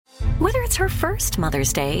Whether it's her first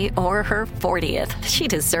Mother's Day or her 40th, she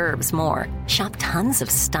deserves more. Shop tons of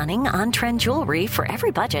stunning on-trend jewelry for every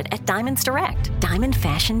budget at Diamonds Direct. Diamond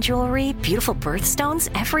fashion jewelry, beautiful birthstones,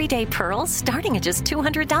 everyday pearls starting at just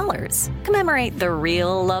 $200. Commemorate the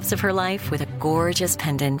real loves of her life with a gorgeous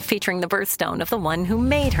pendant featuring the birthstone of the one who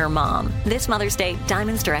made her mom. This Mother's Day,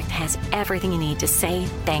 Diamonds Direct has everything you need to say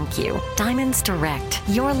thank you. Diamonds Direct.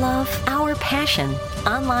 Your love, our passion.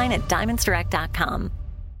 Online at diamondsdirect.com.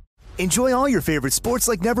 Enjoy all your favorite sports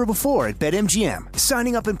like never before at BetMGM.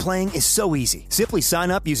 Signing up and playing is so easy. Simply sign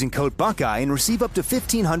up using code Buckeye and receive up to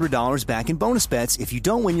 $1,500 back in bonus bets if you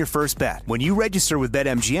don't win your first bet. When you register with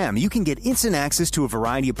BetMGM, you can get instant access to a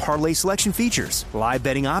variety of parlay selection features, live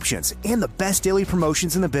betting options, and the best daily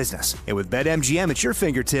promotions in the business. And with BetMGM at your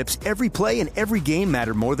fingertips, every play and every game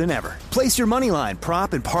matter more than ever. Place your moneyline,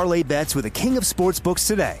 prop, and parlay bets with the king of sportsbooks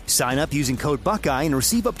today. Sign up using code Buckeye and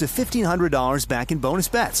receive up to $1,500 back in bonus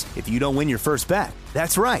bets if you don't win your first bet.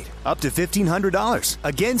 That's right, up to $1,500.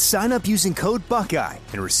 Again, sign up using code Buckeye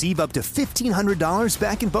and receive up to $1,500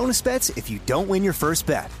 back in bonus bets if you don't win your first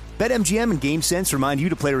bet. BetMGM and GameSense remind you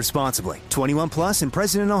to play responsibly. 21 plus and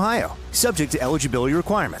present in Ohio. Subject to eligibility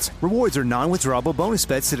requirements. Rewards are non-withdrawable bonus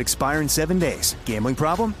bets that expire in 7 days. Gambling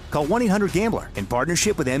problem? Call 1-800-GAMBLER in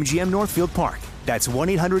partnership with MGM Northfield Park. That's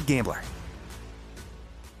 1-800-GAMBLER.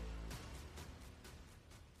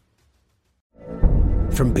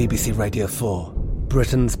 From BBC Radio 4,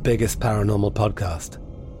 Britain's biggest paranormal podcast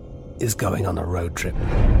is going on a road trip.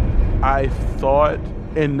 I thought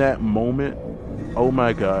in that moment, oh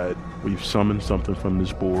my God, we've summoned something from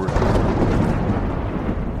this board.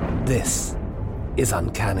 This is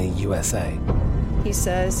Uncanny USA. He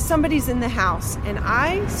says, somebody's in the house, and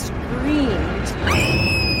I screamed.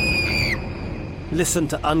 Listen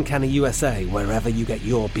to Uncanny USA wherever you get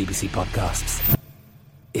your BBC podcasts,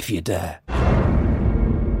 if you dare.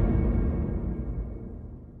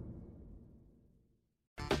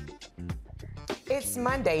 It's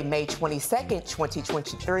Monday, May 22nd,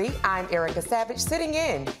 2023. I'm Erica Savage, sitting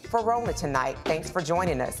in for Roland tonight. Thanks for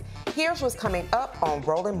joining us. Here's what's coming up on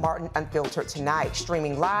Roland Martin Unfiltered tonight,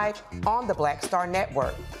 streaming live on the Black Star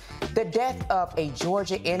Network. The death of a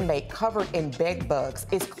Georgia inmate covered in bed bugs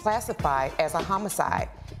is classified as a homicide.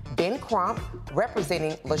 Ben Crump,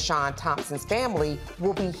 representing Lashawn Thompson's family,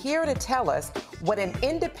 will be here to tell us what an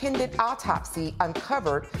independent autopsy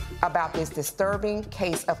uncovered about this disturbing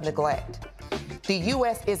case of neglect. The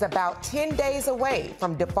U.S. is about 10 days away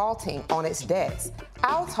from defaulting on its debts.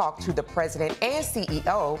 I'll talk to the president and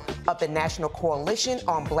CEO of the National Coalition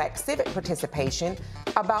on Black Civic Participation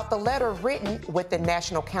about the letter written with the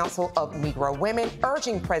National Council of Negro Women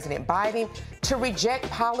urging President Biden to reject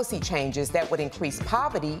policy changes that would increase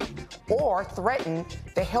poverty or threaten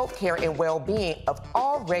the health care and well-being of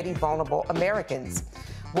already vulnerable Americans.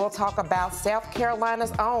 We'll talk about South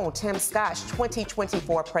Carolina's own Tim Scott's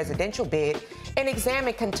 2024 presidential bid and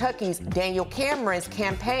examine Kentucky's Daniel Cameron's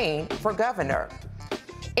campaign for governor.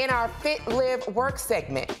 In our Fit, Live, Work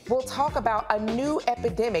segment, we'll talk about a new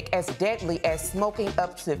epidemic as deadly as smoking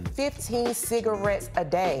up to 15 cigarettes a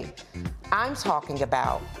day. I'm talking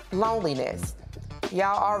about loneliness.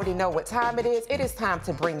 Y'all already know what time it is. It is time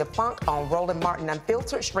to bring the funk on Roland Martin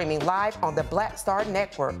Unfiltered, streaming live on the Black Star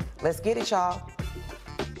Network. Let's get it, y'all.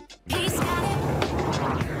 He's got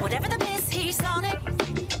it. Whatever the miss, he's on it.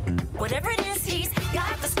 Whatever it is, he's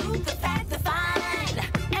got the scoop, the fact, the find.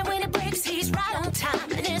 And when it breaks, he's right on time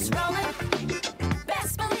and it's rolling.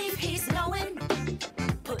 Best believe he's knowing.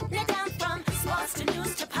 Putting it down from sports to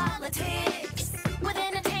news to politics. With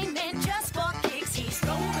entertainment just for kicks, he's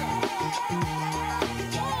rolling.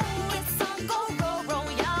 It's on go, roll,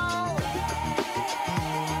 y'all.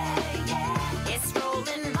 It's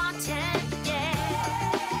Roland Martin,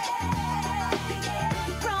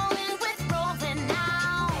 rolling with Roland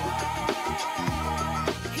now.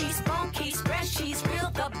 He's funky, he's fresh, he's real,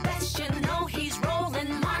 the best, you know he's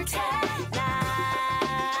Roland Martin now.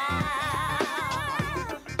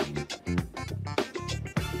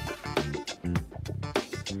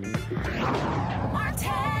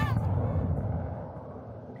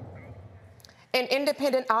 An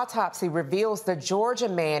independent autopsy reveals the Georgia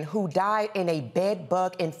man who died in a bed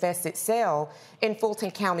bug-infested cell in Fulton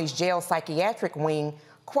County's jail psychiatric wing,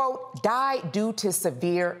 quote, died due to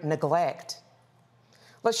severe neglect.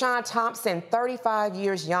 Lashawn Thompson, 35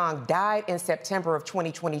 years young, died in September of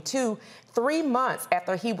 2022, 3 months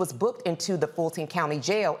after he was booked into the Fulton County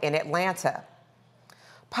Jail in Atlanta.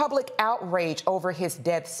 Public outrage over his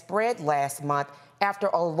death spread last month after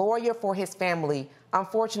a lawyer for his family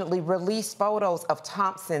unfortunately released photos of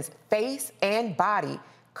Thompson's face and body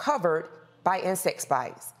covered by insect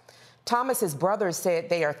bites. Thomas's brothers said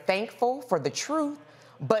they are thankful for the truth,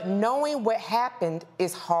 but knowing what happened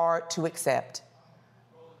is hard to accept.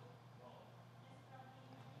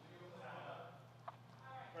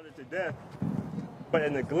 To death, but the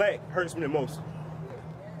neglect hurts me the most.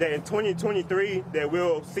 That in 2023, that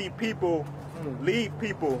we'll see people leave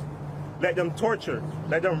people, let them torture,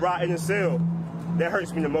 let them rot in the cell. That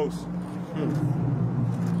hurts me the most.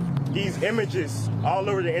 These images all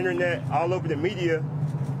over the internet, all over the media,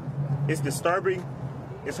 it's disturbing,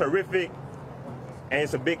 it's horrific, and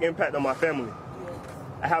it's a big impact on my family.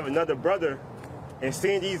 I have another brother, and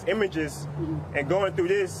seeing these images and going through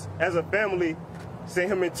this as a family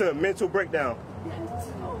sent him into a mental breakdown.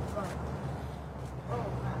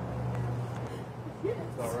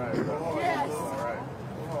 It's all right. Yes. It's all right.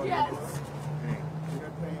 Yes.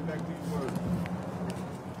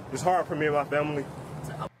 It's hard for me and my family.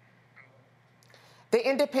 The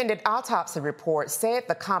independent autopsy report said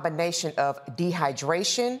the combination of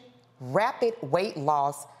dehydration, rapid weight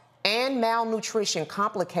loss, and malnutrition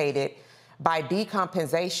complicated by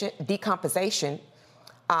decomposition,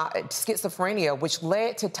 schizophrenia, which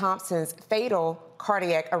led to Thompson's fatal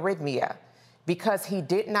cardiac arrhythmia. Because he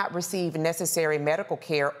did not receive necessary medical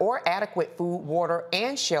care or adequate food, water,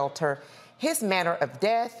 and shelter, his manner of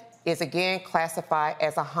death is again classified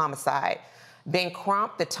as a homicide. Ben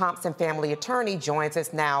Crump, the Thompson family attorney, joins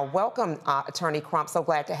us now. Welcome, Attorney Crump. So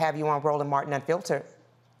glad to have you on Roland Martin Unfiltered.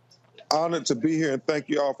 Honored to be here, and thank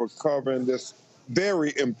you all for covering this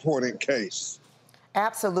very important case.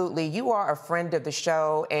 Absolutely. You are a friend of the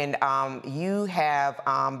show, and you have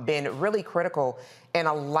been really critical in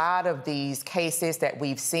a lot of these cases that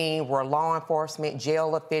we've seen where law enforcement,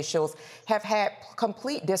 jail officials have had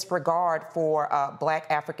complete disregard for Black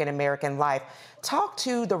African-American life. Talk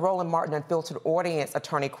to the Roland Martin Unfiltered audience,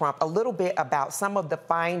 Attorney Crump, a little bit about some of the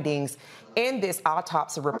findings in this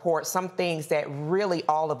autopsy report, some things that really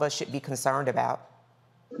all of us should be concerned about.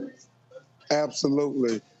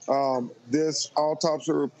 Absolutely. This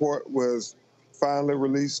autopsy report was finally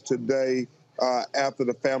released today after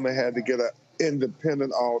the family had to get an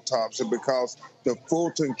independent autopsy because the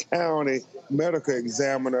Fulton County medical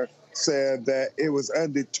examiner said that it was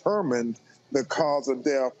undetermined, the cause of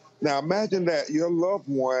death. Now imagine that your loved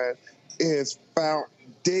one is found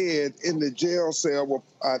dead in the jail cell with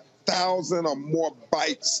 1,000 or more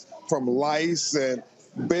bites from lice and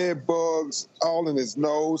bed bugs all in his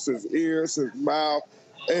nose, his ears, his mouth,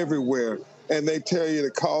 everywhere. And they tell you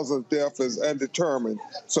the cause of death is undetermined.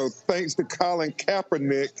 So thanks to Colin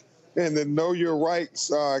Kaepernick and the Know Your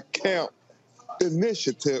Rights Camp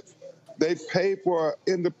initiative, they paid for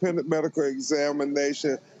an independent medical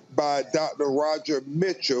examination by Dr. Roger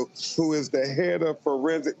Mitchell, who is the head of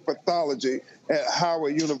forensic pathology at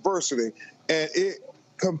Howard University. And it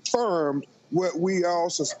confirmed what we all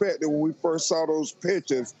suspected when we first saw those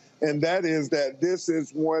pictures, and that is that this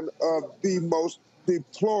is one of the most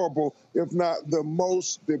deplorable, if not the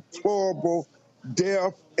most deplorable,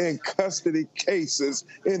 death in custody cases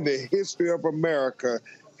in the history of America.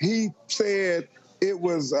 He said it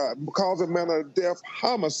was cause of manner of death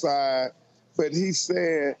homicide, but he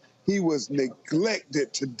said he was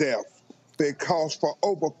neglected to death because for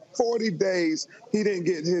over 40 days he didn't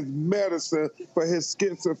get his medicine for his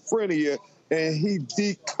schizophrenia, and he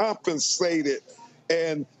decompensated.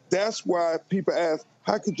 And that's why people ask,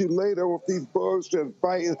 how could you lay there with these bugs just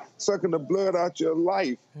biting, sucking the blood out your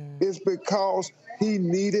life? It's because he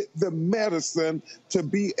needed the medicine to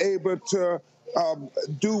be able to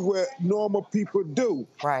do what normal people do.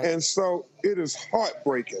 Right. And so it is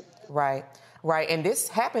heartbreaking. Right. Right, and this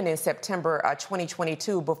happened in September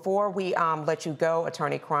 2022. Before we let you go,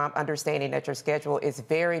 Attorney Crump, understanding that your schedule is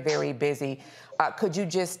very, very busy, could you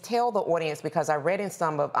just tell the audience, because I read in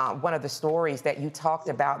some of one of the stories that you talked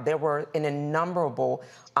about, there were an innumerable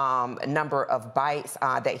number of bites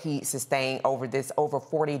that he sustained over this over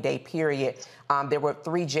 40-day period. There were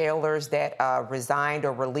 3 jailers that resigned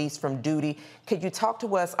or released from duty. Could you talk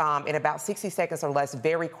to us in about 60 seconds or less,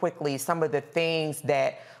 very quickly, some of the things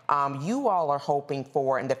that you all are hoping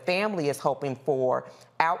for and the family is hoping for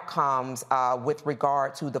outcomes with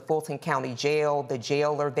regard to the Fulton County Jail, the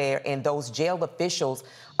jailer there, and those jail officials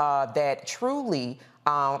that truly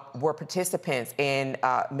were participants in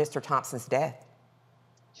Mr. Thompson's death?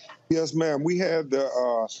 Yes, ma'am. We had the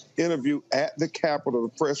interview at the Capitol,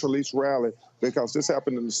 the press release rally, because this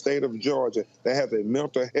happened in the state of Georgia. They have a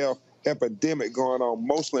mental health epidemic going on,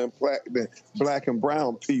 mostly in black and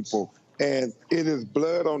brown people. And it is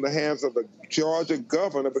blood on the hands of the Georgia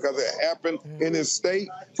governor because it happened in his state.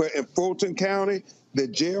 But in Fulton County, the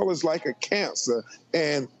jail is like a cancer.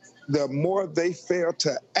 And the more they fail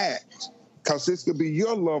to act, because this could be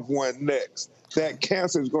your loved one next. That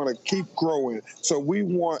cancer is going to keep growing. So we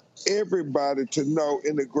want everybody to know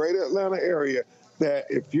in the greater Atlanta area that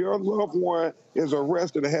if your loved one is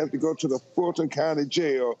arrested and has to go to the Fulton County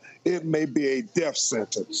Jail, it may be a death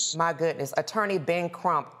sentence. My goodness. Attorney Ben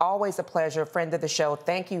Crump, always a pleasure, friend of the show.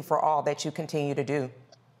 Thank you for all that you continue to do.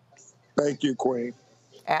 Thank you, Queen.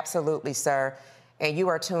 Absolutely, sir. And you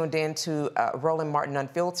are tuned in to Roland Martin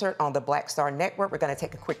Unfiltered on the Black Star Network. We're going to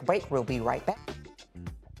take a quick break. We'll be right back.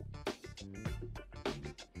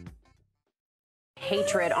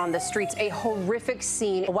 Hatred on the streets, a horrific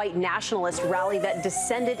scene, a white nationalist rally that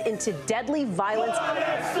descended into deadly violence.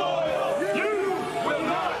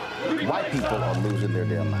 White people are losing their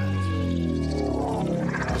damn minds.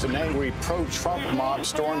 As an angry pro-Trump mob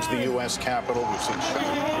storms the U.S. Capitol, we've seen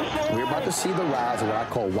shooting. We're about to see the rise of what I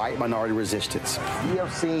call white minority resistance. We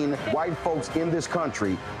have seen white folks in this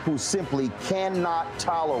country who simply cannot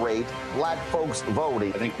tolerate black folks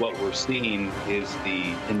voting. I think what we're seeing is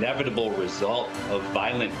the inevitable result of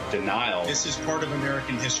violent denial. This is part of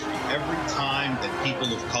American history. Every time that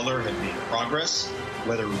people of color have made progress,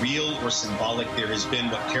 whether real or symbolic, there has been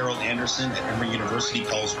what Carol Anderson at Emory University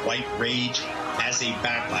calls white rage as a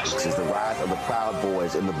backlash. This is the rise of the Proud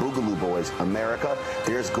Boys and the Boogaloo Boys. America,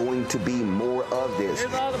 there's going to be more of this.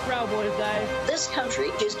 Here's all the Proud Boys, guys. This country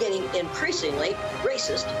is getting increasingly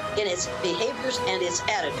racist in its behaviors and its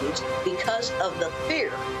attitudes because of the fear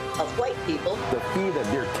of white people. The fear that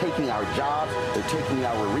they're taking our jobs, they're taking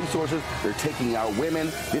our resources, they're taking our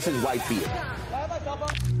women. This is white fear.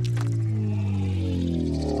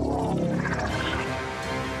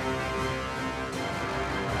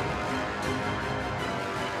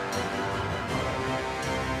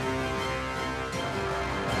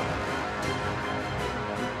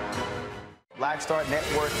 Black Star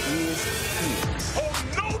Network is here. Oh,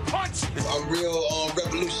 no punch! I'm real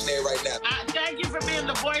revolutionary right now. Thank you for being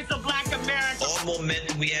the voice of Black America. All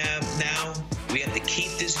momentum we have now, we have to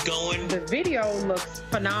keep this going. The video looks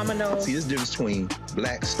phenomenal. See, this difference between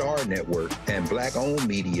Black Star Network and black-owned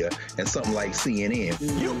media and something like CNN.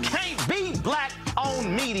 You can't be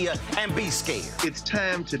black-owned media and be scared. It's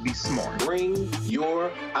time to be smart. Bring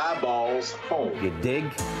your eyeballs home. You dig?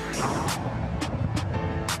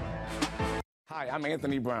 Hi, I'm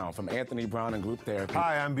Anthony Brown from Anthony Brown and Group Therapy.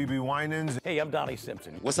 Hi, I'm BB Winans. Hey, I'm Donnie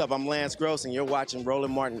Simpson. What's up? I'm Lance Gross, and you're watching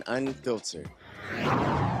Roland Martin Unfiltered.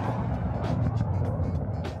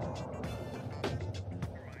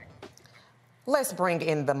 Let's bring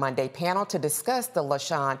in the Monday panel to discuss the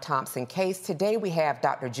Lashawn Thompson case. Today we have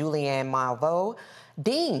Dr. Julianne Malveaux,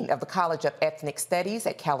 Dean of the College of Ethnic Studies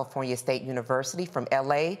at California State University from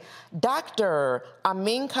LA, Dr.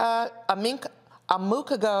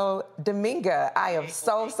 Amukago Dominga, I am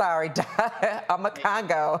so sorry,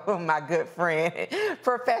 Amakango, my good friend,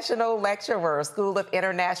 professional lecturer, School of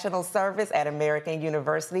International Service at American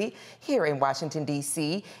University here in Washington,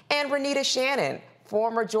 D.C., and Renita Shannon,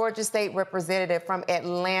 former Georgia State Representative from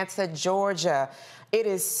Atlanta, Georgia. It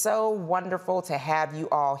is so wonderful to have you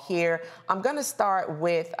all here. I'm going to start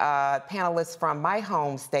with panelists from my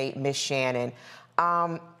home state, Miss Shannon.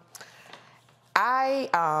 I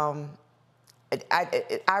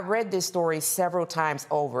read this story several times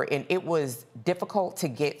over, and it was difficult to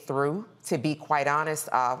get through, to be quite honest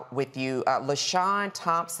with you. Lashawn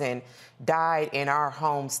Thompson died in our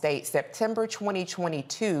home state September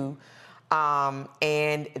 2022,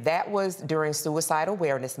 and that was during Suicide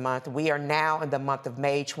Awareness Month. We are now in the month of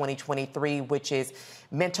May 2023, which is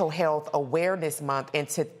Mental Health Awareness Month, and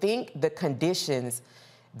to think the conditions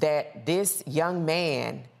that this young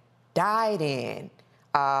man died in,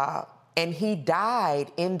 and he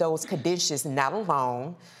died in those conditions, not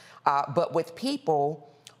alone, but with people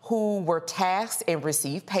who were tasked and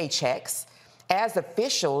received paychecks as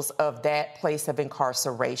officials of that place of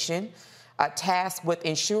incarceration, tasked with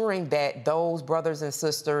ensuring that those brothers and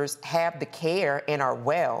sisters have the care and are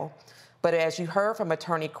well. But as you heard from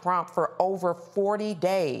Attorney Crump, for over 40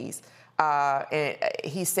 days, and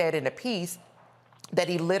he said in a piece that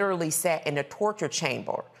he literally sat in a torture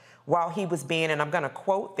chamber while he was being, and I'm going to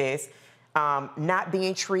quote this, not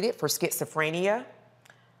being treated for schizophrenia.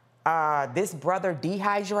 This brother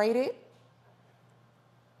dehydrated.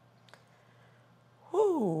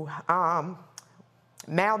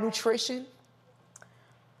 Malnutrition.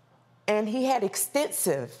 And he had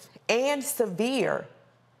extensive and severe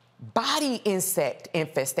body insect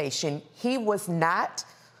infestation. He was not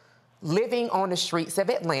living on the streets of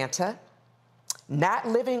Atlanta, not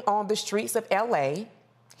living on the streets of LA.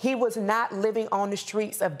 He was not living on the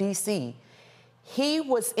streets of D.C. He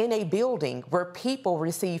was in a building where people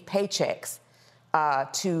received paychecks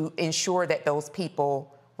to ensure that those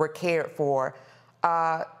people were cared for.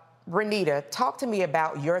 Renita, talk to me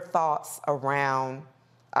about your thoughts around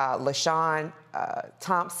Lashawn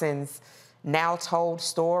Thompson's now told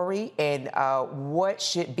story and what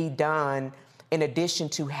should be done in addition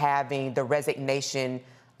to having the resignation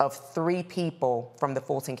of 3 people from the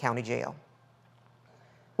Fulton County Jail.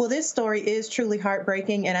 Well, this story is truly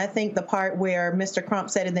heartbreaking, and I think the part where Mr. Crump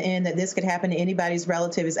said in the end that this could happen to anybody's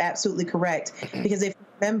relative is absolutely correct. Because if you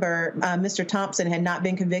remember, Mr. Thompson had not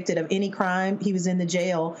been convicted of any crime. He was in the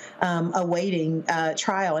jail awaiting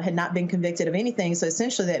trial and had not been convicted of anything. So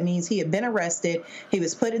essentially that means he had been arrested, he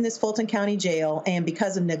was put in this Fulton County jail, and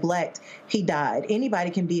because of neglect, he died. Anybody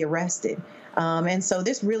can be arrested. And so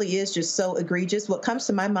this really is just so egregious. What comes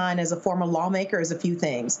to my mind as a former lawmaker is a few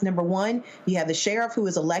things. Number one, you have the sheriff who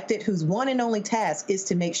is elected, whose one and only task is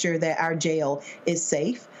to make sure that our jail is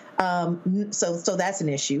safe. So that's an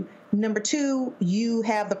issue. Number two, you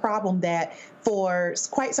have the problem that for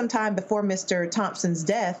quite some time before Mr. Thompson's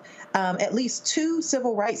death, at least 2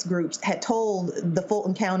 civil rights groups had told the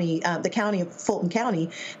Fulton County, the county of Fulton County,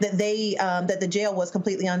 that that the jail was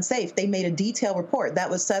completely unsafe. They made a detailed report. That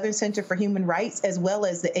was Southern Center for Human Rights, as well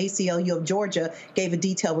as the ACLU of Georgia gave a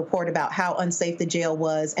detailed report about how unsafe the jail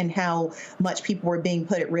was and how much people were being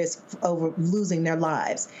put at risk over losing their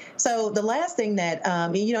lives. So the last thing that,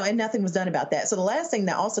 and nothing was done about that. So the last thing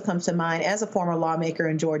that also comes to mind as a former lawmaker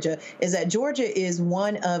in Georgia is that Georgia is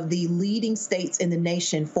one of the leading states in the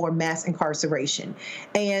nation for mass incarceration.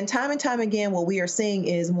 And time again, what we are seeing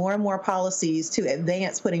is more and more policies to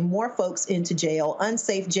advance putting more folks into jail,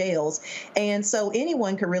 unsafe jails. And so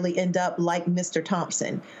anyone could really end up like Mr.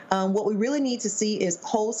 Thompson. What we really need to see is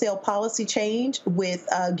wholesale policy change with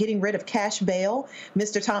getting rid of cash bail.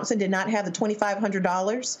 Mr. Thompson did not have the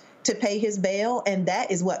 $2,500 to pay his bail, and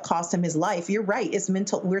that is what cost him his life. You're right, it's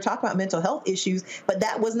mental. We're talking about mental health issues, but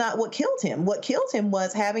that was not what killed him. What killed him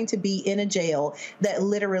was having to be in a jail that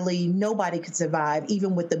literally nobody could survive,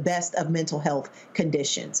 even with the best of mental health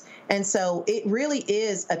conditions. And so it really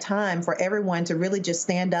is a time for everyone to really just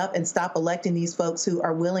stand up and stop electing these folks who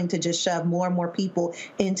are willing to just shove more and more people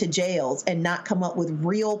into jails and not come up with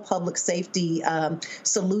real public safety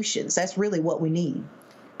solutions. That's really what we need.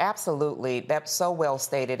 Absolutely. That's so well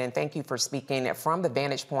stated. And thank you for speaking from the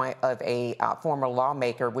vantage point of a former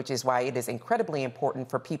lawmaker, which is why it is incredibly important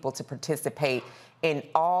for people to participate in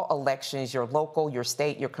all elections, your local, your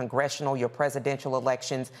state, your congressional, your presidential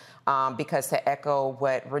elections, because to echo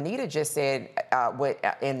what Renita just said,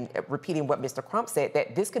 in repeating what Mr. Crump said,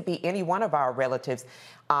 that this could be any one of our relatives.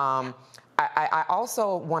 I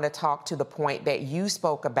also want to talk to the point that you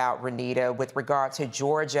spoke about, Renita, with regard to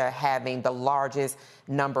Georgia having the largest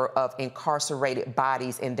number of incarcerated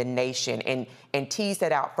bodies in the nation, and tease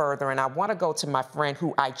that out further. And I want to go to my friend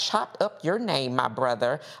who I chopped up your name, my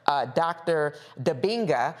brother, Dr.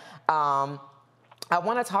 Dabinga. I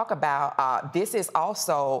want to talk about this is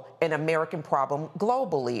also an American problem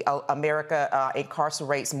globally. America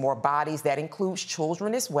incarcerates more bodies. That includes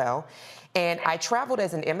children as well. And I traveled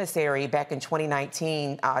as an emissary back in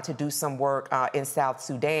 2019 to do some work in South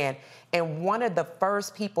Sudan. And one of the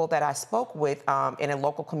first people that I spoke with in a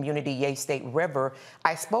local community, Ye State River,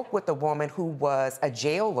 I spoke with a woman who was a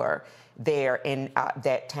jailer there in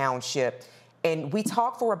that township. And we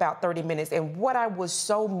talked for about 30 minutes. And what I was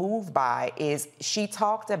so moved by is she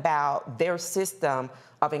talked about their system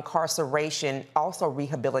of incarceration, also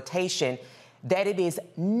rehabilitation, that it is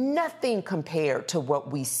nothing compared to what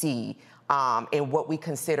we see in what we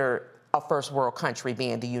consider a first world country,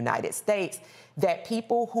 being the United States, that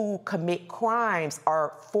people who commit crimes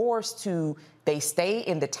are forced to, they stay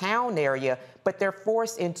in the town area, but they're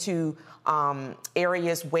forced into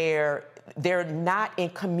areas where they're not in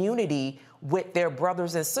community with their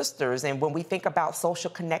brothers and sisters. And when we think about social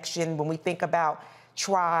connection, when we think about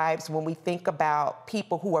tribes, when we think about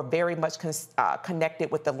people who are very much connected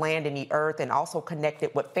with the land and the earth and also connected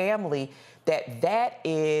with family, that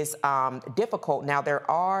is difficult. Now, there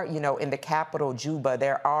are, in the capital, Juba,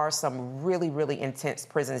 there are some really, really intense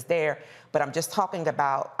prisons there. But I'm just talking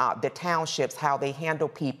about the townships, how they handle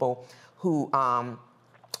people who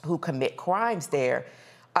commit crimes there.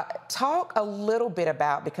 Talk a little bit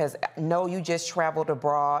about, because I know you just traveled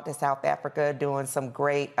abroad to South Africa doing some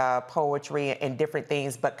great poetry and different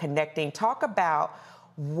things, but connecting. Talk about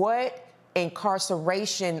what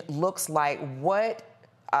incarceration looks like, what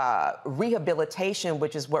rehabilitation,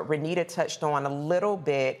 which is what Renita touched on a little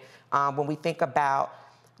bit, when we think about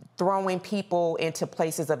throwing people into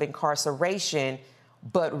places of incarceration,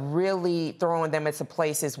 but really throwing them into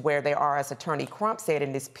places where they are, as Attorney Crump said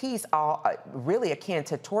in this piece, all really akin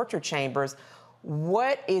to torture chambers.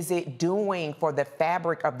 What is it doing for the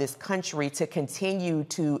fabric of this country to continue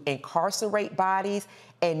to incarcerate bodies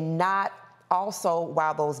and not also,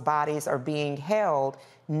 while those bodies are being held,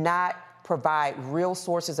 not provide real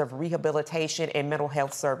sources of rehabilitation and mental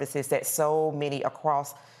health services that so many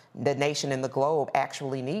across the nation and the globe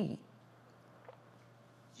actually need?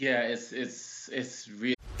 Yeah, it's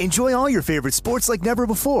real. Enjoy all your favorite sports like never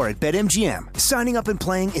before at BetMGM. Signing up and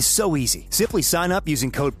playing is so easy. Simply sign up using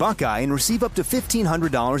code Buckeye and receive up to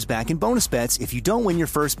 $1,500 back in bonus bets if you don't win your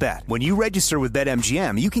first bet. When you register with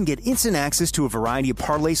BetMGM, you can get instant access to a variety of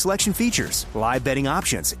parlay selection features, live betting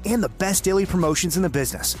options, and the best daily promotions in the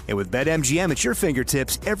business. And with BetMGM at your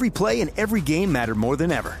fingertips, every play and every game matter more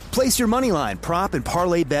than ever. Place your moneyline, prop, and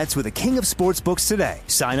parlay bets with the king of sportsbooks today.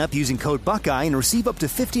 Sign up using code Buckeye and receive up to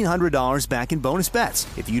 $1,500 back in bonus bets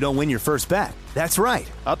if you don't win your first bet. That's right,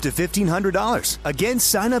 up to $1,500. Again,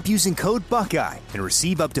 sign up using code Buckeye and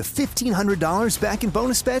receive up to $1,500 back in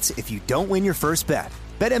bonus bets if you don't win your first bet.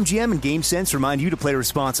 BetMGM and GameSense remind you to play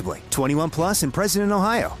responsibly. 21 plus and present in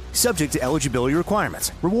Ohio. Subject to eligibility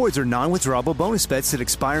requirements. Rewards are non-withdrawable bonus bets that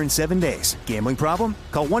expire in 7 days. Gambling problem?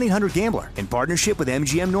 Call 1-800-GAMBLER in partnership with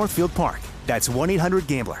MGM Northfield Park. That's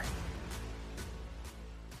 1-800-GAMBLER.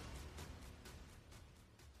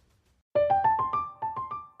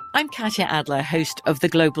 I'm Katya Adler, host of The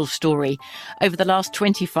Global Story. Over the last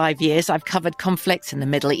 25 years, I've covered conflicts in the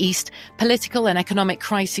Middle East, political and economic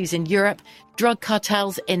crises in Europe, drug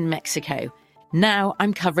cartels in Mexico. Now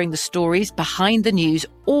I'm covering the stories behind the news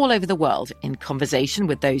all over the world in conversation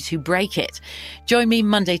with those who break it. Join me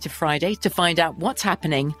Monday to Friday to find out what's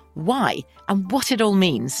happening, why, and what it all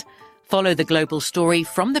means. Follow The Global Story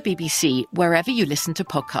from the BBC wherever you listen to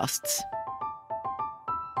podcasts.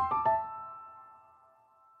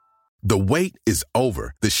 The wait is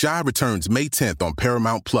over. The Chi returns May 10th on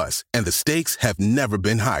Paramount Plus, and the stakes have never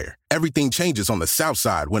been higher. Everything changes on the South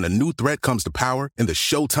Side when a new threat comes to power in the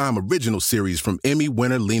Showtime original series from Emmy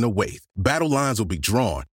winner Lena Waithe. Battle lines will be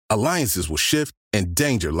drawn, alliances will shift, and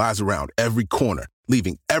danger lies around every corner,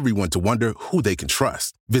 leaving everyone to wonder who they can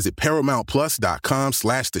trust. Visit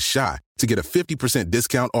ParamountPlus.com/The Chi to get a 50%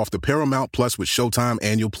 discount off the Paramount Plus with Showtime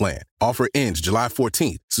annual plan. Offer ends July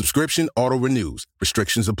 14th. Subscription auto-renews.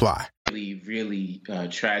 Restrictions apply. Really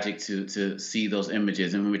tragic to see those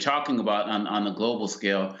images. And when we're talking about on the global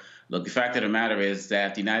scale, look, the fact of the matter is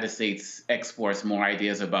that the United States exports more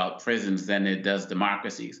ideas about prisons than it does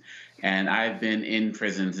democracies. And I've been in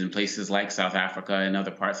prisons in places like South Africa and other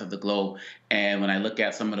parts of the globe. And when I look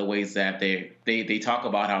at some of the ways that they talk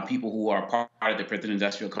about how people who are part of the prison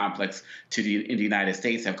industrial complex in the United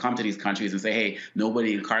States have come to these countries and say, hey,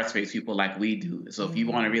 nobody incarcerates people like we do. So if you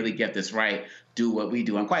want to really get this right, do what we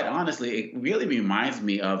do. And quite honestly, it really reminds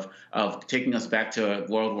me of taking us back to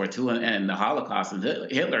World War II and the Holocaust and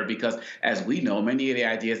Hitler, because as we know, many of the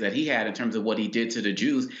ideas that he had in terms of what he did to the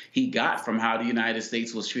Jews, he got from how the United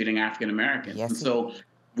States was treating African Americans. Yes, and so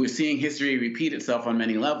we're seeing history repeat itself on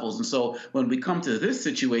many levels. And so when we come to this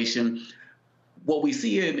situation, what we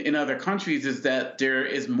see in other countries is that there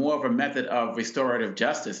is more of a method of restorative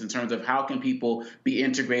justice in terms of how can people be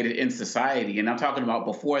integrated in society. And I'm talking about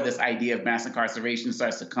before this idea of mass incarceration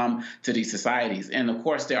starts to come to these societies. And of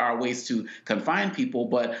course, there are ways to confine people,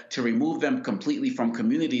 but to remove them completely from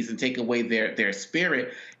communities and take away their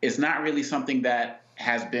spirit is not really something that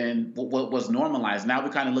has been what was normalized. Now we're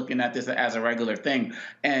kind of looking at this as a regular thing.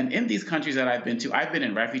 And in these countries that I've been to, I've been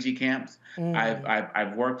in refugee camps.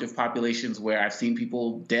 I've worked with populations where I've seen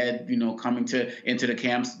people dead, coming into the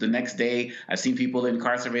camps the next day. I've seen people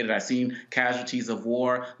incarcerated. I've seen casualties of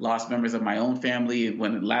war, lost members of my own family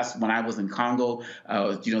when I was in Congo,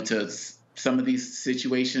 to some of these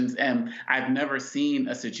situations. And I've never seen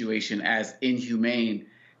a situation as inhumane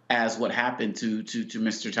as what happened to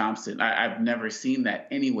Mr. Thompson. I've never seen that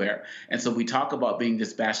anywhere. And so we talk about being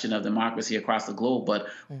this bastion of democracy across the globe, but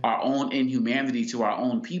our own inhumanity to our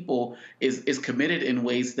own people is committed in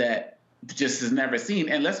ways that just is never seen.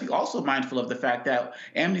 And let's be also mindful of the fact that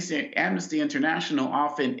Amnesty International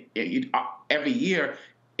often, every year,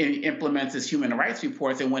 implements its human rights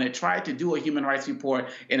reports. And when it tried to do a human rights report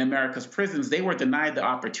in America's prisons, they were denied the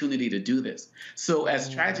opportunity to do this. So as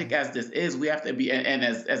tragic as this is, we have to be, and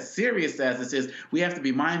as serious as this is, we have to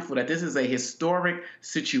be mindful that this is a historic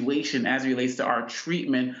situation as it relates to our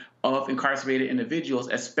treatment of incarcerated individuals,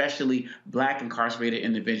 especially Black incarcerated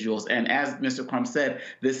individuals. And as Mr. Crump said,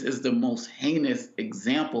 this is the most heinous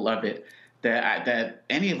example of it that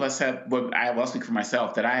any of us have, well, I'll speak for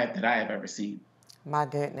myself, that I have ever seen. My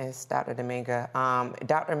goodness, Dr. Dominga.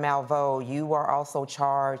 Dr. Malveaux, you are also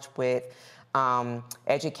charged with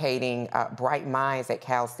educating bright minds at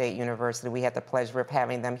Cal State University. We had the pleasure of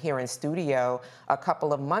having them here in studio a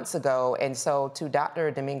couple of months ago. And so to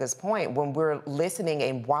Dr. Dominguez's point, when we're listening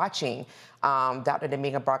and watching, Dr.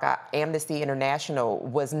 Dominguez brought out Amnesty International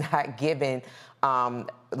was not given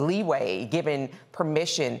leeway, given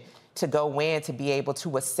permission to go in to be able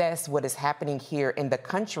to assess what is happening here in the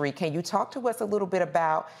country. Can you talk to us a little bit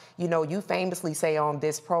about, you famously say on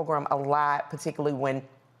this program a lot, particularly when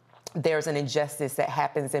there's an injustice that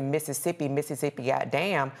happens in Mississippi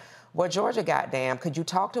goddamn, well, Georgia goddamn. Could you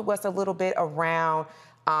talk to us a little bit around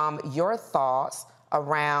your thoughts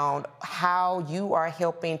around how you are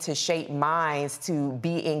helping to shape minds to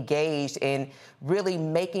be engaged in really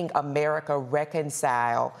making America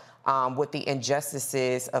reconcile with the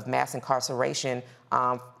injustices of mass incarceration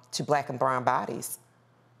to Black and brown bodies?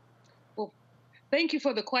 Well, thank you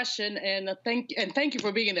for the question, and thank you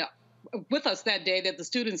for being with us that day that the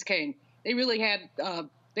students came. They really had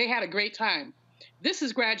a great time. This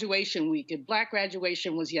is graduation week, and Black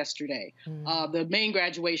graduation was yesterday. The main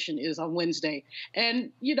graduation is on Wednesday.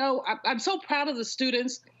 And, I'm so proud of the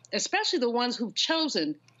students, especially the ones who've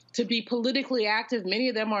chosen to be politically active. Many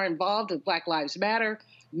of them are involved with Black Lives Matter.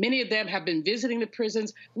 Many of them have been visiting the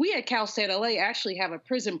prisons. We at Cal State LA actually have a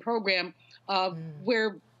prison program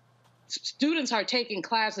where students are taking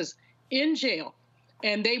classes in jail,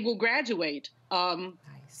 and they will graduate.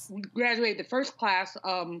 We graduated the first class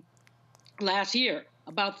last year,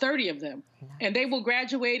 about 30 of them. Nice. And they will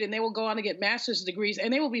graduate and they will go on to get master's degrees,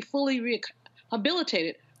 and they will be fully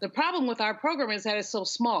rehabilitated. The problem with our program is that it's so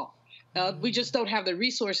small. We just don't have the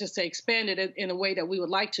resources to expand it in a way that we would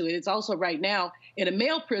like to. It's also right now in a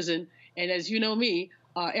male prison. And as you know me,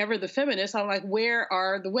 ever the feminist, I'm like, where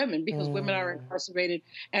are the women? Because women are incarcerated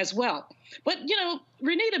as well. But,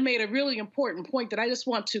 Renita made a really important point that I just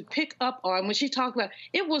want to pick up on when she talked about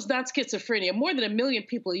it was not schizophrenia. More than 1 million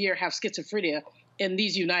people a year have schizophrenia in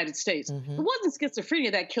these United States. It wasn't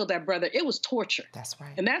schizophrenia that killed that brother. It was torture. That's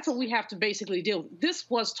right. And that's what we have to basically deal with. This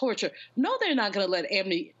was torture. No, they're not going to let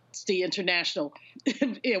Amnesty International.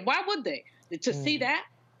 Why would they? To see that?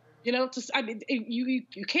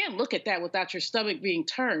 You can't look at that without your stomach being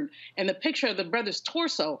turned. And the picture of the brother's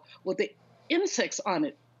torso with the insects on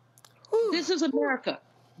it. This is America.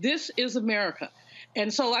 This is America.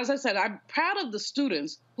 And so, as I said, I'm proud of the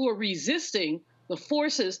students who are resisting the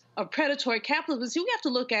forces of predatory capitalism. See, we have to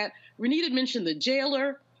look at, Renita mentioned the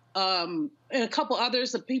jailer and a couple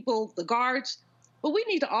others, the people, the guards. But we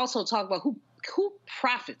need to also talk about who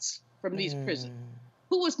profits from these prisons.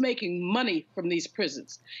 Who is making money from these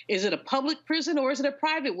prisons? Is it a public prison or is it a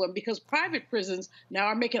private one? Because private prisons now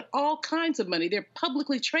are making all kinds of money. They're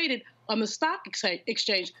publicly traded on the stock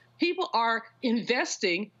exchange. People are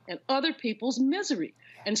investing in other people's misery.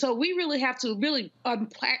 And so we really have to really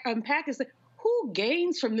unpack and say, who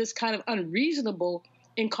gains from this kind of unreasonable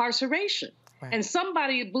incarceration? Right. And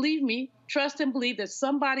somebody, believe me, trust and believe that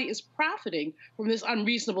somebody is profiting from this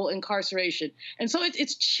unreasonable incarceration. And so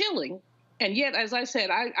it's chilling. And yet, as I said,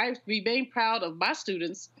 I remain proud of my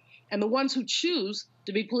students and the ones who choose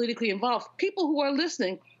to be politically involved. People who are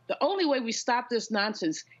listening, the only way we stop this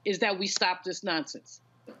nonsense is that we stop this nonsense.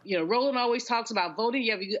 Roland always talks about voting.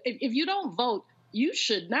 If you don't vote, you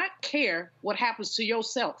should not care what happens to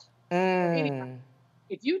yourself.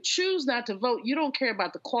 If you choose not to vote, you don't care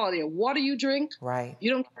about the quality of water you drink. Right.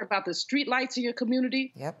 You don't care about the street lights in your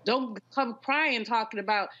community. Yep. Don't come crying talking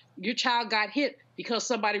about your child got hit because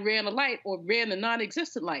somebody ran a light or ran a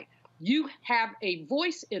non-existent light. You have a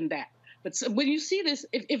voice in that. But when you see this,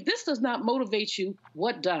 if this does not motivate you,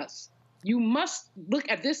 what does? You must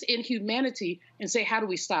look at this inhumanity and say, how do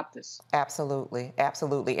we stop this? Absolutely,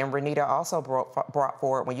 absolutely. And Renita also brought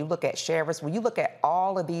forward, when you look at sheriffs, when you look at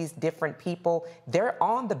all of these different people, they're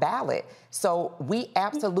on the ballot. So we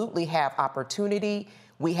absolutely have opportunity.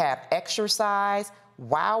 We have exercise.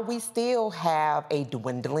 While we still have a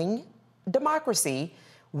dwindling democracy,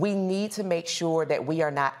 we need to make sure that we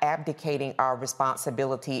are not abdicating our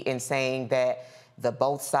responsibility in saying that the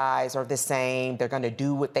both sides are the same. They're going to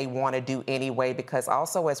do what they want to do anyway, because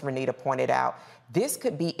also, as Renita pointed out, this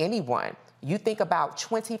could be anyone. You think about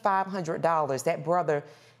 $2,500. That brother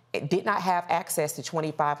did not have access to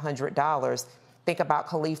 $2,500. Think about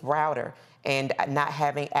Khalif Browder and not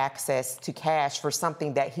having access to cash for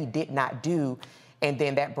something that he did not do. And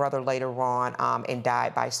then that brother later on and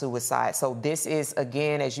died by suicide. So this is,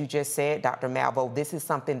 again, as you just said, Dr. Malvo, this is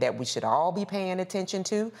something that we should all be paying attention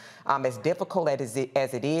to. As difficult as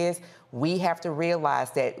it is, we have to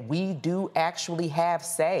realize that we do actually have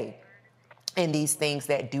say in these things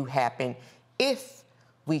that do happen if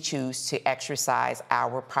we choose to exercise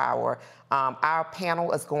our power Our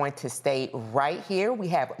panel is going to stay right here. We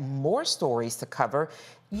have more stories to cover.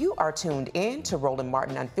 You are tuned in to Roland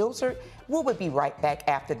Martin Unfiltered. We will be right back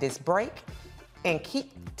after this break. And keep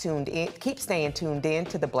staying tuned in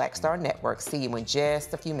to the Black Star Network. See you in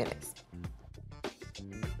just a few minutes.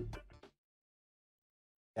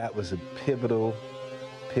 That was a pivotal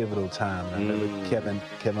time. I remember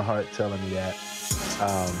Kevin Hart telling me that.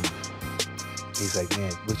 He's like,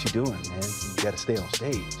 man, what you doing, man? You got to stay on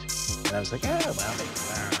stage. And I was like, yeah, well,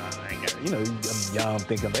 I'm young,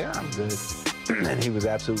 thinking, like, I'm good. And he was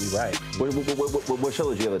absolutely right. What show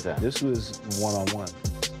did you have at the time? This was one-on-one.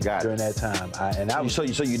 Got it. During that time. So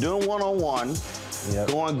you're doing one-on-one,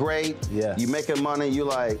 going great. Yeah. You making money. You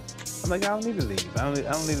like. I'm like, I don't need to leave. I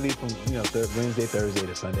don't need to leave from Wednesday, Thursday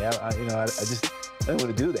to Sunday. I didn't want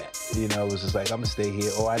to do that. It was just like I'm gonna stay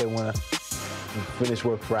here. Or I didn't want to finish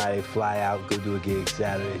work Friday, fly out, go do a gig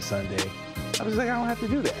Saturday, Sunday. I was like, I don't have to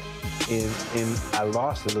do that. And I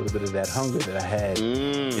lost a little bit of that hunger that I had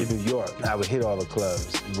in New York. I would hit all the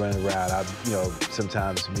clubs, run around.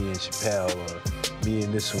 Sometimes me and Chappelle or me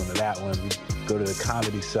and this one or that one, we'd go to the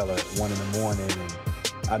Comedy Cellar at 1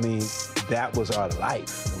 a.m. And that was our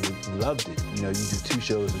life. And we loved it. You do 2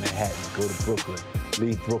 shows in Manhattan, go to Brooklyn,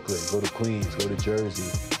 leave Brooklyn, go to Queens, go to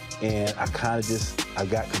Jersey. And I got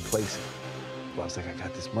complacent. I was like, I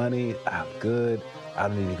got this money, I'm good. I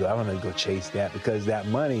don't need to go. I don't need to go chase that because that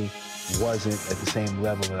money wasn't at the same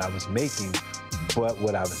level that I was making. But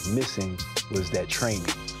what I was missing was that training.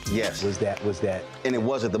 Yes. Was that. And it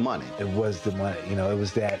wasn't the money. It was the money. It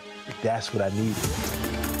was that's what I needed.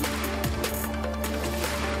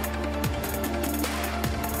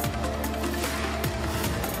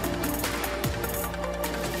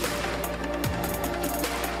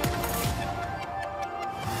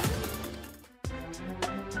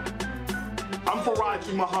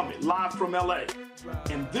 Muhammad, live from LA.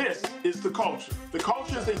 And this is The Culture. The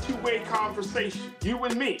Culture is a two-way conversation. You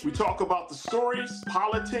and me. We talk about the stories,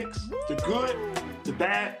 politics, the good, the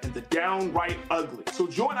bad, and the downright ugly. So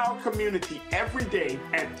join our community every day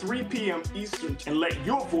at 3 p.m. Eastern and let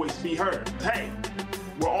your voice be heard. Hey,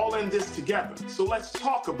 we're all in this together. So let's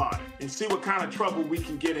talk about it and see what kind of trouble we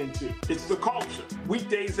can get into. It's The Culture,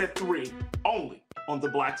 weekdays at 3, only on the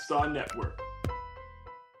Black Star Network.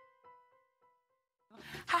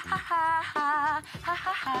 Ha ha ha ha ha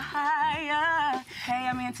ha ha yeah. Hey,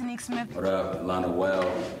 I'm Antonique Smith. What up, Lana Well,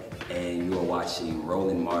 and you are watching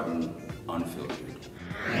Roland Martin Unfiltered.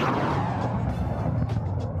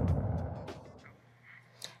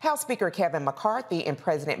 House Speaker Kevin McCarthy and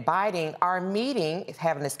President Biden are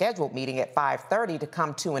having a scheduled meeting at 5:30 to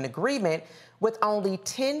come to an agreement with only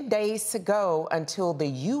 10 days to go until the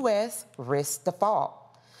U.S. risks default.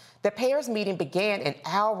 The pair's meeting began an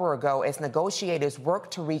hour ago as negotiators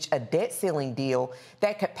worked to reach a debt ceiling deal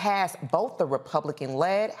that could pass both the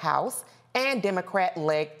Republican-led House and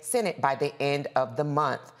Democrat-led Senate by the end of the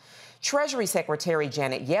month. Treasury Secretary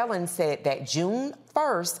Janet Yellen said that June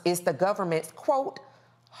 1st is the government's, quote,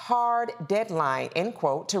 hard deadline, end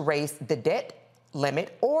quote, to raise the debt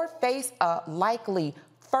limit or face a likely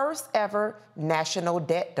first ever national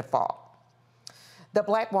debt default. The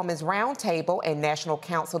Black Women's Roundtable and National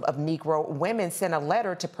Council of Negro Women sent a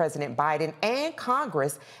letter to President Biden and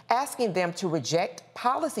Congress asking them to reject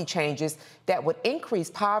policy changes that would increase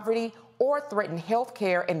poverty or threaten health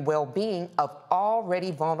care and well-being of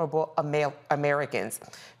already vulnerable Americans.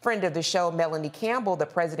 Friend of the show, Melanie Campbell, the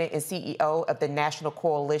president and CEO of the National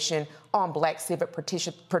Coalition on Black Civic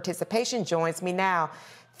Participation, joins me now.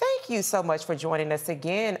 Thank you so much for joining us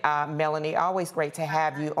again, Melanie. Always great to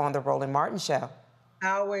have you on the Roland Martin Show.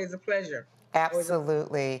 Always a pleasure.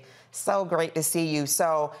 Absolutely. So great to see you.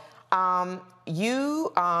 So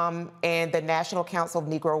you and the National Council of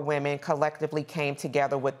Negro Women collectively came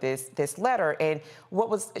together with this letter. And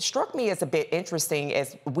what struck me as a bit interesting,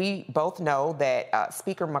 as we both know that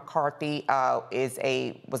Speaker McCarthy was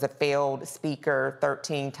a failed speaker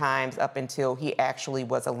 13 times up until he actually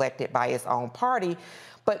was elected by his own party.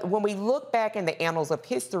 But when we look back in the annals of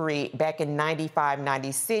history, back in 95,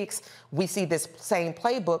 96, we see this same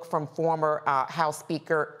playbook from former House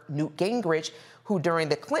Speaker Newt Gingrich, who during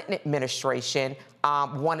the Clinton administration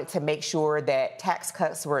wanted to make sure that tax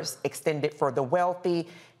cuts were extended for the wealthy,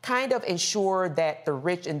 kind of ensure that the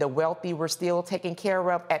rich and the wealthy were still taken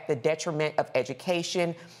care of at the detriment of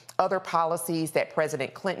education, other policies that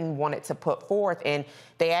President Clinton wanted to put forth. And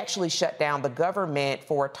they actually shut down the government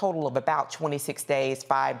for a total of about 26 days,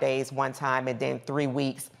 5 days one time, and then 3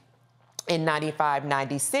 weeks in 95,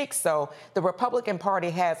 96. So the Republican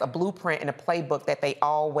Party has a blueprint and a playbook that they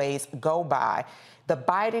always go by. The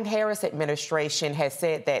Biden-Harris administration has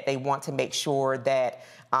said that they want to make sure that,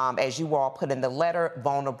 as you all put in the letter,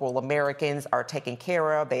 vulnerable Americans are taken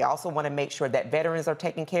care of. They also want to make sure that veterans are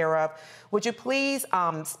taken care of. Would you please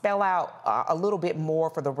spell out a little bit more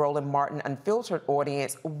for the Roland Martin Unfiltered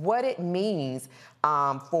audience what it means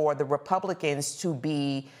for the Republicans to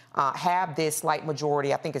be have this slight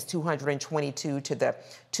majority? I think it's 222 to the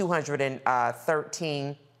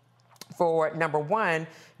 213. For number one,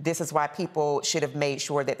 this is why people should have made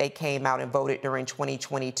sure that they came out and voted during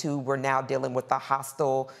 2022. We're now dealing with a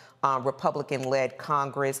hostile Republican-led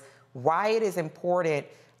Congress. Why it is important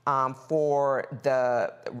for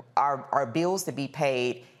our bills to be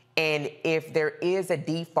paid, and if there is a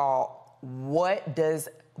default, what does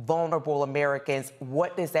vulnerable Americans,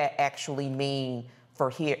 what does that actually mean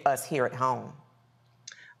for us here at home?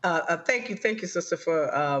 Thank you, sister,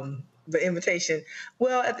 for the invitation.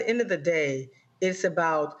 Well, at the end of the day, it's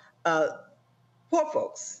about poor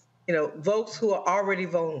folks, folks who are already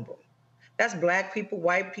vulnerable. That's Black people,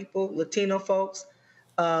 white people, Latino folks,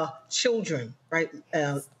 children, right?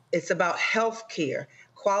 It's about health care,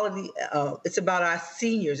 quality. It's about our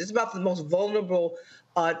seniors. It's about the most vulnerable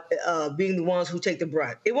being the ones who take the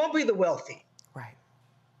brunt. It won't be the wealthy.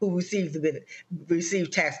 Who receive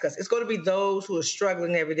tax cuts. It's going to be those who are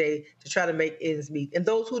struggling every day to try to make ends meet, and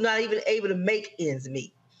those who are not even able to make ends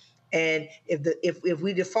meet. And if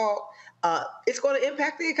we default, it's going to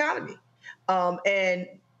impact the economy. And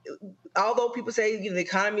although people say the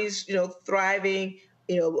economy is thriving,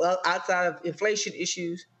 outside of inflation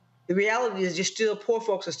issues, the reality is just still poor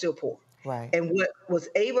folks are still poor. Right. And what was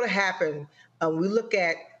able to happen, we look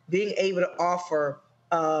at being able to offer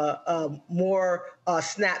more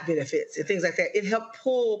SNAP benefits and things like that. It helped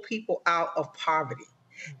pull people out of poverty.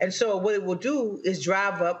 And so what it will do is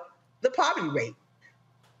drive up the poverty rate,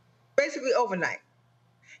 basically overnight.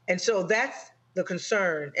 And so that's the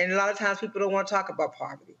concern. And a lot of times people don't want to talk about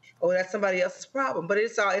poverty. Oh, that's somebody else's problem. But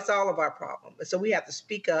it's all of our problem. And so we have to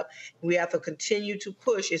speak up. We have to continue to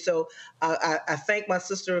push. And so I thank my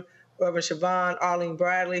sister, Reverend Siobhan Arlene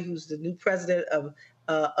Bradley, who's the new president of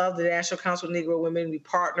the National Council of Negro Women. We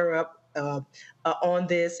partner up on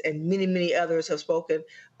this, and many, many others have spoken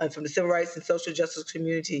from the civil rights and social justice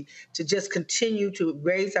community to just continue to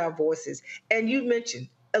raise our voices. And you mentioned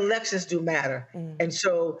elections do matter. And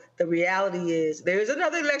so the reality is there is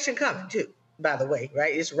another election coming too, by the way,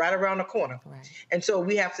 right? It's right around the corner. Right. And so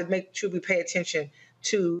we have to make sure we pay attention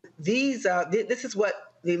to these. This is what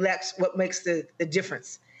makes the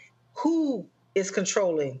difference. Who is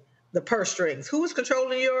controlling the purse strings? Who is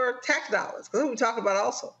controlling your tax dollars? Because we talk about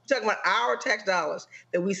also. We're talking about our tax dollars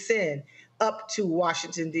that we send up to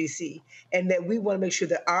Washington, D.C., and that we want to make sure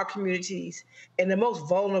that our communities and the most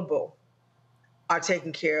vulnerable are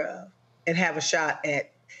taken care of and have a shot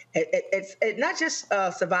at not just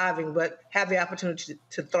surviving, but have the opportunity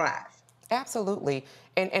to thrive. Absolutely.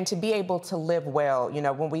 And to be able to live well,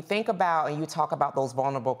 when we think about and you talk about those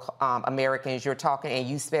vulnerable Americans, you're talking and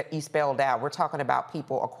you spelled out, we're talking about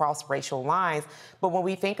people across racial lines. But when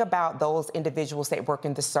we think about those individuals that work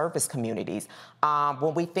in the service communities,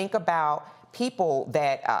 when we think about people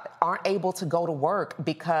that aren't able to go to work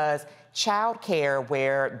because childcare,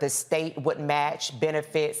 where the state would match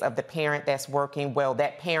benefits of the parent that's working, well,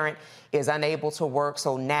 that parent is unable to work,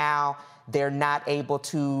 so now they're not able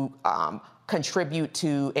to contribute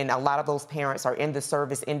to, and a lot of those parents are in the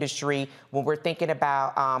service industry. When we're thinking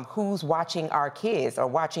about who's watching our kids or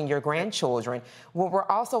watching your grandchildren, what we're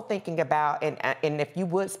also thinking about, and if you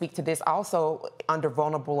would speak to this also under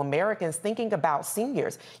vulnerable Americans, thinking about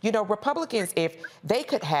seniors. Republicans, if they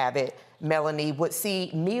could have it, Melanie, would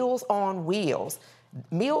see Meals on Wheels.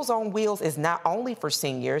 Meals on Wheels is not only for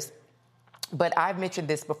seniors, but I've mentioned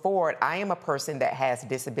this before. I am a person that has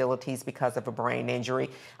disabilities because of a brain injury.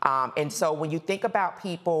 And so when you think about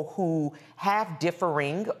people who have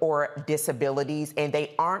differing or disabilities and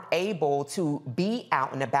they aren't able to be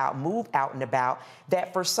out and about, move out and about,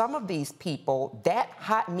 that for some of these people, that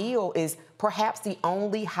hot meal is perhaps the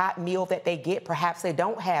only hot meal that they get. Perhaps they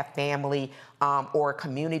don't have family or a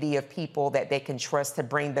community of people that they can trust to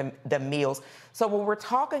bring them the meals. So when we're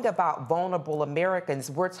talking about vulnerable Americans,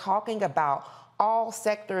 we're talking about all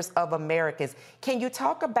sectors of Americans. Can you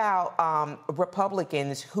talk about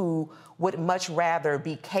Republicans who would much rather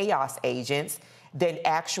be chaos agents than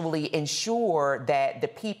actually ensure that the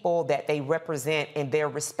people that they represent in their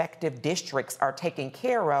respective districts are taken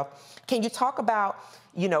care of? Can you talk about,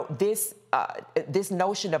 this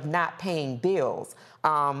notion of not paying bills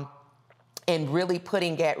and really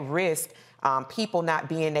putting at risk people not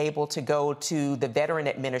being able to go to the Veteran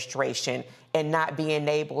Administration and not being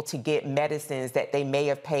able to get medicines that they may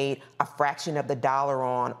have paid a fraction of the dollar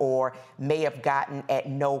on or may have gotten at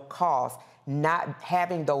no cost, not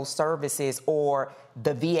having those services, or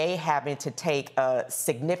the VA having to take a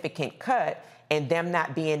significant cut and them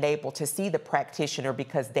not being able to see the practitioner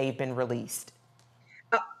because they've been released.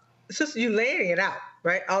 Sister, you laying it out,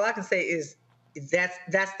 right? All I can say is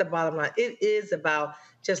that's the bottom line. It is about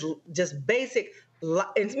just basic, in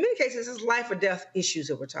many cases, it's life or death issues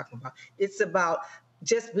that we're talking about. It's about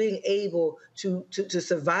just being able to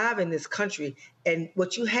survive in this country. And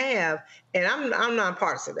what you have, and I'm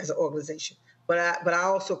nonpartisan as an organization, but I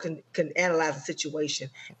also can analyze the situation.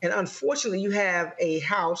 And unfortunately, you have a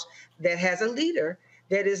House that has a leader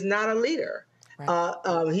that is not a leader.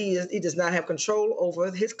 Right. He does not have control over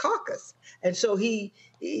his caucus, and so he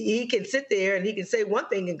can sit there and he can say one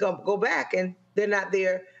thing and go back, and they're not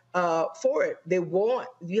there for it.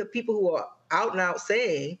 You have people who are out and out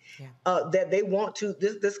saying that they want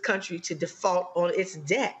this country to default on its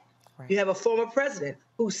debt. Right. You have a former president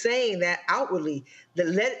who's saying that outwardly, that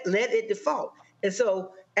let it default. And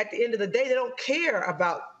so at the end of the day, they don't care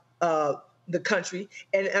about the country,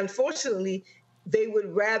 and unfortunately, they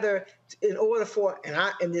would rather, in order for,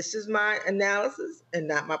 and this is my analysis and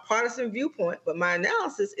not my partisan viewpoint, but my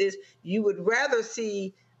analysis is you would rather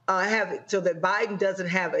see have it so that Biden doesn't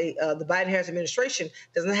have the Biden-Harris administration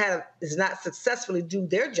does not successfully do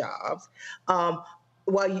their jobs,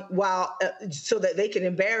 while so that they can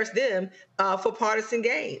embarrass them for partisan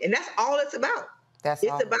gain, and that's all it's about.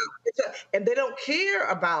 And they don't care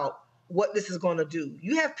about what this is going to do.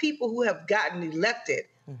 You have people who have gotten elected,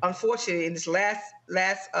 unfortunately, in this last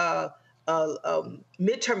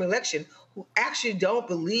midterm election, who actually don't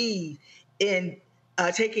believe in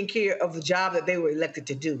taking care of the job that they were elected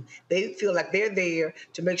to do. They feel like they're there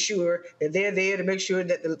to make sure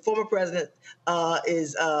that the former president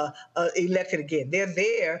is elected again. They're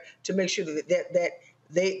there to make sure that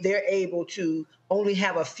they're able to only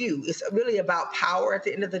have a few. It's really about power at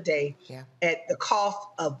the end of the day, at the cost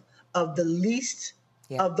of the least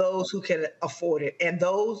of those who can afford it, and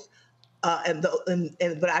those.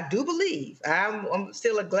 But I do believe, I'm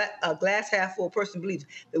still a glass half full person, believes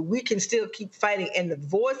that we can still keep fighting, and the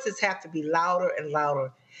voices have to be louder and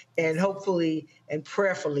louder, and hopefully and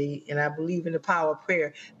prayerfully, and I believe in the power of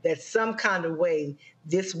prayer, that some kind of way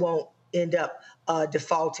this won't end up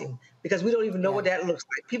defaulting, because we don't even know what that looks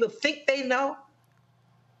like. People think they know,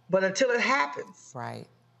 but until it happens, right?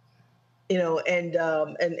 And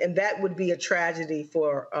that would be a tragedy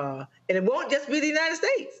for, and it won't just be the United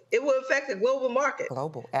States. It will affect the global market.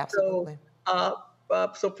 Global, absolutely.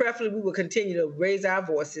 So preferably we will continue to raise our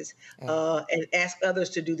voices and ask others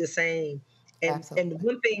to do the same. And the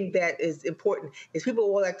one thing that is important is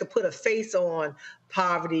people will like to put a face on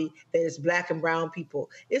poverty that is Black and brown people.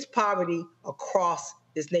 It's poverty across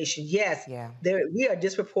this nation. Yes, we are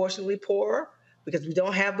disproportionately poorer because we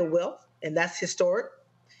don't have the wealth, and that's historic.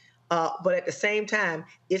 But at the same time,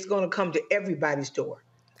 it's going to come to everybody's door,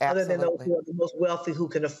 other than those who are the most wealthy, who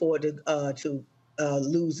can afford to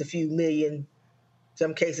lose a few million,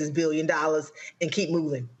 some cases $1 billion, and keep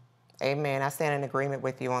moving. Amen. I stand in agreement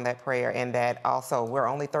with you on that prayer, and that also we're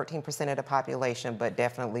only 13% of the population, but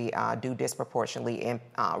definitely do disproportionately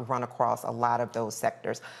run across a lot of those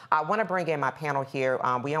sectors. I want to bring in my panel here.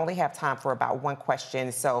 We only have time for about one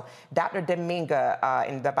question. So, Dr. Dominga,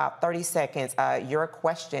 in about 30 seconds, your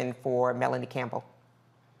question for Melanie Campbell.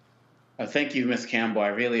 Thank you, Ms. Campbell. I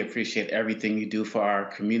really appreciate everything you do for our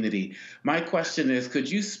community. My question is, could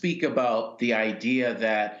you speak about the idea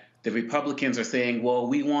that the Republicans are saying, well,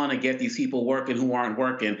 we want to get these people working who aren't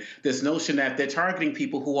working, this notion that they're targeting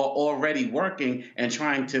people who are already working and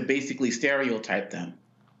trying to basically stereotype them?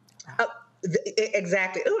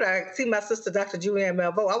 Exactly. Ooh, I see my sister, Dr. Julianne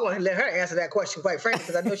Malveaux. I want to let her answer that question, quite frankly,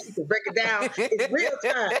 because I know she can break it down in real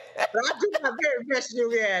time. But I do my very best,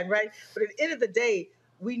 Julianne, right? But at the end of the day,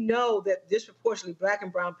 we know that disproportionately Black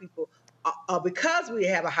and brown people, because we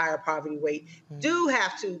have a higher poverty rate, do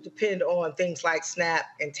have to depend on things like SNAP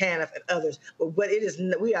and TANF and others. But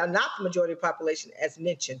we are not the majority of the population, as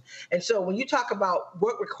mentioned. And so when you talk about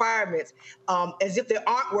work requirements, as if there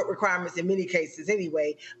aren't work requirements in many cases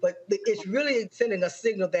anyway, but it's really sending a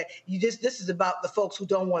signal that this is about the folks who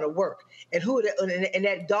don't want to work and and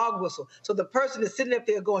that dog whistle. So the person is sitting up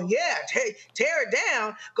there going, tear it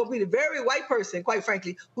down, going to be the very white person, quite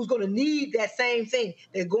frankly, who's going to need that same thing.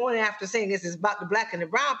 They're going after saying this is about the Black and the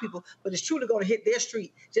brown people, but it's truly going to hit their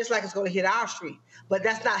street, just like it's going to hit our street. But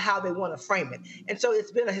that's not how they want to frame it. And so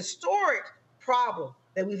it's been a historic problem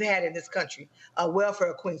that we've had in this country,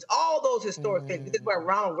 welfare queens, all those historic things. This is where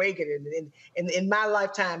Ronald Reagan and in my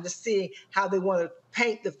lifetime, just seeing how they want to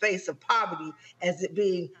paint the face of poverty as it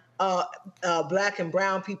being Black and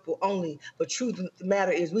brown people only. But truth of the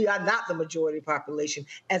matter is we are not the majority population.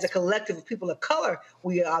 As a collective of people of color,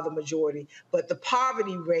 we are the majority. But the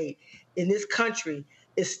poverty rate in this country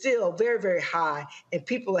is still very, very high, and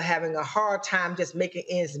people are having a hard time just making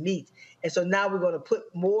ends meet. And so now we're going to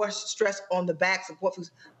put more stress on the backs of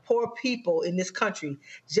poor people in this country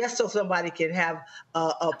just so somebody can have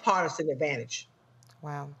a partisan advantage.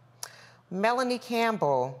 Wow. Melanie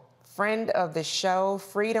Campbell, friend of the show,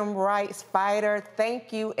 freedom rights fighter,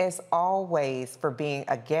 thank you as always for being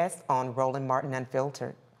a guest on Roland Martin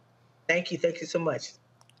Unfiltered. Thank you. Thank you so much.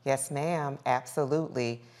 Yes, ma'am.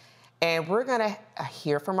 Absolutely. And we're going to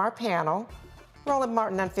hear from our panel. Roland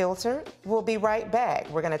Martin Unfiltered. We'll be right back.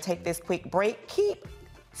 We're going to take this quick break.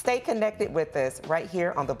 Stay connected with us right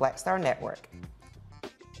here on the Black Star Network.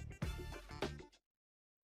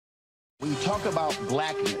 When you talk about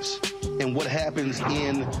blackness and what happens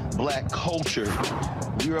in Black culture,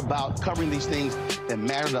 we're about covering these things that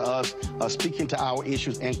matter to us, speaking to our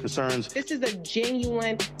issues and concerns. This is a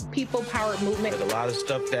genuine people-powered movement. There's a lot of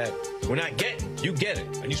stuff that we're not getting. You get it,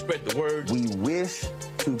 and you spread the word. We wish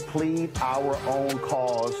to plead our own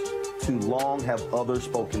cause. Too long have others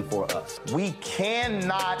spoken for us. We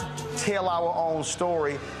cannot tell our own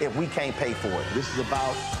story if we can't pay for it. This is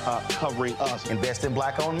about covering us. Invest in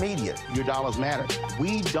Black-owned media. Your dollars matter.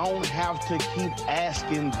 We don't have to keep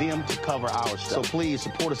asking them to cover our stuff. So please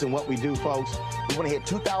support us in what we do, folks. We want to hit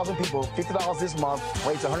 2,000 people, $50 this month,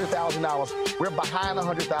 raise $100,000. We're behind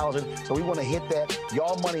 100,000, so we want to hit that.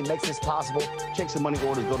 Y'all money makes this possible. Checks and money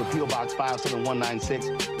orders go to P.O. Box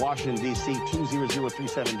 57196, Washington, D.C.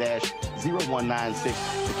 20037-0196.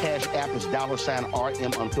 The Cash App is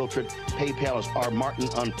 $RM Unfiltered. PayPal is R Martin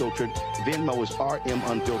Unfiltered. Venmo is RM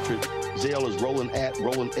Unfiltered. Zelle is Roland at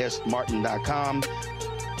RolandSMartin.com.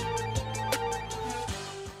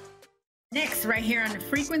 Next, right here on The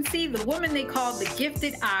Frequency, the woman they call the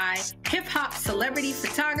Gifted Eye, hip-hop celebrity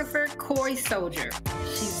photographer Coy Soldier.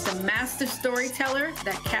 She's the master storyteller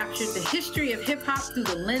that captured the history of hip-hop through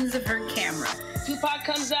the lens of her camera. Tupac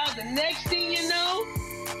comes out, the next thing you know,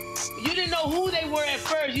 you didn't know who they were at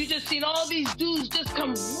first. You just seen all these dudes just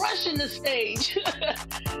come rushing the stage.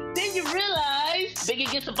 Then you realize Biggie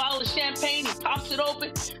gets a bottle of champagne, he pops it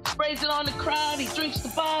open, sprays it on the crowd, he drinks the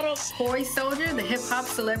bottle. Coy Soldier, the hip-hop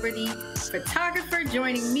celebrity photographer,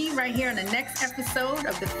 joining me right here on the next episode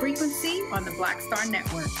of The Frequency on the Black Star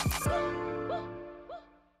Network.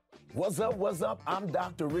 What's up? I'm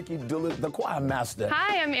Dr. Ricky Dillard, the choir master.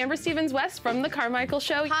 Hi, I'm Amber Stevens-West from The Carmichael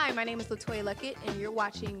Show. Hi, my name is LaToya Luckett, and you're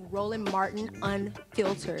watching Roland Martin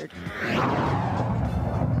Unfiltered.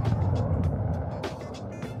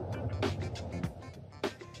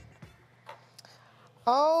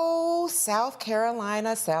 Oh, South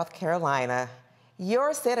Carolina, South Carolina.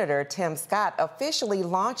 Your Senator, Tim Scott, officially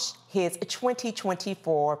launched his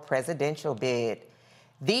 2024 presidential bid.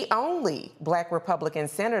 The only Black Republican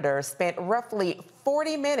senator spent roughly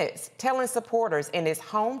 40 minutes telling supporters in his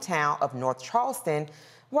hometown of North Charleston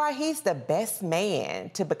why he's the best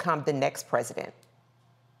man to become the next president.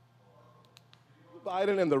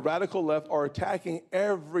 Biden and the radical left are attacking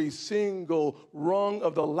every single rung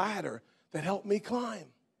of the ladder that helped me climb.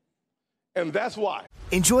 And that's why.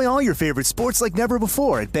 Enjoy all your favorite sports like never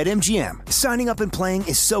before at BetMGM. Signing up and playing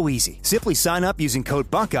is so easy. Simply sign up using code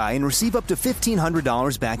Buckeye and receive up to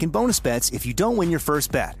 $1,500 back in bonus bets if you don't win your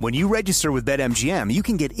first bet. When you register with BetMGM, you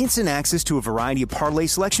can get instant access to a variety of parlay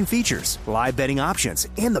selection features, live betting options,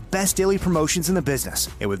 and the best daily promotions in the business.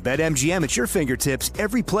 And with BetMGM at your fingertips,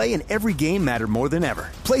 every play and every game matter more than ever.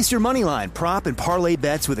 Place your moneyline, prop, and parlay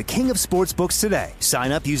bets with the king of sportsbooks today.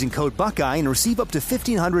 Sign up using code Buckeye and receive up to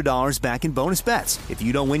 $1,500 back in bonus bets if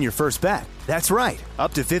you don't win your first bet. That's right,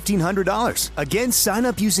 up to $1,500. Again, sign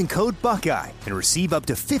up using code Buckeye and receive up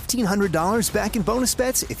to $1,500 back in bonus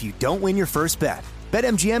bets if you don't win your first bet.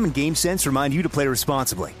 BetMGM and GameSense remind you to play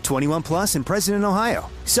responsibly. 21 plus and present in Ohio.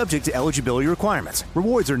 Subject to eligibility requirements.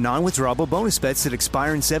 Rewards are non-withdrawable bonus bets that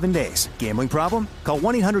expire in 7 days. Gambling problem? Call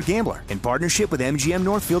 1-800-GAMBLER in partnership with MGM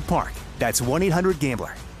Northfield Park. That's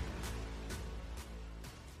 1-800-GAMBLER.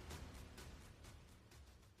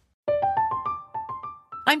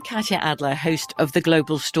 I'm Katya Adler, host of The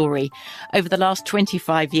Global Story. Over the last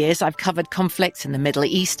 25 years, I've covered conflicts in the Middle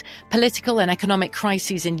East, political and economic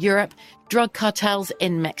crises in Europe, drug cartels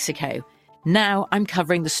in Mexico. Now I'm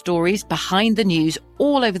covering the stories behind the news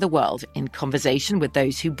all over the world in conversation with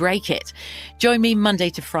those who break it. Join me Monday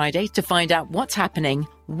to Friday to find out what's happening,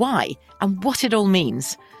 why, and what it all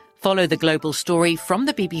means. Follow The Global Story from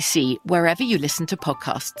the BBC wherever you listen to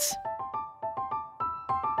podcasts.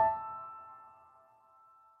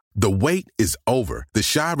 The wait is over. The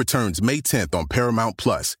Chi returns May 10th on Paramount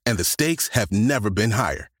Plus, and the stakes have never been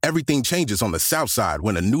higher. Everything changes on the South Side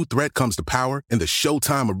when a new threat comes to power in the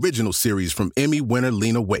Showtime original series from Emmy winner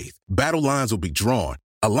Lena Waithe. Battle lines will be drawn,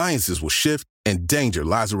 alliances will shift, and danger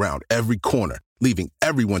lies around every corner, leaving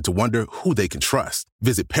everyone to wonder who they can trust.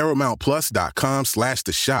 Visit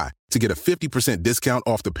ParamountPlus.com/The Chi to get a 50% discount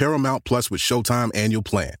off the Paramount Plus with Showtime annual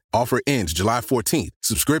plan. Offer ends July 14th.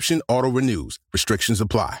 Subscription auto-renews. Restrictions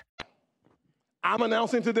apply. I'm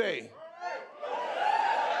announcing today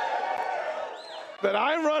that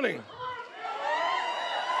I'm running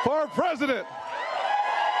for President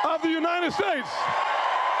of the United States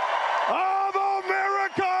of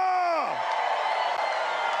America.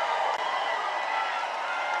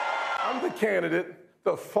 I'm the candidate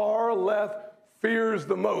the far left fears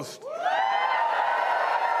the most.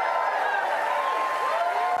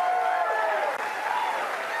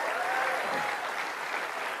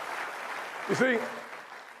 You see,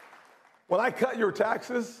 when I cut your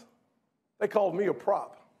taxes, they called me a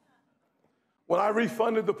prop. When I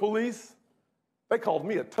refunded the police, they called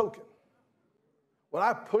me a token. When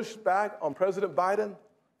I pushed back on President Biden,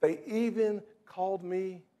 they even called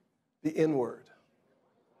me the N-word.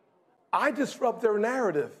 I disrupt their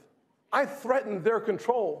narrative. I threaten their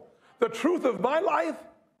control. The truth of my life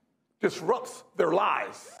disrupts their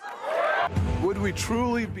lives. Would we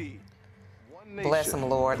truly be one nation? Bless him,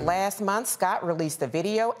 Lord. Last month, Scott released a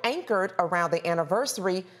video anchored around the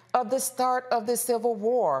anniversary of the start of the Civil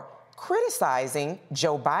War, criticizing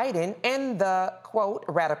Joe Biden and the, quote,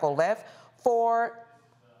 radical left for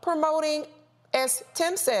promoting, as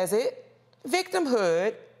Tim says it,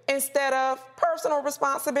 victimhood instead of personal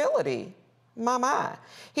responsibility. My.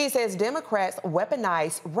 He says Democrats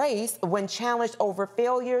weaponize race when challenged over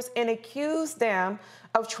failures and accuse them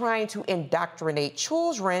of trying to indoctrinate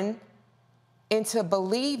children into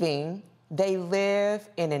believing they live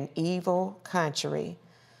in an evil country.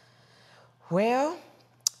 Well,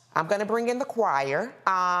 I'm going to bring in the choir.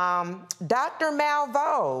 Dr.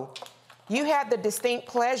 Malveaux, you had the distinct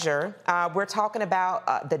pleasure. We're talking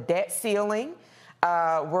about the debt ceiling.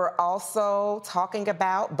 We're also talking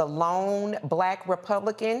about the lone Black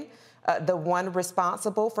Republican, the one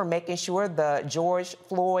responsible for making sure the George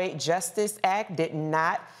Floyd Justice Act did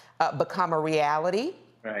not become a reality.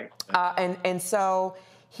 Right. And so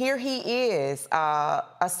here he is,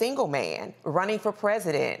 a single man running for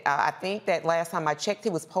president. I think that last time I checked,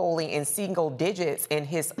 he was polling in single digits in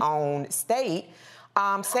his own state,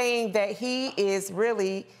 saying that he is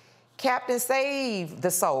really Captain Save the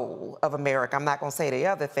Soul of America. I'm not going to say the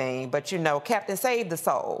other thing, but you know, Captain Save the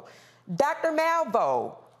Soul. Dr.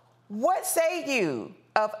 Malveaux, what say you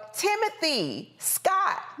of Timothy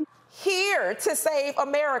Scott here to save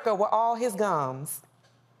America with all his gums?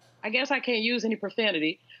 I guess I can't use any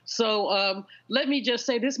profanity. So let me just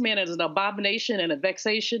say this man is an abomination and a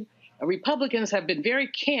vexation. Republicans have been very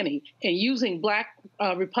canny in using Black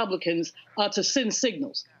Republicans to send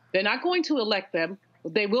signals. They're not going to elect them.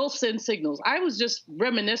 They will send signals. I was just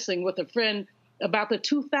reminiscing with a friend about the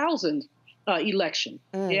 2000 election.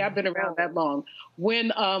 Yeah, I've been around that long.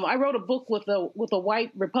 When I wrote a book with a white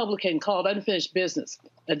Republican called Unfinished Business,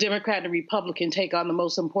 a Democrat and a Republican take on the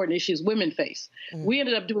most important issues women face. We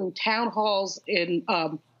ended up doing town halls in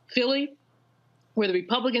Philly where the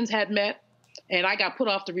Republicans had met, and I got put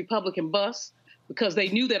off the Republican bus because they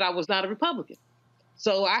knew that I was not a Republican.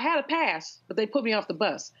 So I had a pass, but they put me off the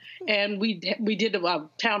bus. And we did a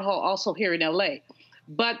town hall also here in L.A.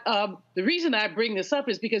 But the reason I bring this up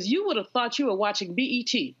is because you would have thought you were watching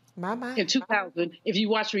BET in 2000 if you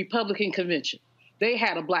watched the Republican convention. They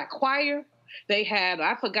had a Black choir. They had,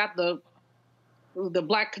 I forgot the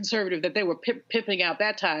Black conservative that they were pimping out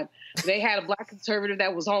that time. They had a Black conservative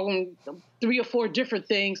that was on 3 or 4 different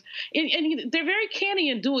things. And they're very canny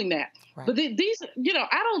in doing that. Right. But these, you know,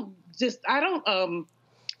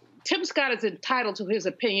 Tim Scott is entitled to his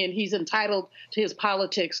opinion. He's entitled to his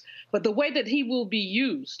politics. But the way that he will be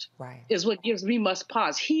used is what gives me much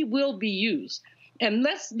pause. He will be used. And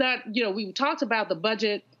let's not, you know, we talked about the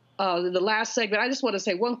budget in the last segment. I just want to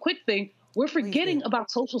say one quick thing. We're forgetting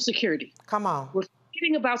about Social Security. Come on. We're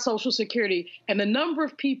forgetting about Social Security and the number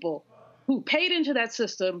of people who paid into that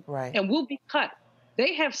system and will be cut.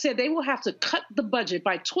 They have said they will have to cut the budget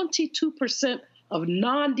by 22% of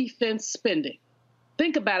non-defense spending.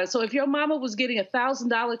 Think about it. So if your mama was getting a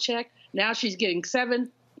 $1,000 check, now she's getting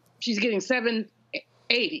 $780.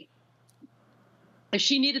 If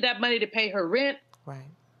she needed that money to pay her rent,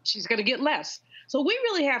 she's going to get less. So we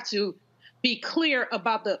really have to be clear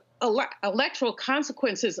about the electoral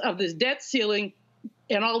consequences of this debt ceiling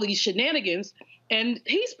and all these shenanigans. And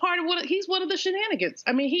he's he's one of the shenanigans.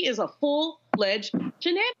 I mean, he is a full-fledged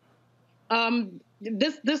shenanigan.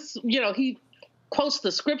 He quotes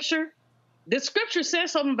the scripture. The scripture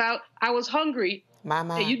says something about, I was hungry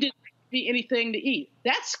and you didn't give me anything to eat.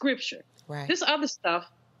 That's scripture. Right. This other stuff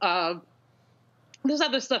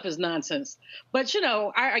is nonsense. But,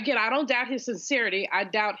 I don't doubt his sincerity. I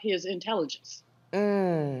doubt his intelligence.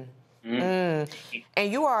 And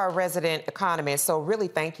you are a resident economist, so really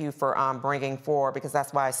thank you for bringing forward, because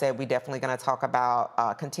that's why I said we're definitely going to talk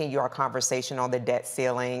about, continue our conversation on the debt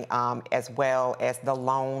ceiling, as well as the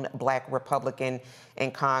lone Black Republican in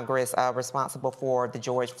Congress responsible for the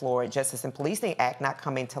George Floyd Justice and Policing Act not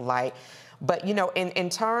coming to light. But, in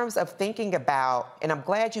terms of thinking about, and I'm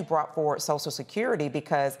glad you brought forward Social Security,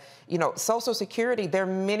 because, Social Security, there are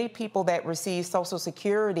many people that receive Social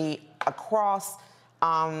Security across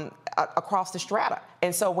the strata.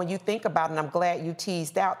 And so when you think about it, and I'm glad you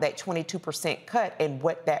teased out that 22% cut and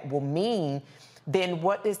what that will mean, then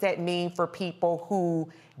what does that mean for people who,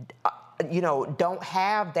 don't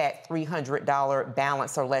have that $300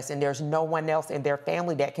 balance or less, and there's no one else in their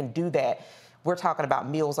family that can do that? We're talking about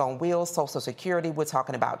Meals on Wheels, Social Security. We're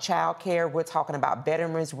talking about child care. We're talking about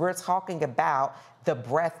veterans. We're talking about the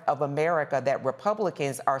breadth of America that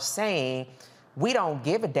Republicans are saying, we don't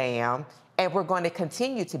give a damn, and we're going to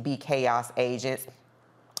continue to be chaos agents.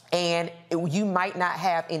 And you might not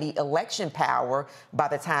have any election power by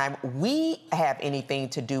the time we have anything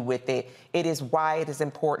to do with it. It is why it is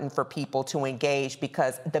important for people to engage,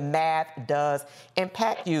 because the math does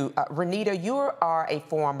impact you. Renita, you are a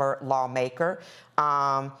former lawmaker.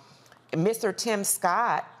 Mr. Tim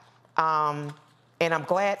Scott, and I'm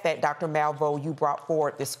glad that Dr. Malveaux, you brought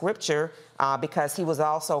forward the scripture, because he was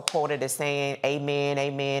also quoted as saying, amen,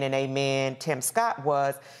 amen, and amen, Tim Scott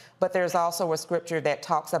was. But there's also a scripture that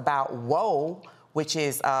talks about woe, which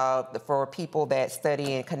is for people that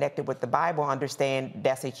study and connected with the Bible, understand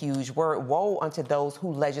that's a huge word. Woe unto those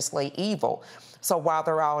who legislate evil. So while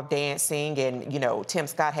they're all dancing and, Tim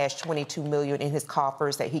Scott has $22 million in his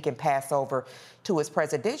coffers that he can pass over to his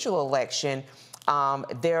presidential election,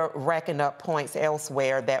 they're racking up points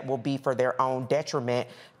elsewhere that will be for their own detriment.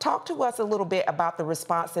 Talk to us a little bit about the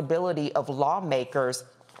responsibility of lawmakers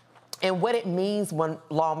and what it means when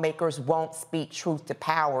lawmakers won't speak truth to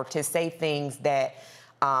power, to say things that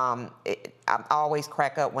I always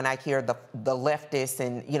crack up when I hear the leftists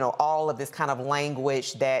and, all of this kind of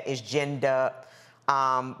language that is ginned up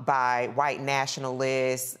by white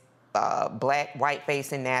nationalists, black,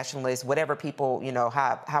 white-facing nationalists, whatever people,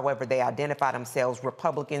 however they identify themselves,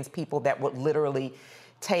 Republicans, people that would literally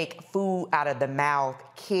take food out of the mouth,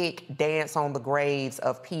 kick, dance on the graves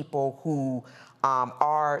of people who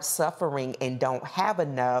are suffering and don't have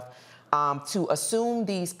enough, to assume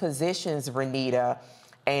these positions, Renita,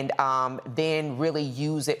 and then really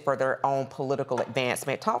use it for their own political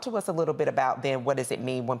advancement. Talk to us a little bit about then what does it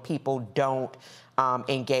mean when people don't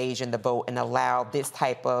engage in the vote and allow this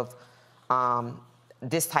type of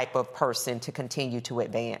person to continue to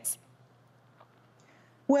advance?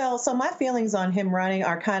 Well, so my feelings on him running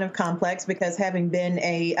are kind of complex, because having been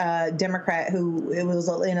a Democrat who was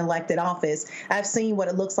in elected office, I've seen what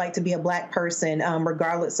it looks like to be a Black person,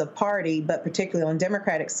 regardless of party, but particularly on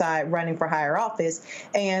Democratic side, running for higher office.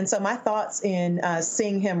 And so my thoughts in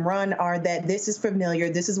seeing him run are that this is familiar.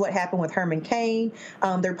 This is what happened with Herman Cain.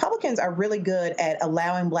 The Republicans are really good at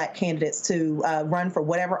allowing Black candidates to run for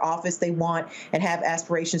whatever office they want and have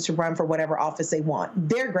aspirations to run for whatever office they want.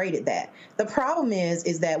 They're great at that. The problem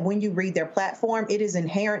is that when you read their platform, it is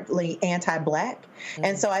inherently anti-Black. Mm-hmm.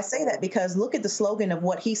 And so I say that because look at the slogan of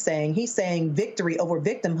what he's saying. He's saying victory over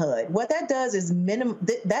victimhood. What that does is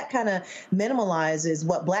that kind of minimalizes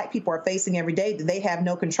what Black people are facing every day that they have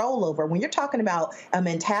no control over. When you're talking about a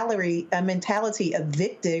mentality of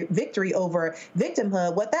victory over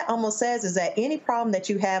victimhood, what that almost says is that any problem that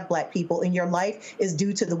you have, Black people, in your life is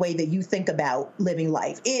due to the way that you think about living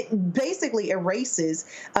life. It basically erases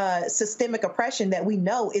systemic oppression that we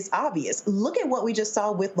know is obvious. Look at what we just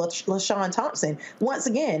saw with Lashawn Thompson. Once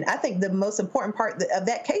again, I think the most important part of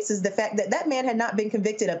that case is the fact that that man had not been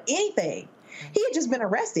convicted of anything. He had just been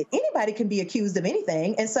arrested. Anybody can be accused of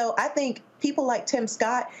anything. And so I think people like Tim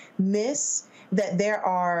Scott miss that there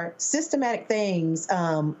are systematic things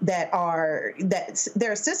that there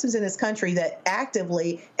are systems in this country that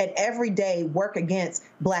actively and every day work against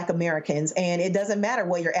Black Americans. And it doesn't matter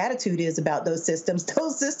what your attitude is about those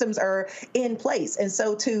systems are in place. And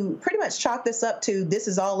so to pretty much chalk this up to this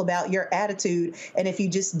is all about your attitude, and if you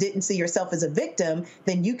just didn't see yourself as a victim,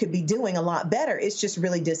 then you could be doing a lot better. It's just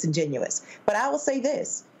really disingenuous. But I will say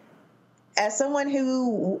this. as someone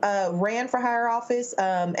who ran for higher office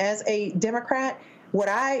as a Democrat, what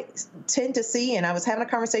I tend to see, and I was having a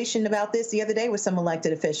conversation about this the other day with some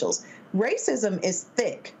elected officials, racism is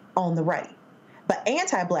thick on the right, but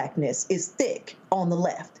anti-Blackness is thick on the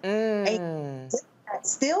left. And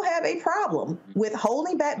still have a problem with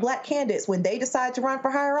holding back Black candidates when they decide to run for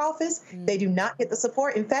higher office. They do not get the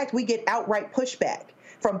support. In fact, we get outright pushback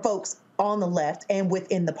from folks on the left and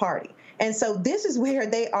within the party. And so this is where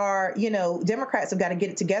they are, Democrats have got to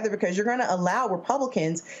get it together, because you're going to allow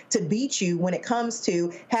Republicans to beat you when it comes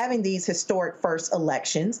to having these historic first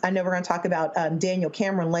elections. I know we're going to talk about Daniel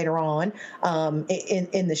Cameron later on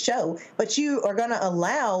in the show, but you are going to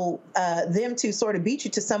allow them to sort of beat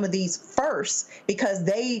you to some of these firsts, because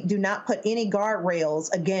they do not put any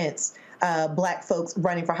guardrails against Black folks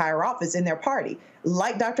running for higher office in their party.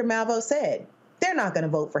 Like Dr. Malvo said, they're not going to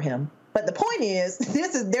vote for him. But the point is,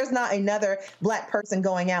 there's not another Black person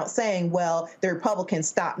going out saying, well, the Republicans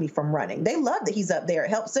stopped me from running. They love that he's up there. It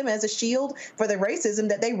helps them as a shield for the racism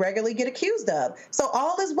that they regularly get accused of. So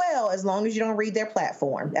all is well as long as you don't read their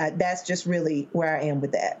platform. That's just really where I am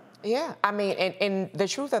with that. Yeah, I mean, and the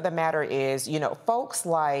truth of the matter is, folks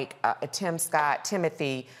like Tim Scott,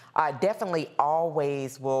 Timothy, definitely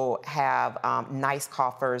always will have nice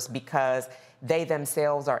coffers, because they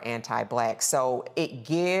themselves are anti-Black. So it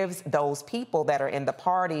gives those people that are in the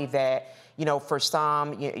party that, for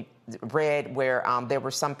some, read where there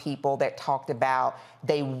were some people that talked about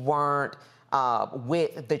they weren't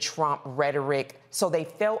with the Trump rhetoric. So they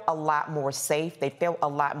felt a lot more safe. They felt a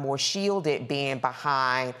lot more shielded being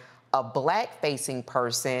behind a Black-facing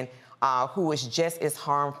person who is just as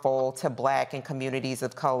harmful to Black and communities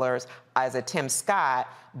of colors as a Tim Scott,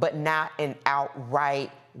 but not an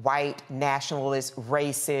outright white nationalist,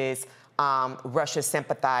 racist, Russia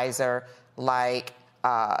sympathizer like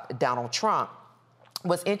Donald Trump.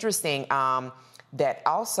 What's interesting, that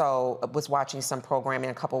also was watching some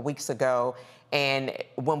programming a couple of weeks ago, and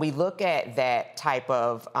when we look at that type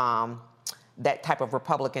of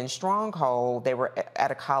Republican stronghold, they were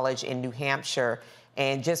at a college in New Hampshire.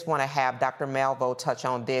 And just want to have Dr. Malvo touch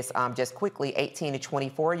on this just quickly, 18 to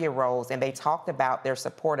 24-year-olds, and they talked about their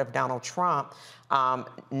support of Donald Trump,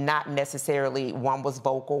 not necessarily one was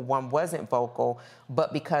vocal, one wasn't vocal,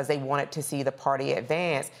 but because they wanted to see the party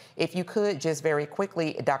advance. If you could just very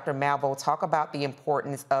quickly, Dr. Malvo, talk about the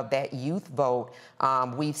importance of that youth vote.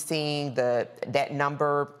 We've seen that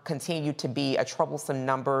number continue to be a troublesome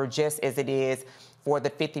number, just as it is for the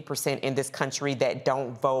 50% in this country that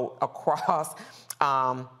don't vote across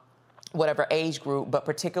whatever age group, but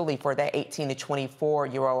particularly for that 18 to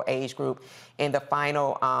 24-year-old age group. In the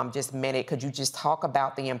final just minute, could you just talk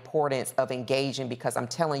about the importance of engaging? Because I'm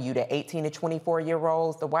telling you, the 18 to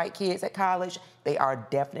 24-year-olds, the white kids at college, they are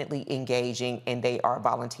definitely engaging, and they are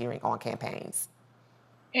volunteering on campaigns.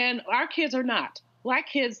 And our kids are not. Black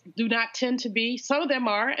kids do not tend to be. Some of them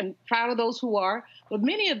are, and proud of those who are. But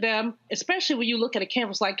many of them, especially when you look at a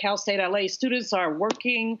campus like Cal State LA, students are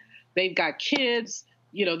working, they've got kids,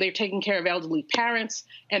 they're taking care of elderly parents,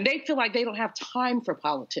 and they feel like they don't have time for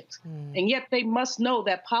politics. And yet they must know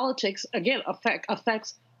that politics, again,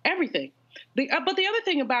 affects everything. But the other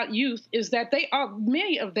thing about youth is that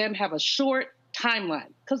many of them have a short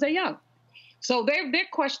timeline because they're young. So their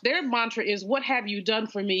mantra is, what have you done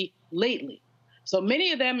for me lately? So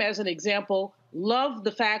many of them, as an example, love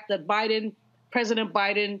the fact that President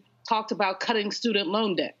Biden talked about cutting student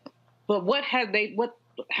loan debt. But what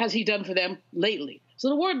has he done for them lately? So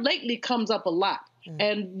the word lately comes up a lot.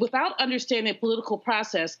 And without understanding the political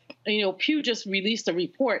process, Pew just released a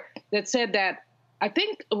report that said that I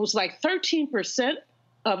think it was like 13%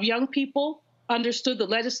 of young people understood the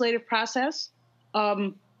legislative process.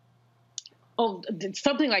 Something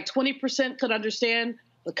like 20% could understand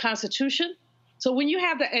the Constitution. So when you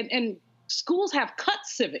have that, and schools have cut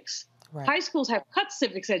civics, right. High schools have cut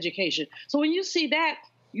civics education. So when you see that,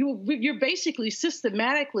 you're basically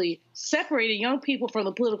systematically separating young people from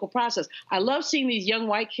the political process. I love seeing these young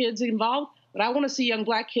white kids involved, but I want to see young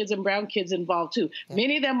Black kids and brown kids involved too. Yeah.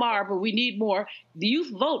 Many of them are, but we need more. The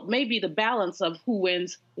youth vote may be the balance of who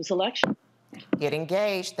wins this election. Get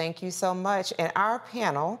engaged. Thank you so much. And our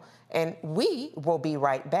panel, and we will be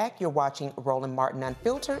right back. You're watching Roland Martin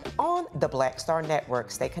Unfiltered on the Black Star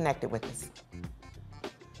Network. Stay connected with us.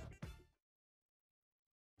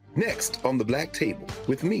 Next on the Black Table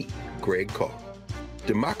with me, Greg Carr.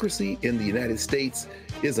 Democracy in the United States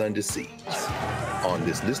is under siege. On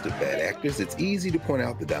this list of bad actors, it's easy to point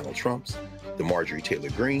out the Donald Trumps, the Marjorie Taylor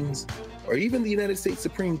Greens, or even the United States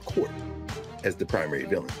Supreme Court as the primary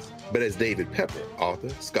villains. But as David Pepper, author,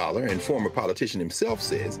 scholar, and former politician himself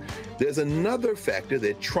says, there's another factor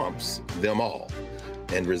that trumps them all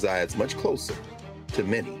and resides much closer to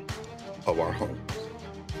many of our homes.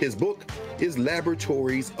 His book is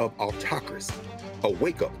Laboratories of Autocracy, a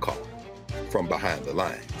wake-up call from behind the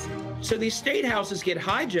lines. So these state houses get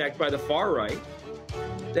hijacked by the far right,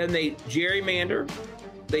 then they gerrymander,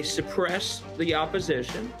 they suppress the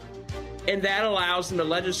opposition, and that allows them to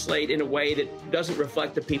legislate in a way that doesn't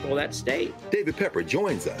reflect the people of that state. David Pepper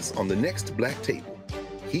joins us on the next Black Table,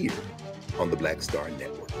 here on the Black Star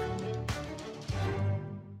Network.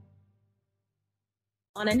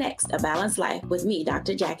 On the next A Balanced Life with me,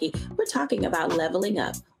 Dr. Jackie, we're talking about leveling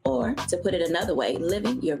up, or to put it another way,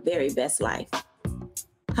 living your very best life.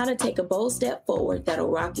 How to take a bold step forward that'll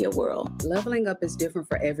rock your world. Leveling up is different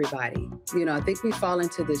for everybody. You know, I think we fall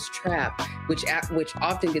into this trap, which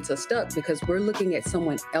often gets us stuck because we're looking at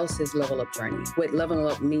someone else's level up journey, what leveling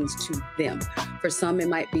up means to them. For some, it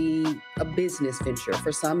might be a business venture.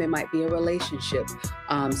 For some, it might be a relationship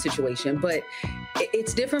situation, but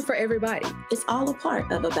it's different for everybody. It's all a part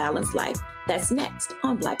of A Balanced Life. That's next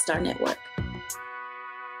on Black Star Network.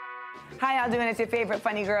 How y'all doing? It's your favorite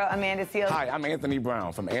funny girl, Amanda Seals. Hi, I'm Anthony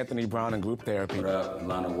Brown from Anthony Brown and Group Therapy. What up,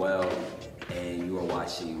 Lana Well, and you are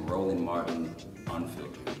watching Roland Martin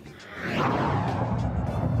Unfiltered.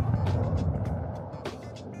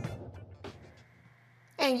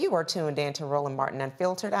 And you are tuned in to Roland Martin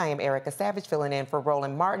Unfiltered. I am Erica Savage, filling in for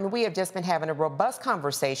Roland Martin. We have just been having a robust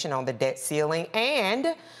conversation on the debt ceiling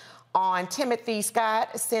and on Timothy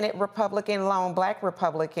Scott, Senate Republican, lone Black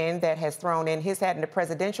Republican that has thrown in his hat in the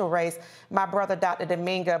presidential race. My brother, Dr.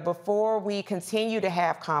 Dominga, before we continue to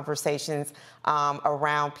have conversations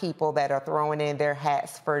around people that are throwing in their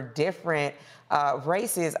hats for different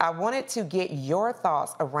races, I wanted to get your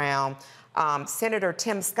thoughts around Senator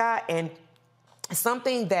Tim Scott and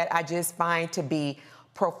something that I just find to be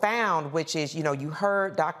profound, which is, you know, you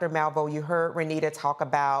heard Dr. Malvo, you heard Renita talk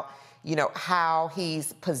about, you know, how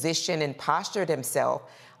he's positioned and postured himself.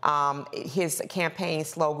 His campaign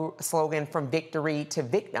slogan from victory to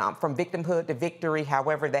from victimhood to victory,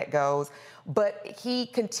 however that goes. But he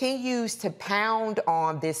continues to pound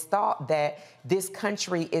on this thought that this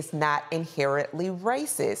country is not inherently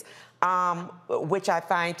racist, which I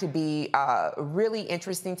find to be really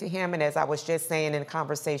interesting to him. And as I was just saying in a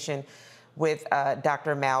conversation with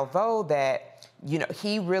Dr. Malvo, that, you know,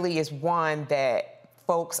 he really is one that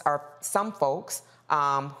some folks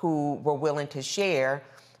who were willing to share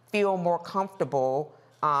feel more comfortable,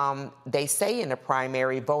 they say in the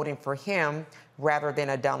primary, voting for him rather than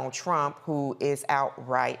a Donald Trump who is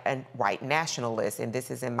outright a white nationalist. And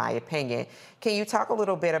this is in my opinion. Can you talk a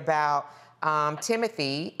little bit about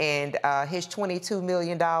Timothy and his $22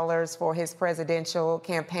 million for his presidential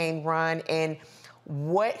campaign run and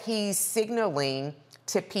what he's signaling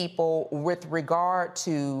to people with regard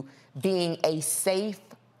to being a safe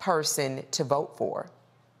person to vote for?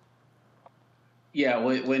 Yeah,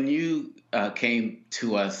 when you came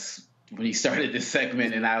to us, when you started this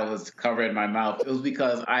segment and I was covering my mouth, it was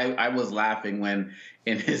because I was laughing when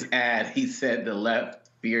in his ad he said the left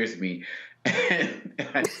fears me.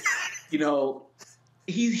 And you know,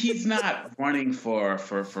 he's not running for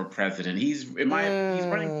president. He's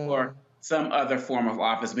running for some other form of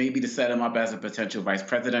office, maybe to set him up as a potential vice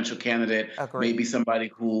presidential candidate, maybe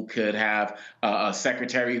somebody who could have a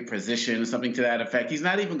secretary position, something to that effect. He's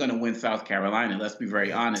not even going to win South Carolina, let's be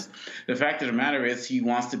very honest. The fact of the matter is he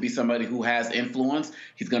wants to be somebody who has influence.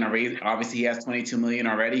 He's going to raise, obviously he has $22 million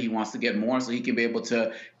already. He wants to get more so he can be able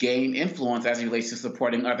to gain influence as it relates to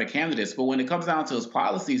supporting other candidates. But when it comes down to his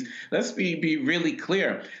policies, let's be really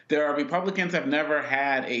clear. Republicans have never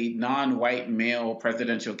had a non-white male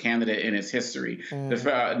presidential candidate in its history,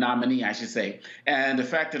 the nominee, I should say. And the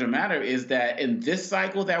fact of the matter is that in this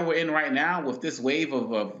cycle that we're in right now, with this wave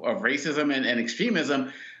of racism and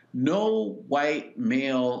extremism, no white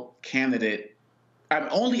male candidate,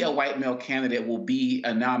 only a white male candidate will be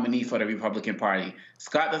a nominee for the Republican Party.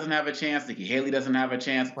 Scott doesn't have a chance. Nikki Haley doesn't have a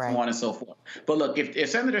chance, so on and so forth. But look, if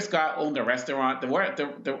Senator Scott owned a restaurant,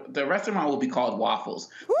 the restaurant will be called Waffles.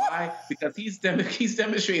 Why? Because he's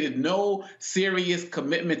demonstrated no serious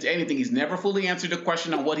commitment to anything. He's never fully answered a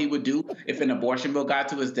question on what he would do if an abortion bill got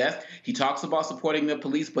to his desk. He talks about supporting the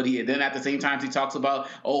police, but then at the same time he talks about,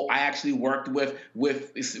 I actually worked with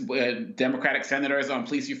Democratic senators on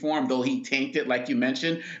police reform, though he tanked it, like you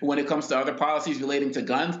mentioned. When it comes to other policies relating to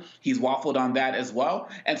guns, he's waffled on that as well.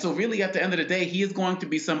 And so really at the end of the day, he is going to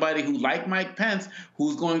be somebody who, like Mike Pence,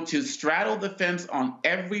 who's going to straddle the fence on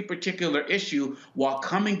every particular issue while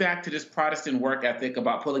coming back to this Protestant work ethic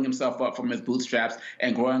about pulling himself up from his bootstraps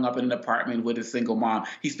and growing up in an apartment with his single mom.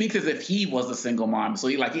 He speaks as if he was a single mom. So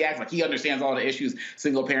he acts like he understands all the issues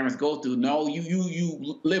single parents go through. No,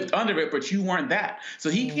 you lived under it, but you weren't that. So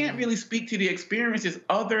he can't really speak to the experiences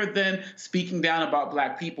other than speaking down about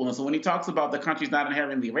black people. And so when he talks about the country's not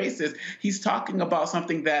inherently racist, he's talking about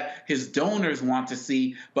something that his donors want to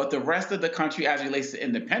see, but the rest of the country, as it relates to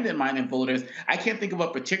independent-minded voters, I can't think of a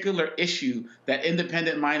particular issue that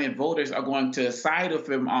independent-minded voters are going to side with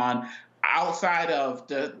him on outside of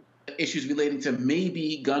the issues relating to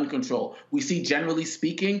maybe gun control. We see, generally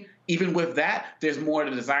speaking, even with that, there's more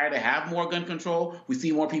the desire to have more gun control. We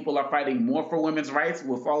see more people are fighting more for women's rights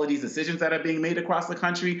with all of these decisions that are being made across the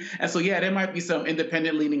country. And so, yeah, there might be some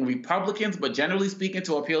independent-leaning Republicans, but generally speaking,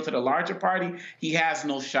 to appeal to the larger party, he has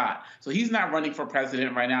no shot. So he's not running for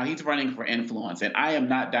president right now. He's running for influence, and I am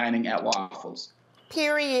not dining at Waffles.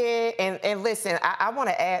 Period. And listen, I want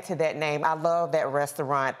to add to that name. I love that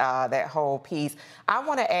restaurant, that whole piece. I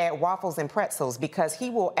want to add Waffles and Pretzels because he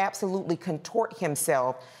will absolutely contort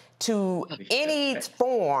himself to any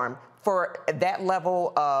form for that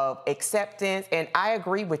level of acceptance. And I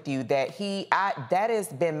agree with you that that has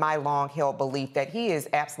been my long-held belief that he is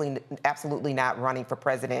absolutely not running for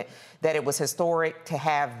president, that it was historic to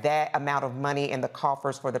have that amount of money in the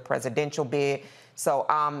coffers for the presidential bid. So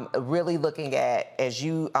I'm really looking at, as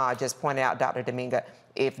you just pointed out, Dr. Dominga,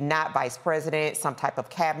 if not vice president, some type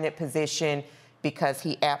of cabinet position, because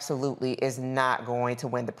he absolutely is not going to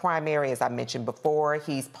win the primary. As I mentioned before,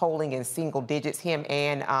 he's polling in single digits, him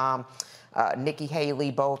and Nikki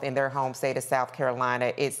Haley, both in their home state of South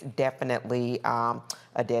Carolina. It's definitely a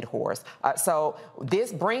dead horse. So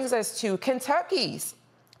this brings us to Kentucky's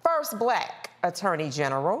first black attorney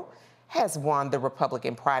general has won the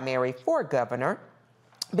Republican primary for governor,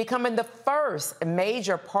 becoming the first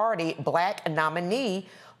major party black nominee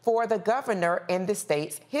for the governor in the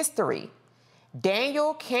state's history.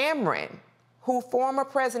 Daniel Cameron, who former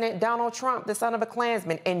President Donald Trump, the son of a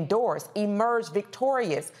Klansman, endorsed, emerged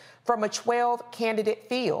victorious from a 12-candidate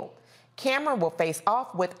field. Cameron will face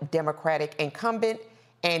off with Democratic incumbent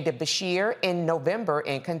Andy Beshear in November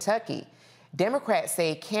in Kentucky. Democrats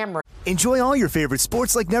say Cameron... Enjoy all your favorite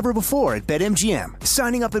sports like never before at BetMGM.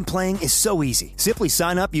 Signing up and playing is so easy. Simply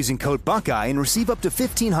sign up using code Buckeye and receive up to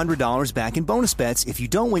 $1,500 back in bonus bets if you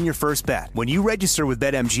don't win your first bet. When you register with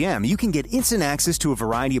BetMGM, you can get instant access to a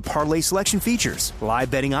variety of parlay selection features, live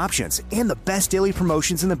betting options, and the best daily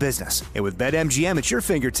promotions in the business. And with BetMGM at your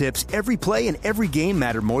fingertips, every play and every game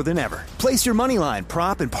matter more than ever. Place your moneyline,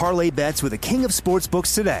 prop, and parlay bets with the king of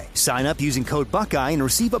sportsbooks today. Sign up using code Buckeye and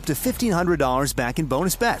receive up to $1,500 back in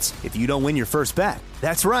bonus bets if you don't win your first bet.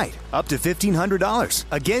 That's right, up to $1,500.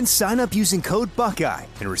 Again, sign up using code Buckeye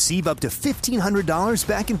and receive up to $1,500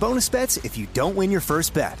 back in bonus bets if you don't win your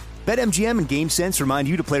first bet. BetMGM and GameSense remind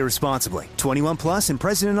you to play responsibly. 21 plus and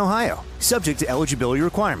present in Ohio. Subject to eligibility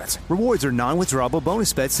requirements. Rewards are non-withdrawable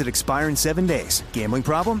bonus bets that expire in 7 days. Gambling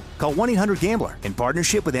problem? Call 1-800-GAMBLER in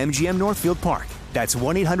partnership with MGM Northfield Park. That's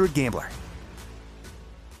 1-800-GAMBLER.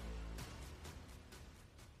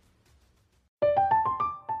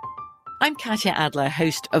 I'm Katya Adler,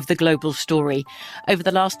 host of The Global Story. Over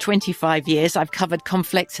the last 25 years, I've covered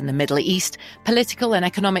conflicts in the Middle East, political and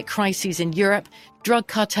economic crises in Europe, drug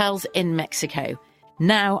cartels in Mexico.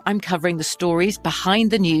 Now I'm covering the stories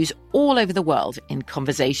behind the news all over the world in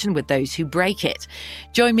conversation with those who break it.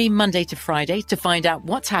 Join me Monday to Friday to find out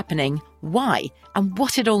what's happening, why, and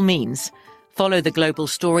what it all means. Follow The Global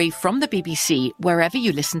Story from the BBC wherever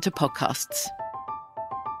you listen to podcasts.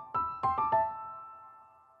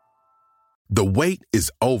 The wait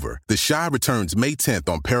is over. The Chi returns May 10th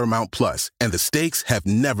on Paramount Plus, and the stakes have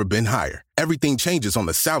never been higher. Everything changes on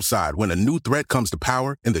the South Side when a new threat comes to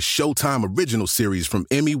power in the Showtime original series from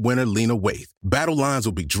Emmy winner Lena Waithe. Battle lines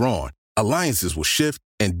will be drawn, alliances will shift,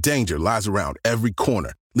 and danger lies around every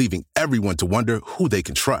corner, leaving everyone to wonder who they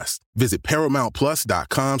can trust. Visit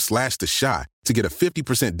ParamountPlus.com/The Chi to get a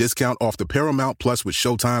 50% discount off the Paramount Plus with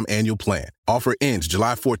Showtime annual plan. Offer ends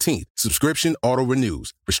July 14th. Subscription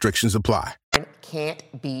auto-renews. Restrictions apply.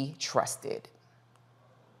 Can't be trusted.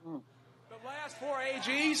 The last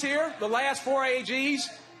four AGs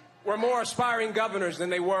were more aspiring governors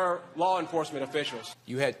than they were law enforcement officials.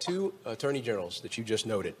 You had two attorney generals that you just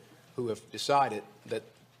noted who have decided that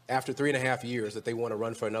after 3.5 years that they want to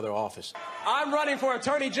run for another office. I'm running for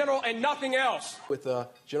Attorney General and nothing else. With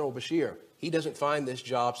General Bashir, he doesn't find this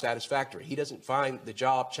job satisfactory. He doesn't find the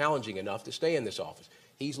job challenging enough to stay in this office.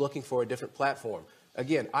 He's looking for a different platform.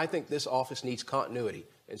 Again, I think this office needs continuity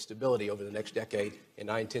and stability over the next decade, and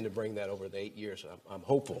I intend to bring that over the 8 years. I'm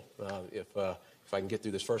hopeful if I can get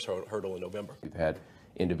through this first hurdle in November. We've had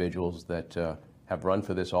individuals that have run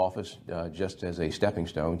for this office just as a stepping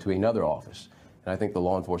stone to another office. And I think the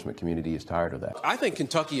law enforcement community is tired of that. I think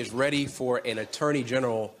Kentucky is ready for an attorney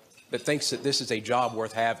general that thinks that this is a job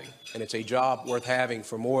worth having, and it's a job worth having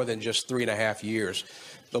for more than just 3.5 years.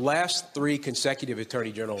 The last 3 consecutive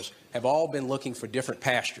attorney generals have all been looking for different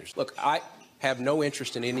pastures. Look, I have no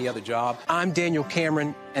interest in any other job. I'm Daniel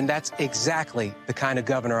Cameron, and that's exactly the kind of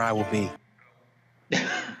governor I will be.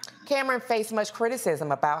 Cameron faced much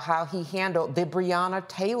criticism about how he handled the Breonna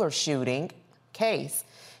Taylor shooting case.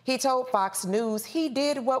 He told Fox News he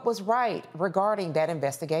did what was right regarding that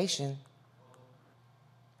investigation.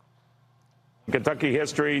 Kentucky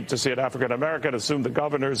history to see an African-American assume the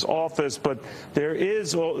governor's office, but there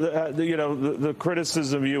is, the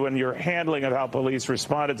criticism of you and your handling of how police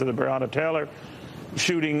responded to the Breonna Taylor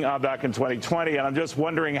shooting back in 2020, and I'm just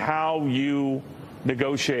wondering how you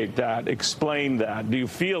negotiate that, explain that. Do you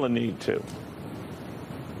feel a need to?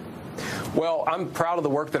 Well, I'm proud of the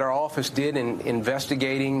work that our office did in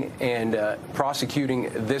investigating and prosecuting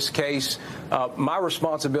this case. My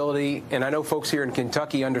responsibility, and I know folks here in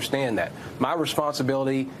Kentucky understand that, my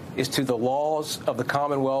responsibility is to the laws of the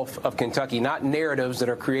Commonwealth of Kentucky, not narratives that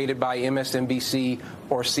are created by MSNBC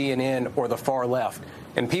or CNN or the far left.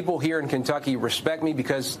 And people here in Kentucky respect me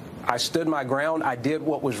because I stood my ground. I did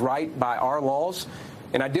what was right by our laws.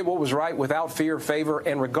 And I did what was right without fear, favor,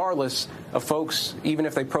 and regardless of folks, even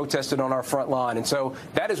if they protested on our front line. And so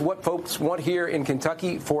that is what folks want here in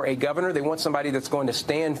Kentucky for a governor. They want somebody that's going to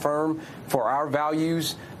stand firm for our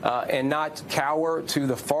values and not cower to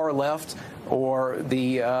the far left or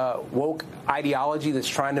the woke ideology that's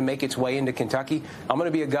trying to make its way into Kentucky. I'm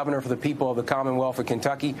going to be a governor for the people of the Commonwealth of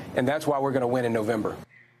Kentucky, and that's why we're going to win in November.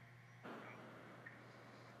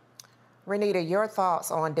 Renita, your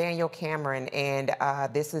thoughts on Daniel Cameron, and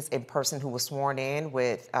this is a person who was sworn in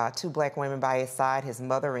with 2 black women by his side, his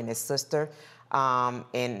mother and his sister.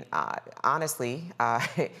 And honestly,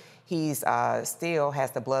 he's still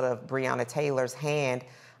has the blood of Breonna Taylor's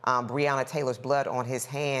blood on his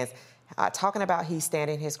hands. Talking about he's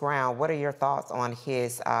standing his ground, what are your thoughts on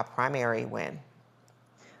his primary win?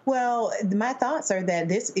 Well, my thoughts are that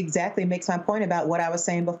this exactly makes my point about what I was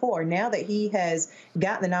saying before. Now that he has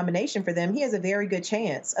gotten the nomination for them, he has a very good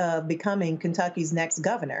chance of becoming Kentucky's next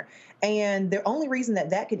governor. And the only reason that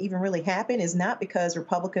that can even really happen is not because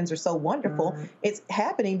Republicans are so wonderful. Mm-hmm. It's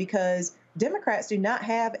happening because Democrats do not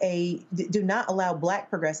allow black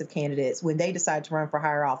progressive candidates when they decide to run for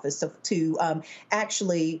higher office to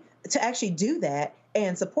actually do that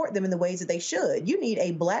and support them in the ways that they should. You need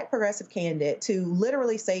a black progressive candidate to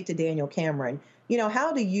literally say to Daniel Cameron,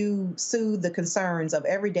 how do you soothe the concerns of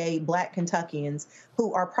everyday black Kentuckians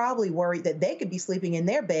who are probably worried that they could be sleeping in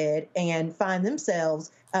their bed and find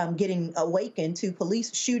themselves getting awakened to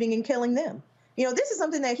police shooting and killing them? This is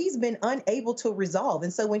something that he's been unable to resolve.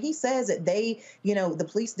 And so when he says that the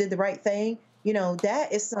police did the right thing, that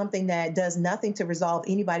is something that does nothing to resolve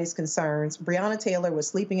anybody's concerns. Breonna Taylor was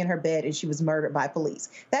sleeping in her bed and she was murdered by police.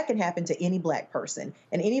 That can happen to any black person.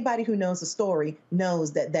 And anybody who knows the story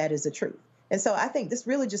knows that that is the truth. And so I think this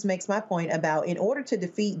really just makes my point about, in order to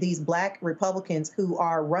defeat these black Republicans who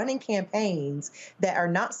are running campaigns that are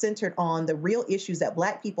not centered on the real issues that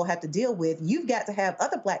black people have to deal with, you've got to have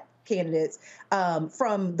other black candidates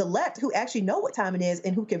from the left who actually know what time it is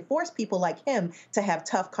and who can force people like him to have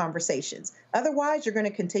tough conversations. Otherwise, you're going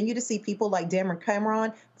to continue to see people like Daniel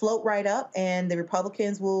Cameron float right up, and the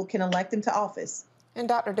Republicans can elect him to office. And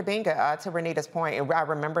Dr. Debinga, to Renita's point, I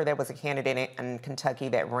remember there was a candidate in Kentucky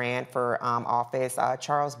that ran for office,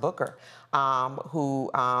 Charles Booker, who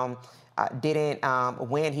didn't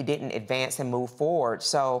win. He didn't advance and move forward.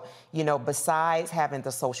 So, besides having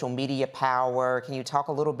the social media power, can you talk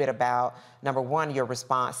a little bit about, number one, your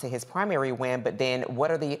response to his primary win, but then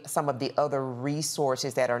what are some of the other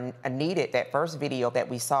resources that are needed? That first video that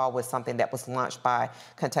we saw was something that was launched by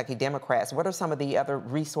Kentucky Democrats. What are some of the other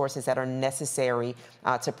resources that are necessary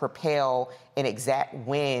to propel and exact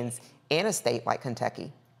wins in a state like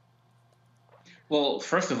Kentucky? Well,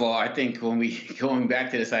 first of all, I think when going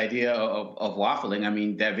back to this idea of waffling, I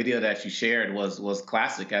mean, that video that you shared was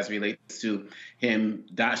classic as relates to him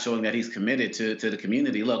not showing that he's committed to the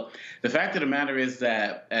community. Look, the fact of the matter is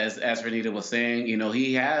that, as Renita was saying,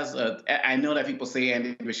 he has I know that people say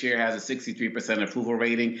Andy Beshear has a 63% approval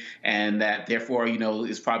rating and that therefore,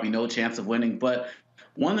 is probably no chance of winning. But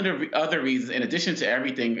one of the other reasons, in addition to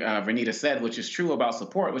everything Renita said, which is true about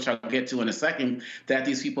support, which I'll get to in a second, that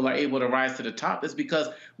these people are able to rise to the top is because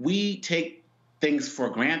we take things for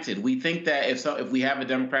granted. We think that if we have a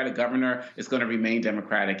Democratic governor, it's going to remain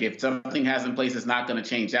Democratic. If something has in place, it's not going to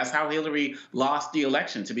change. That's how Hillary lost the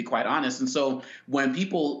election, to be quite honest. And so when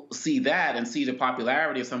people see that and see the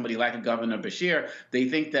popularity of somebody like a Governor Beshear, they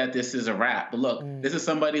think that this is a wrap. But look, this is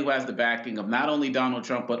somebody who has the backing of not only Donald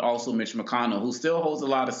Trump, but also Mitch McConnell, who still holds a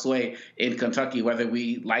lot of sway in Kentucky, whether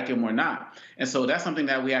we like him or not. And so that's something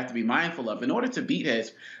that we have to be mindful of. In order to beat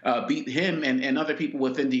him and other people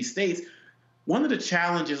within these states, one of the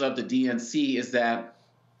challenges of the DNC is that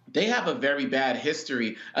they have a very bad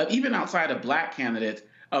history, even outside of black candidates,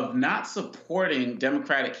 of not supporting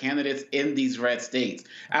Democratic candidates in these red states.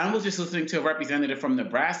 I was just listening to a representative from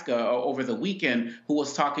Nebraska over the weekend who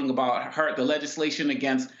was talking about the legislation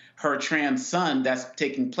against her trans son that's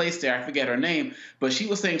taking place there. I forget her name, but she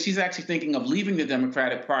was saying she's actually thinking of leaving the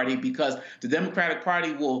Democratic Party because the Democratic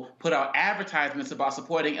Party will put out advertisements about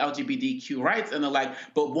supporting LGBTQ rights and the like,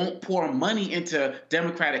 but won't pour money into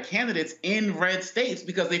Democratic candidates in red states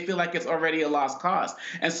because they feel like it's already a lost cause.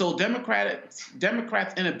 And so Democrats'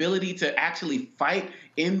 inability to actually fight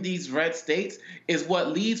in these red states is what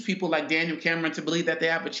leads people like Daniel Cameron to believe that they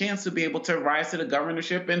have a chance to be able to rise to the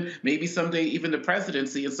governorship and maybe someday even the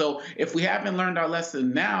presidency. And so if we haven't learned our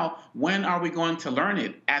lesson now, when are we going to learn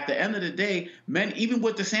it? At the end of the day, even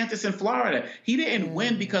with DeSantis in Florida, he didn't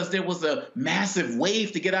win because there was a massive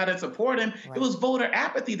wave to get out and support him. Right. It was voter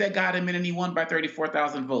apathy that got him in, and he won by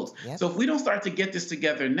 34,000 votes. Yep. So if we don't start to get this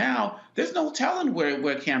together now, there's no telling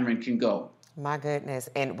where Cameron can go. My goodness.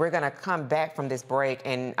 And we're going to come back from this break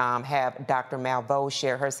and have Dr. Malveaux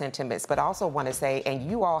share her sentiments. But I also want to say,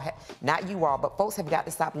 and you all, not you all, but folks have got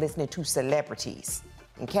to stop listening to celebrities.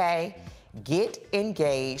 Okay? Get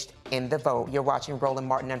engaged in the vote. You're watching Roland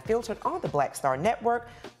Martin Unfiltered on the Black Star Network.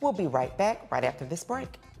 We'll be right back right after this break.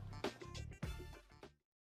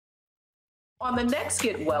 On the next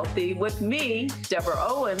Get Wealthy with me, Deborah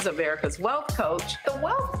Owens, America's Wealth Coach, the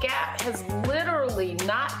wealth gap has literally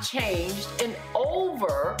not changed in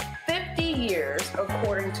over 50 years,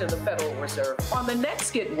 according to the Federal Reserve. On the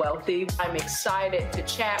next Get Wealthy, I'm excited to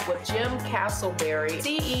chat with Jim Castleberry,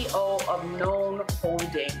 CEO of Known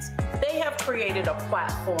Holdings. They have created a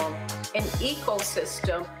platform, an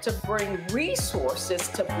ecosystem to bring resources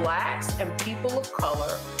to Blacks and people of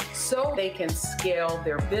color so they can scale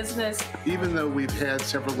their business. Even though we've had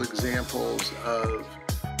several examples of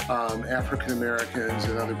African Americans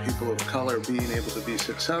and other people of color being able to be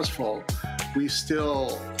successful, we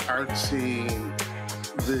still aren't seeing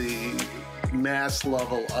the mass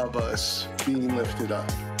level of us being lifted up.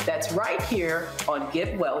 That's right here on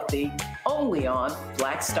Get Wealthy, only on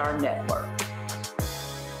Black Star Network.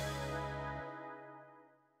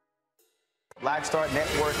 Black Star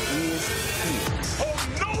Network is here. Oh,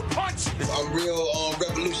 no punch! I'm real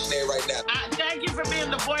revolutionary right now. Thank you for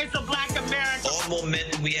being the voice of Black America. All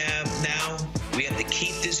momentum we have now, we have to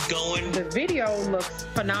keep this going. The video looks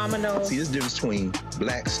phenomenal. See, there's a difference between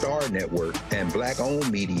Black Star Network and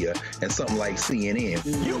Black-owned media and something like CNN.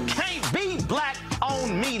 You can't be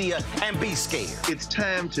Black-owned media and be scared. It's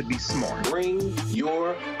time to be smart. Bring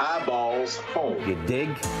your eyeballs home. You dig?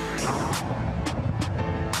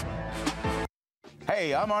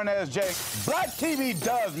 Hey, I'm Arnez J. Black TV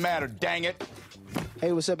does matter, dang it.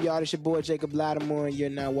 Hey, what's up, y'all? It's your boy, Jacob Lattimore, and you're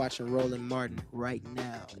now watching Roland Martin right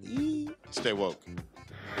now. Stay woke.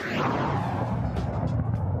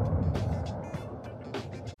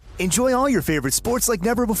 Enjoy all your favorite sports like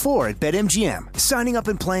never before at BetMGM. Signing up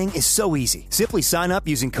and playing is so easy. Simply sign up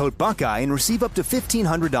using code Buckeye and receive up to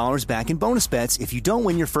 $1,500 back in bonus bets if you don't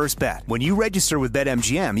win your first bet. When you register with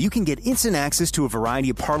BetMGM, you can get instant access to a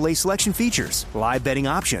variety of parlay selection features, live betting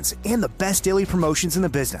options, and the best daily promotions in the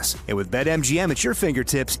business. And with BetMGM at your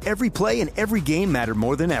fingertips, every play and every game matter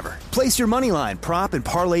more than ever. Place your moneyline, prop, and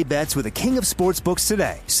parlay bets with the king of sportsbooks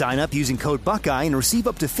today. Sign up using code Buckeye and receive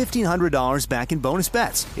up to $1,500 back in bonus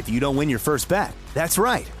bets if you don't win your first bet. That's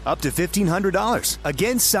right, up to $1,500.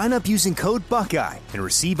 Again, sign up using code Buckeye and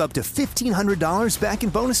receive up to $1,500 back in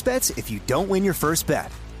bonus bets if you don't win your first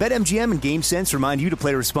bet. BetMGM and GameSense remind you to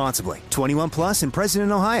play responsibly. 21 plus and present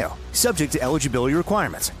in Ohio. Subject to eligibility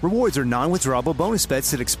requirements. Rewards are non-withdrawable bonus bets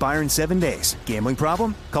that expire in 7 days. Gambling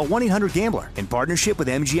problem? Call 1-800-GAMBLER in partnership with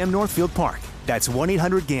MGM Northfield Park. That's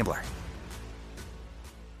 1-800-GAMBLER.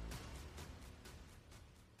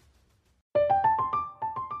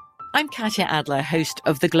 I'm Katya Adler, host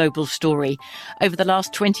of The Global Story. Over the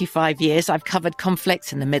last 25 years, I've covered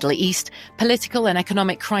conflicts in the Middle East, political and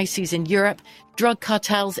economic crises in Europe, drug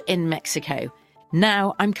cartels in Mexico.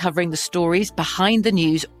 Now I'm covering the stories behind the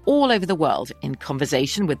news all over the world in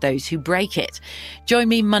conversation with those who break it. Join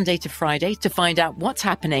me Monday to Friday to find out what's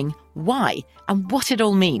happening, why, and what it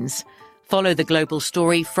all means. Follow The Global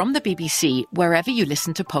Story from the BBC wherever you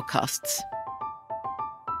listen to podcasts.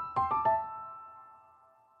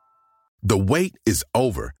 The wait is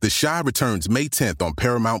over. The Chi returns May 10th on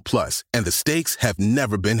Paramount Plus, and the stakes have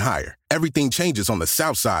never been higher. Everything changes on the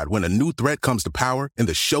South Side when a new threat comes to power in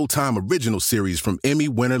the Showtime original series from Emmy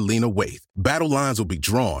winner Lena Waithe. Battle lines will be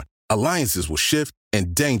drawn, alliances will shift,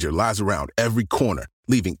 and danger lies around every corner,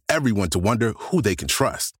 leaving everyone to wonder who they can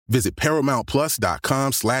trust. Visit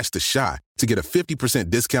ParamountPlus.com/The Chi to get a 50%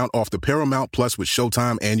 discount off the Paramount Plus with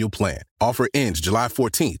Showtime annual plan. Offer ends July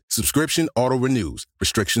 14th. Subscription auto-renews.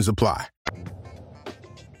 Restrictions apply.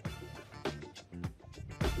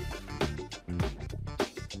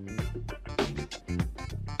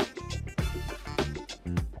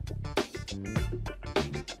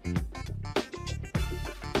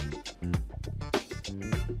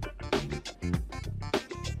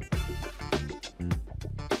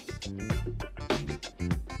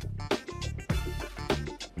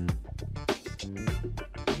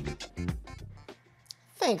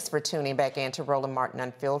 Thanks for tuning back in to Roland Martin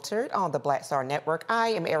Unfiltered on the Black Star Network. I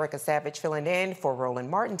am Erica Savage filling in for Roland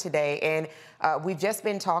Martin today. And we've just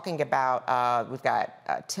been talking about, we've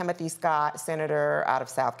got Timothy Scott, Senator out of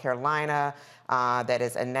South Carolina, that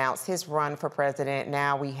has announced his run for president.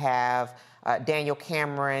 Now we have Daniel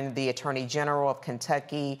Cameron, the Attorney General of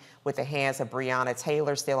Kentucky, with the hands of Breonna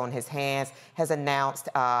Taylor still on his hands, has announced,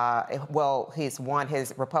 he's won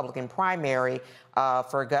his Republican primary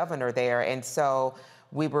for governor there. And so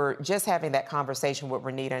we were just having that conversation with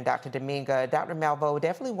Renita and Dr. Dominga. Dr. Malveaux,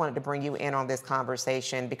 definitely wanted to bring you in on this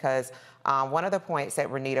conversation because one of the points that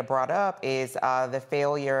Renita brought up is the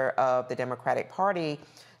failure of the Democratic Party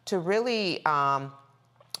to really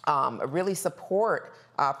support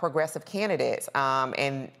progressive candidates.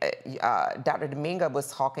 And Dr. Dominga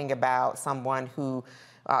was talking about someone who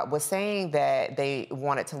was saying that they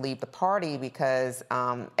wanted to leave the party because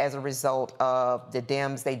as a result of the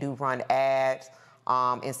Dems, they do run ads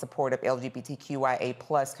in support of LGBTQIA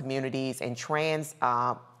plus communities and trans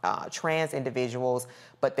individuals,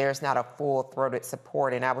 but there's not a full-throated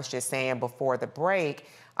support. And I was just saying before the break,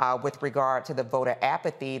 with regard to the voter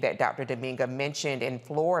apathy that Dr. Dominga mentioned in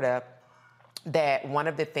Florida, that one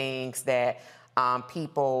of the things that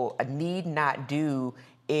people need not do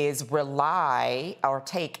is rely or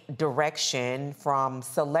take direction from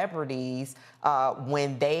celebrities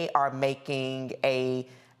when they are making a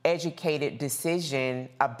educated decision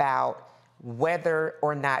about whether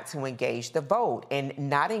or not to engage the vote. And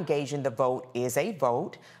not engaging the vote is a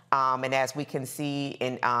vote. And as we can see,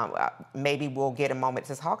 and maybe we'll get a moment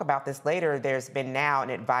to talk about this later, there's been now an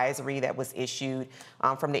advisory that was issued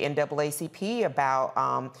from the NAACP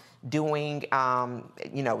about doing,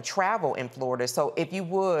 travel in Florida. So if you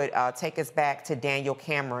would take us back to Daniel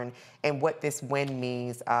Cameron and what this win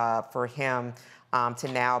means for him to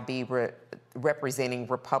now be representing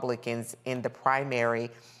Republicans in the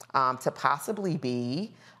primary to possibly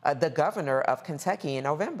be the governor of Kentucky in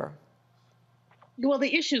November. Well,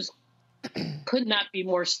 the issues could not be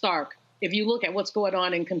more stark if you look at what's going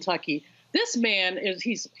on in Kentucky. This man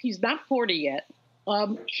he's not 40 yet.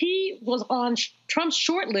 He was on Trump's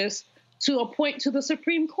short list to appoint to the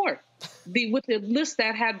Supreme Court, with the list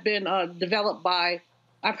that had been developed by,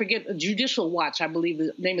 I forget, Judicial Watch, I believe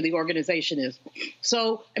the name of the organization is.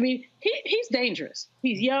 So, I mean, he's dangerous.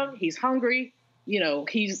 He's young, he's hungry,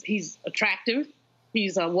 he's attractive,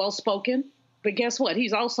 he's well-spoken. But guess what?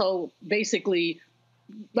 He's also basically,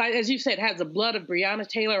 like, as you said, has the blood of Breonna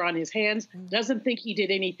Taylor on his hands, doesn't think he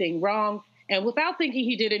did anything wrong. And without thinking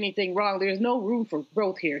he did anything wrong, there's no room for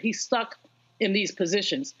growth here. He's stuck in these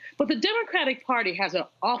positions. But the Democratic Party has an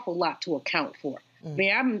awful lot to account for. I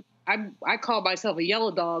mean, I call myself a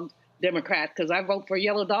yellow dog Democrat because I vote for a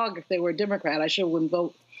yellow dog if they were a Democrat. I sure wouldn't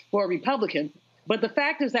vote for a Republican. But the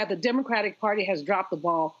fact is that the Democratic Party has dropped the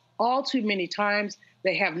ball all too many times.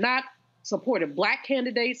 They have not supported Black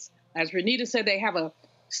candidates. As Renita said, they have a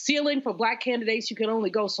ceiling for Black candidates. You can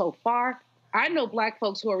only go so far. I know black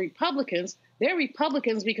folks who are Republicans. They're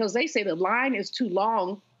Republicans because they say the line is too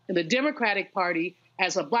long in the Democratic Party.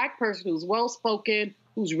 As a black person who's well-spoken,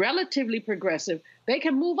 who's relatively progressive, they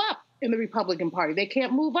can move up in the Republican Party. They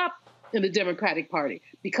can't move up in the Democratic Party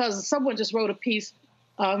because someone just wrote a piece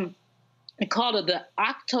and called it the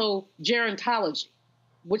octogerontology,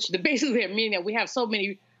 which basically they're meaning that we have so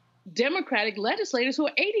many Democratic legislators who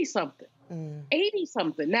are 80-something.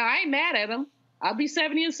 80-something. Now, I ain't mad at them. I'll be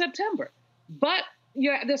 70 in September. But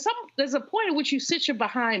there's a point at which you sit your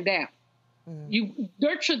behind down. You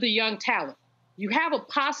nurture the young talent. You have a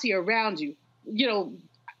posse around you. You know,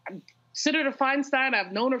 Senator Feinstein,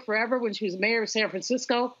 I've known her forever when she was mayor of San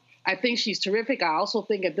Francisco. I think she's terrific. I also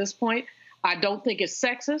think at this point, I don't think it's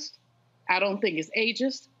sexist. I don't think it's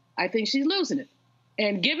ageist. I think she's losing it.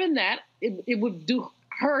 And given that, it would do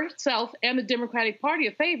herself and the Democratic Party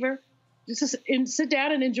a favor just to sit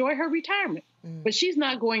down and enjoy her retirement. But she's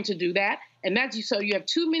not going to do that. And that's so you have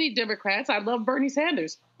too many Democrats. I love Bernie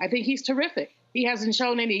Sanders. I think he's terrific. He hasn't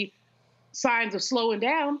shown any signs of slowing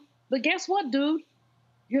down. But guess what, dude?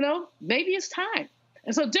 You know, maybe it's time.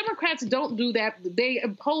 And so Democrats don't do that. They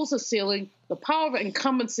impose a ceiling. The power of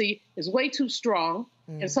incumbency is way too strong.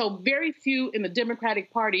 And so very few in the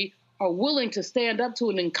Democratic Party are willing to stand up to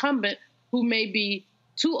an incumbent who may be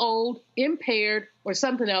too old, impaired, or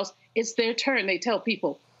something else. It's their turn. They tell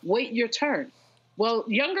people, wait your turn. Well,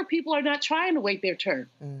 younger people are not trying to wait their turn.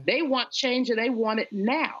 They want change and they want it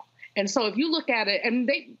now. And so if you look at it, and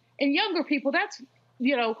younger people, that's,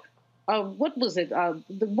 you know, what was it?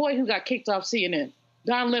 The boy who got kicked off CNN,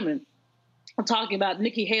 Don Lemon, talking about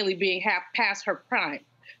Nikki Haley being half past her prime.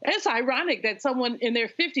 It's ironic that someone in their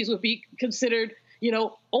 50s would be considered, you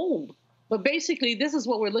know, old. But basically, this is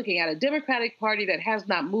what we're looking at, a Democratic Party that has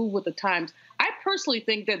not moved with the times. I personally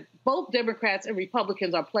think that both Democrats and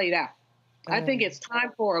Republicans are played out. I think it's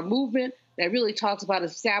time for a movement that really talks about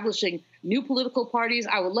establishing new political parties.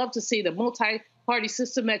 I would love to see the multi-party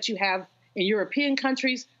system that you have in European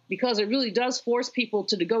countries, because it really does force people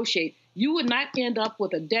to negotiate. You would not end up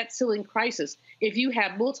with a debt ceiling crisis if you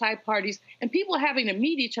have multi-parties and people having to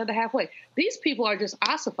meet each other halfway. These people are just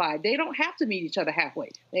ossified. They don't have to meet each other halfway.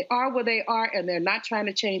 They are where they are, and they're not trying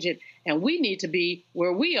to change it. And we need to be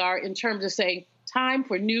where we are in terms of saying time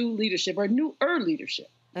for new leadership or newer leadership.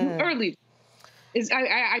 Newer leadership.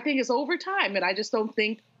 I think it's over time, and I just don't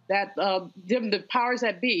think that the powers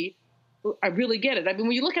that be I really get it. I mean,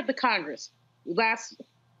 when you look at the Congress, you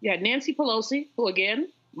had Nancy Pelosi, who, again,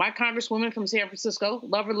 my congresswoman from San Francisco,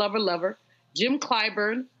 love her, love her, love her. Jim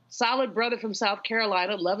Clyburn, solid brother from South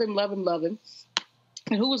Carolina, love him, love him, love him.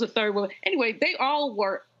 And who was the third woman? Anyway, they all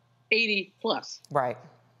were 80 plus. Right.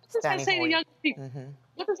 What does that say to younger people?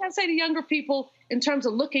 What does that say to younger people in terms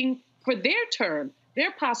of looking for their turn,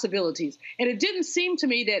 their possibilities? And it didn't seem to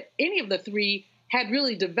me that any of the three had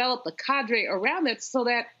really developed a cadre around that, so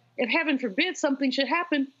that if heaven forbid something should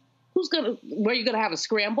happen, where you're going to have a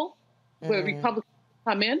scramble where Republicans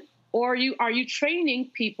come in, or are you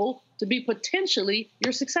training people to be potentially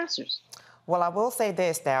your successors? Well, I will say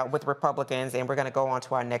this now with Republicans, and we're going to go on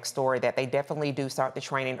to our next story, that they definitely do start the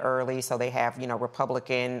training early. So they have,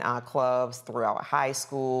 Republican clubs throughout high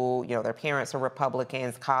school. Their parents are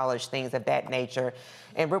Republicans, college, things of that nature.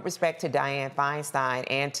 And with respect to Dianne Feinstein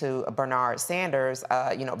and to Bernard Sanders,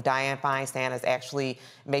 Dianne Feinstein is actually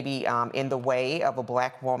maybe in the way of a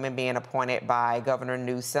black woman being appointed by Governor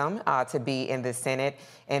Newsom to be in the Senate.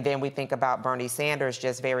 And then we think about Bernie Sanders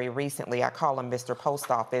just very recently. I call him Mr.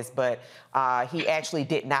 Post Office, but he actually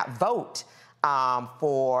did not vote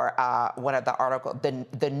for one of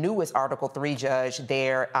the newest Article 3 judge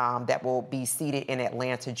there that will be seated in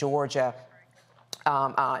Atlanta, Georgia.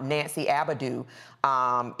 Nancy Abidu.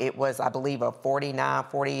 It was, I believe, a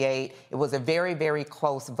 49-48. It was a very, very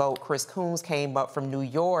close vote. Chris Coons came up from New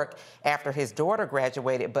York after his daughter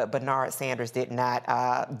graduated, but Bernard Sanders did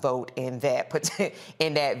not vote in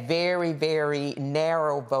that very, very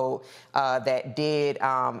narrow vote that did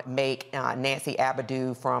make Nancy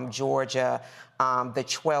Abidu from Georgia the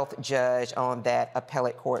 12th judge on that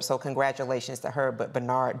appellate court. So congratulations to her, but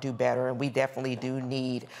Bernard, do better. And we definitely do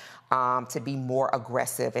need to be more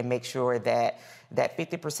aggressive and make sure that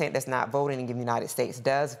 50% that's not voting in the United States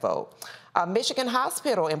does vote. A Michigan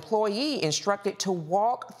hospital employee instructed to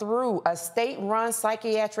walk through a state-run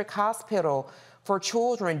psychiatric hospital for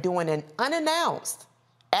children doing an unannounced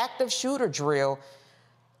active shooter drill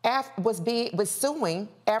was suing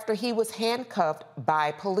after he was handcuffed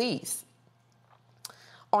by police.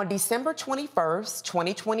 On December 21st,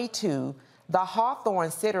 2022, the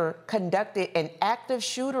Hawthorne Center conducted an active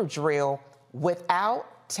shooter drill without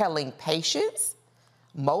telling patients,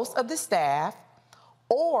 most of the staff,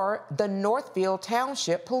 or the Northfield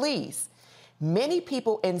Township Police. Many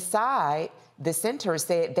people inside the center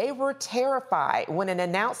said they were terrified when an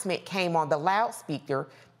announcement came on the loudspeaker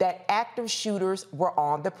that active shooters were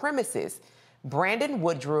on the premises. Brandon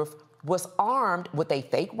Woodruff was armed with a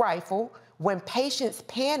fake rifle when patients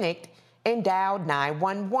panicked and dialed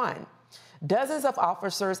 911. Dozens of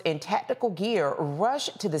officers in tactical gear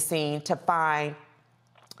rushed to the scene to find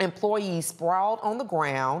employees sprawled on the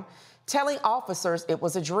ground, telling officers it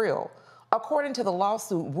was a drill. According to the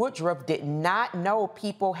lawsuit, Woodruff did not know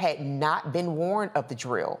people had not been warned of the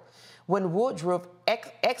drill. When Woodruff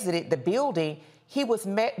exited the building, he was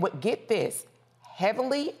met with, get this,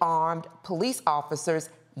 heavily armed police officers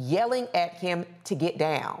yelling at him to get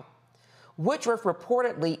down. Woodruff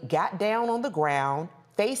reportedly got down on the ground,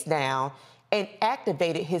 face down, and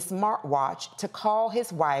activated his smartwatch to call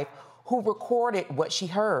his wife, who recorded what she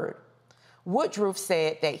heard. Woodruff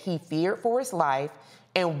said that he feared for his life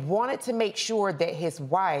and wanted to make sure that his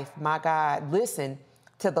wife, my God, listened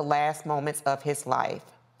to the last moments of his life.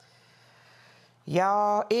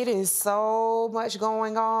 Y'all, it is so much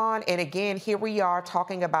going on. And again, here we are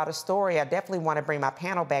talking about a story. I definitely want to bring my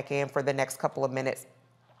panel back in for the next couple of minutes.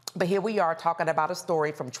 But here we are talking about a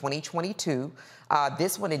story from 2022,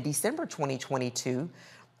 this one in December 2022,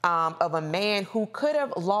 of a man who could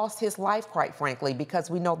have lost his life, quite frankly, because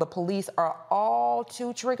we know the police are all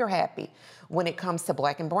too trigger happy when it comes to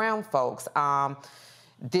Black and brown folks.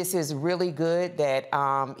 This is really good that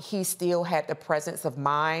he still had the presence of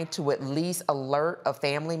mind to at least alert a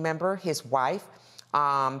family member, his wife,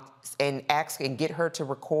 and ask and get her to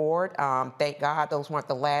record. Thank God those weren't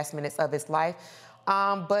the last minutes of his life.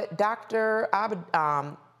 But Dr.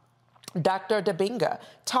 Dabinga,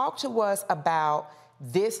 talk to us about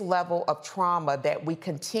this level of trauma that we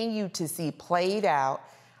continue to see played out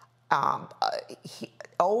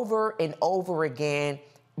over and over again,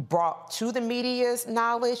 brought to the media's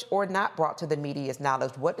knowledge or not brought to the media's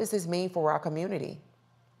knowledge. What does this mean for our community?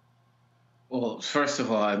 Well, first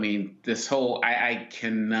of all, I mean, this whole, I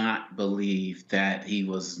cannot believe that he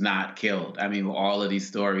was not killed. I mean, all of these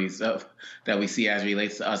stories that we see as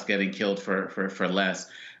relates to us getting killed for less.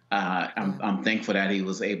 I'm thankful that he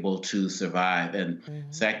was able to survive. And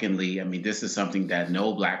secondly, I mean, this is something that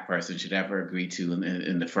no Black person should ever agree to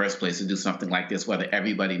in the first place, to do something like this, whether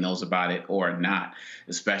everybody knows about it or not,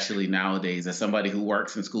 especially nowadays. As somebody who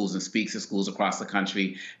works in schools and speaks at schools across the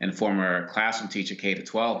country and former classroom teacher,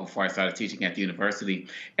 K-12, before I started teaching at the university,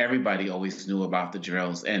 everybody always knew about the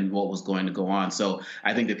drills and what was going to go on. So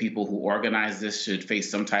I think the people who organized this should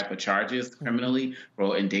face some type of charges criminally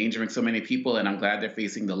for endangering so many people, and I'm glad they're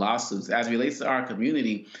facing the lawsuits. As it relates to our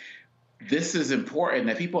community, this is important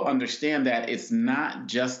that people understand that it's not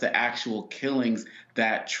just the actual killings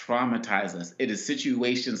that traumatize us. It is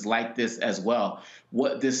situations like this as well.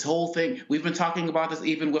 What this whole thing, we've been talking about this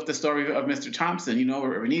even with the story of Mr. Thompson. You know,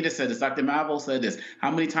 Renita said this, Dr. Malvo said this. How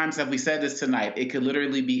many times have we said this tonight? It could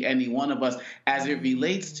literally be any one of us as it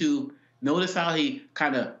relates to. Notice how he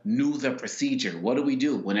kind of knew the procedure. What do we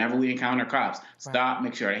do whenever we encounter cops? Stop,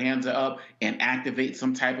 make sure our hands are up, and activate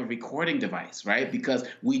some type of recording device, right? Because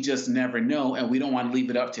we just never know, and we don't want to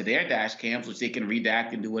leave it up to their dash cams, which they can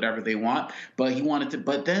redact and do whatever they want. But he wanted to.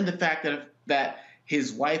 But then the fact that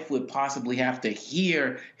his wife would possibly have to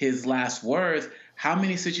hear his last words. How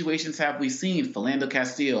many situations have we seen? Philando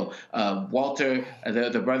Castile, Walter,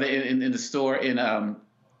 the brother in the store in.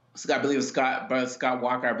 I believe it was Scott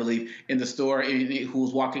Walker, I believe, in the store, who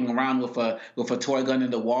was walking around with a toy gun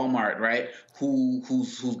in the Walmart, right?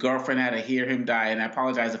 Whose girlfriend had to hear him die, and I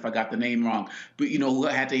apologize if I got the name wrong, but who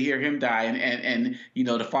had to hear him die, and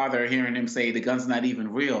the father hearing him say the gun's not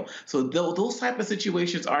even real. So those type of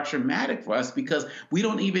situations are traumatic for us because we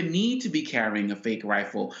don't even need to be carrying a fake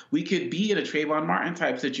rifle. We could be in a Trayvon Martin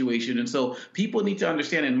type situation, and so people need to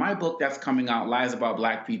understand. In my book that's coming out, Lies About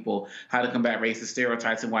Black People: How to Combat Racist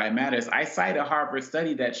Stereotypes and Why It Matters, I cite a Harvard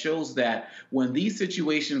study that shows that when these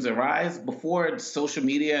situations arise before social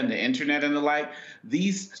media and the internet and the like,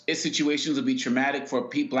 these situations will be traumatic for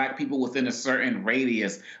Black people within a certain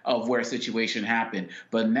radius of where a situation happened.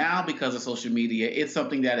 But now, because of social media, it's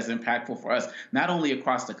something that is impactful for us, not only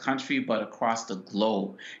across the country, but across the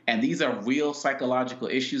globe. And these are real psychological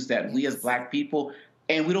issues that we as Black people,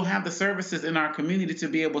 and we don't have the services in our community to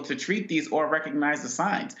be able to treat these or recognize the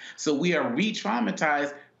signs. So we are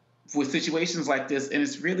re-traumatized with situations like this, and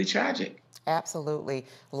it's really tragic. Absolutely.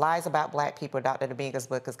 Lies About Black People, Dr. Dabinga's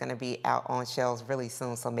book is going to be out on shelves really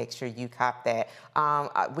soon, so make sure you cop that.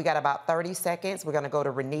 We got about 30 seconds. We're going to go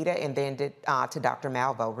to Renita and then to Dr.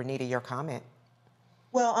 Malvo. Renita, your comment.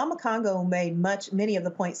 Well, Congo made many of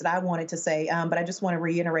the points that I wanted to say, but I just want to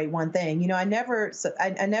reiterate one thing. I never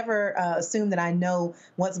assume that I know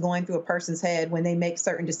what's going through a person's head when they make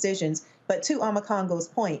certain decisions. But to Congo's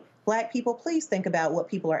point, Black people, please think about what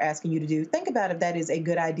people are asking you to do. Think about if that is a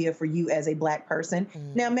good idea for you as a Black person.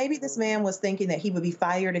 Now, maybe this man was thinking that he would be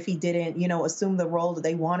fired if he didn't, assume the role that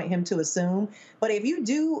they wanted him to assume. But if you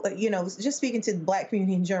do, just speaking to the Black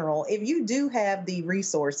community in general, if you do have the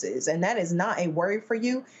resources and that is not a worry for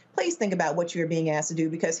you, please think about what you're being asked to do,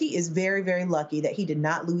 because he is very, very lucky that he did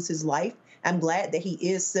not lose his life. I'm glad that he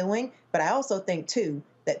is suing, but I also think, too,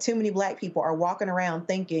 that too many Black people are walking around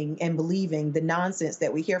thinking and believing the nonsense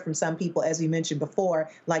that we hear from some people, as we mentioned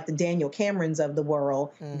before, like the Daniel Camerons of the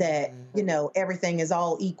world, that, everything is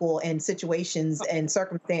all equal and situations and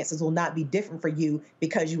circumstances will not be different for you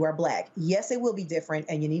because you are Black. Yes, it will be different,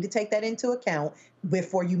 and you need to take that into account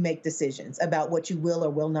before you make decisions about what you will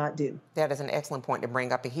or will not do. That is an excellent point to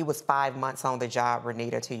bring up. He was 5 months on the job,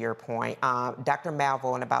 Renita, to your point. Dr.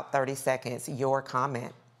 Malvo, in about 30 seconds, your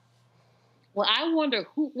comment. Well, I wonder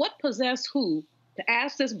what possessed who to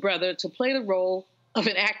ask this brother to play the role of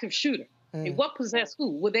an active shooter. And what possessed who?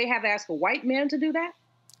 Would they have asked a white man to do that?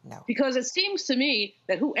 No. Because it seems to me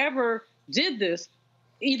that whoever did this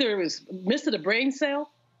either was missed a brain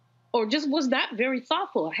cell or just was not very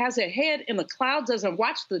thoughtful, has their head in the clouds, doesn't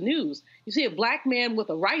watch the news. You see a Black man with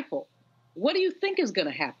a rifle. What do you think is going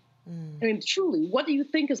to happen? I mean, truly, what do you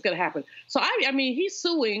think is going to happen? So, I mean, he's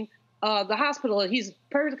suing the hospital, and he's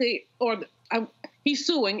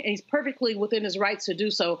suing, and he's perfectly within his rights to do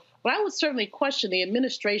so. But I would certainly question the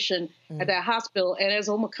administration at that hospital. And as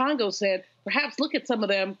Congo said, perhaps look at some of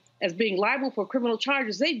them as being liable for criminal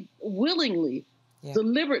charges. They willingly,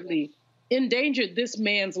 deliberately endangered this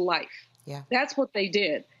man's life. Yeah. That's what they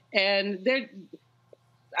did. And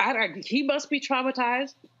he must be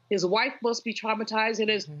traumatized. His wife must be traumatized.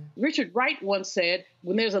 And as Richard Wright once said,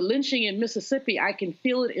 when there's a lynching in Mississippi, I can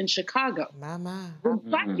feel it in Chicago. When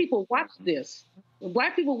Black people watch this,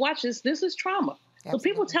 this is trauma. Absolutely. So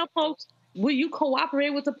people tell folks, will you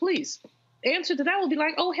cooperate with the police? The answer to that will be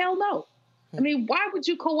like, oh, hell no. I mean, why would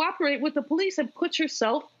you cooperate with the police and put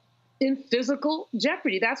yourself in physical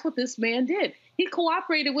jeopardy? That's what this man did. He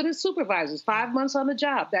cooperated with his supervisors, 5 months on the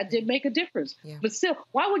job. That did make a difference. Yeah. But still,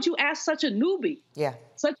 why would you ask such a newbie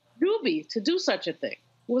to do such a thing?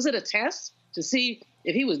 Was it a test to see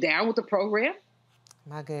if he was down with the program?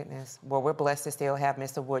 My goodness. Well, we're blessed to still have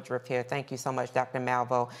Mr. Woodruff here. Thank you so much, Dr.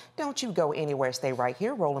 Malvo. Don't you go anywhere. Stay right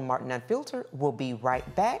here. Roland Martin Unfiltered. We'll be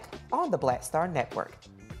right back on the Black Star Network.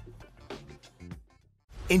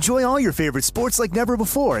 Enjoy all your favorite sports like never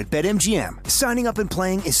before at BetMGM. Signing up and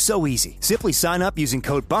playing is so easy. Simply sign up using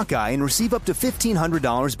code Buckeye and receive up to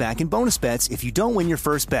 $1,500 back in bonus bets if you don't win your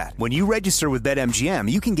first bet. When you register with BetMGM,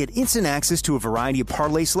 you can get instant access to a variety of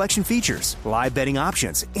parlay selection features, live betting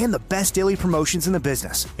options, and the best daily promotions in the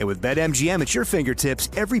business. And with BetMGM at your fingertips,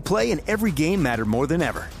 every play and every game matter more than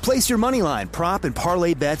ever. Place your moneyline, prop, and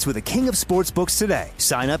parlay bets with the king of sportsbooks today.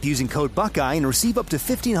 Sign up using code Buckeye and receive up to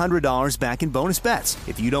 $1,500 back in bonus bets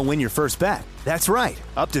if you don't win your first bet. That's right,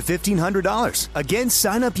 up to $1,500. Again,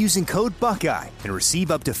 sign up using code Buckeye and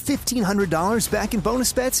receive up to $1,500 back in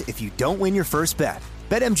bonus bets if you don't win your first bet.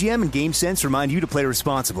 BetMGM and GameSense remind you to play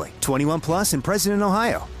responsibly. 21 plus and present in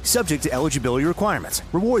Ohio. Subject to eligibility requirements.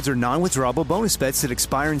 Rewards are non-withdrawable bonus bets that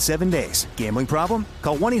expire in 7 days. Gambling problem?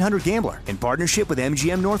 Call 1-800-GAMBLER in partnership with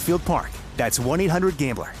MGM Northfield Park. That's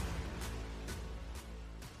 1-800-GAMBLER.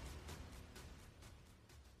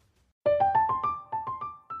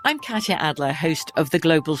 I'm Katya Adler, host of The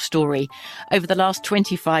Global Story. Over the last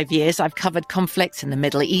 25 years, I've covered conflicts in the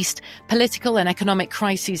Middle East, political and economic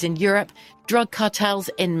crises in Europe, drug cartels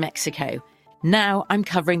in Mexico. Now I'm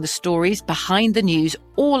covering the stories behind the news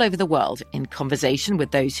all over the world in conversation with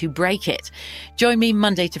those who break it. Join me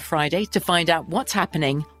Monday to Friday to find out what's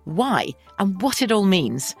happening, why, and what it all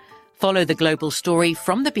means. Follow The Global Story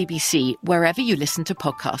from the BBC wherever you listen to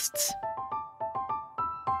podcasts.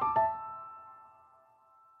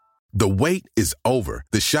 The wait is over.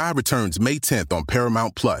 The Chi returns May 10th on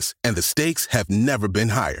Paramount Plus, and the stakes have never been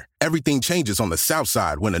higher. Everything changes on the South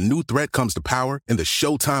Side when a new threat comes to power in the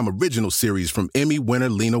Showtime original series from Emmy winner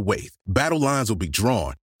Lena Waithe. Battle lines will be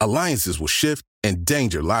drawn, alliances will shift, and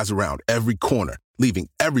danger lies around every corner, leaving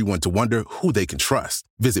everyone to wonder who they can trust.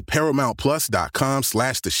 Visit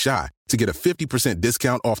ParamountPlus.com/The Chi to get a 50%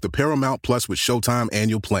 discount off the Paramount Plus with Showtime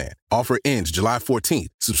annual plan. Offer ends July 14th.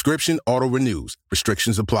 Subscription auto-renews.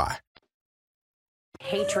 Restrictions apply.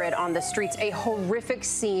 Hatred on the streets, a horrific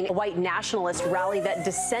scene, a white nationalist rally that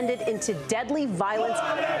descended into deadly violence.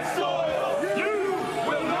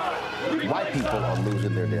 White people are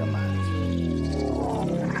losing their damn minds.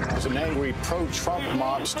 as an angry pro-Trump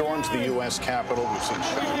mob storms the U.S. Capitol. We've seen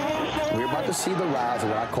We're about to see the rise of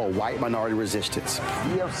what I call white minority resistance.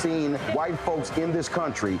 We have seen white folks in this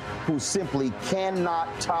country who simply cannot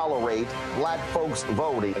tolerate black folks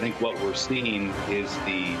voting. I think what we're seeing is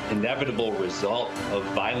the inevitable result of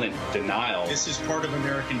violent denial. This is part of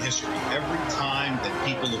American history. Every time that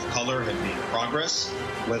people of color have made progress,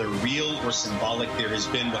 whether real or symbolic, there has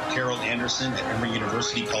been what Carol Anderson at Emory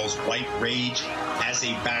University calls white rage as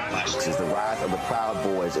a backlash. This is the rise of the Proud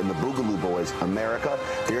Boys and the Boogaloo Boys. America,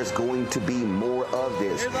 there's going to be more of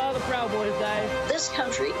this. Here's all the Proud Boys, guys. This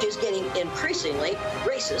country is getting increasingly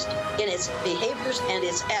racist in its behaviors and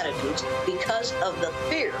its attitudes because of the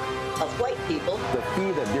fear of white people. The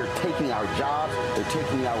fear that they're taking our jobs, they're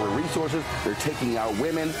taking our resources, they're taking our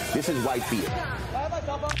women. This is white fear.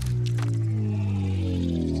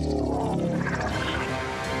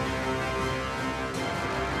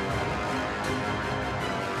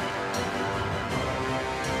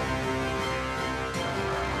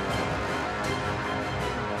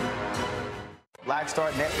 Black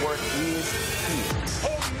Star Network is here.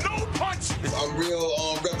 Oh, no punch! I'm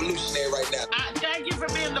real revolutionary right now. Thank you for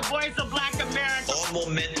being the voice of Black America. All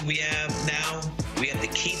momentum we have now, we have to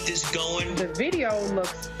keep this going. The video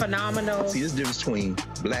looks phenomenal. See, this difference between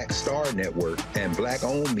Black Star Network and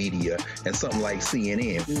black-owned media and something like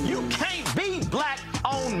CNN. You can't be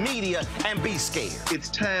black-owned media and be scared. It's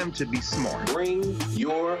time to be smart. Bring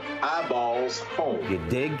your eyeballs home. You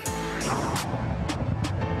dig?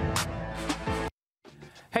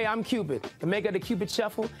 Hey, I'm Cupid, the maker of the Cupid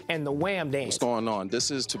Shuffle and the Wham Dance. What's going on?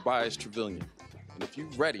 This is Tobias Trevelyan. And if you're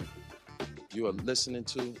ready, you are listening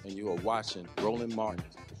to and you are watching Roland Martin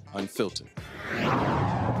Unfiltered.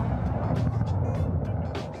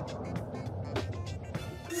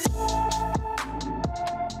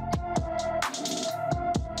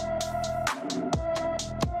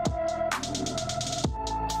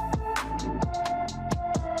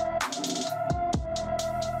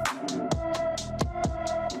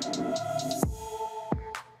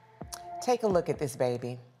 Take a look at this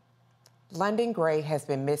baby. London Gray has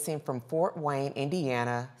been missing from Fort Wayne,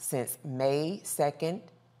 Indiana since May 2nd,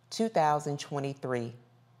 2023.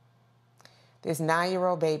 This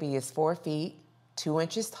 9-year-old baby is 4 feet, 2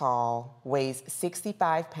 inches tall, weighs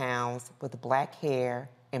 65 pounds with black hair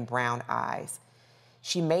and brown eyes.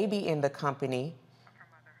 She may be in the company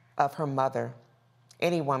of her mother.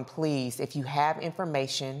 Anyone, please, if you have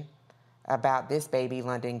information about this baby,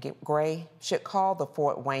 London Gray, should call the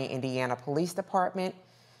Fort Wayne, Indiana Police Department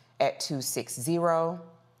at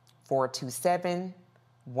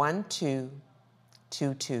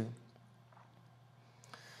 260-427-1222.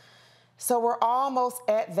 So we're almost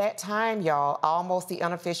at that time, y'all, almost the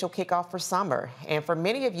unofficial kickoff for summer. And for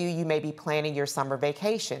many of you, you may be planning your summer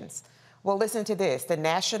vacations. Well, listen to this. The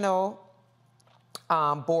National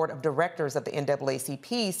Board of Directors of the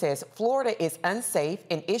NAACP says Florida is unsafe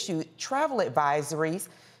and issued travel advisories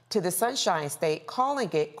to the Sunshine State, calling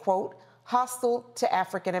it, quote, hostile to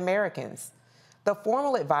African Americans. The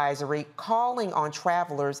formal advisory calling on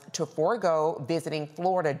travelers to forego visiting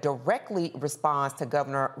Florida directly responds to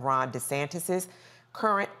Governor Ron DeSantis'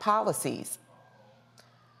 current policies.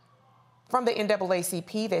 From the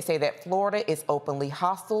NAACP, they say that Florida is openly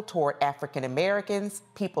hostile toward African Americans,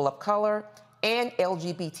 people of color, and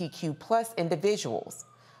LGBTQ plus individuals.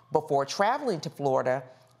 Before traveling to Florida,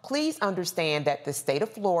 please understand that the state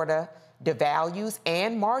of Florida devalues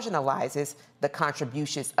and marginalizes the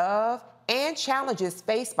contributions of and challenges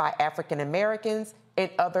faced by African Americans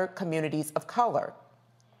and other communities of color.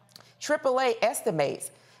 AAA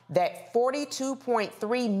estimates that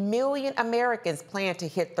 42.3 million Americans plan to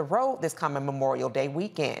hit the road this coming Memorial Day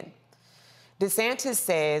weekend. DeSantis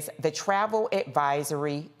says the travel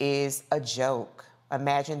advisory is a joke.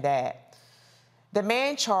 Imagine that. The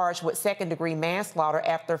man charged with second-degree manslaughter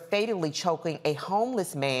after fatally choking a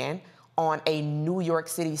homeless man on a New York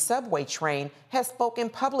City subway train has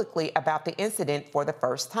spoken publicly about the incident for the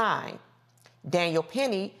first time. Daniel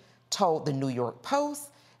Penny told the New York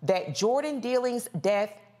Post that Jordan Dealing's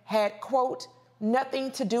death had, quote,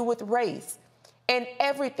 nothing to do with race and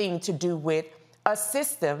everything to do with a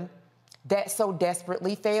system that so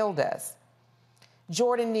desperately failed us.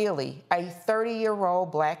 Jordan Neely, a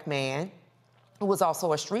 30-year-old black man who was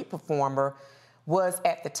also a street performer, was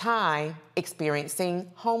at the time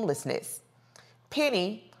experiencing homelessness.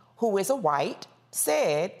 Penny, who is a white,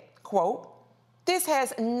 said, quote, this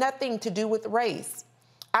has nothing to do with race.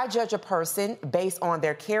 I judge a person based on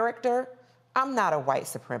their character. I'm not a white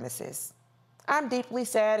supremacist. I'm deeply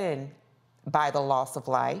saddened by the loss of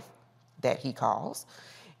life that he calls.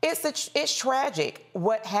 It's tragic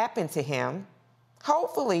what happened to him.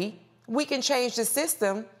 Hopefully, we can change the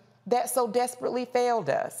system that so desperately failed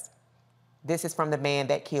us. This is from the man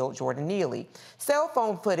that killed Jordan Neely. Cell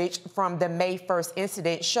phone footage from the May 1st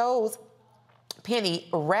incident shows Penny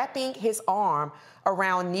wrapping his arm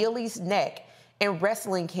around Neely's neck and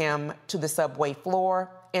wrestling him to the subway floor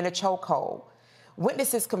in a chokehold.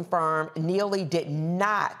 Witnesses confirm Neely did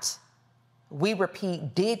not, we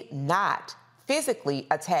repeat, did not physically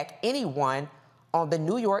attack anyone on the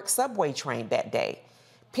New York subway train that day.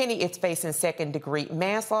 Penny is facing second-degree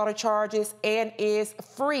manslaughter charges and is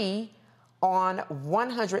free on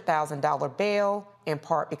 $100,000 bail, in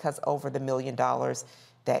part because over the $1 million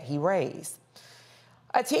that he raised.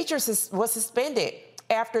 A teacher was suspended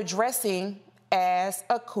after dressing as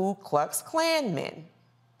a Ku Klux Klanman.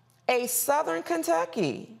 A Southern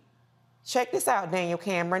Kentucky, check this out, Daniel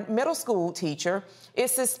Cameron, middle school teacher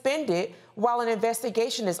is suspended while an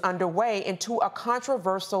investigation is underway into a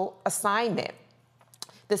controversial assignment.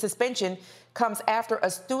 The suspension comes after a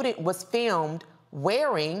student was filmed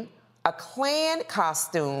wearing a Klan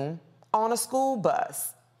costume on a school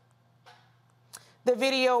bus. The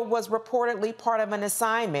video was reportedly part of an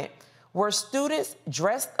assignment where students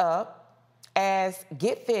dressed up as,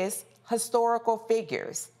 get this, historical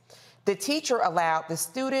figures. The teacher allowed the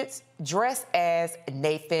students dressed as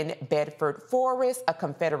Nathan Bedford Forrest, a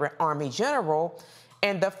Confederate Army general,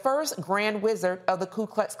 and the first Grand Wizard of the Ku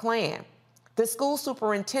Klux Klan. The school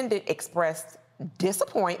superintendent expressed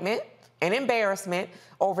disappointment and embarrassment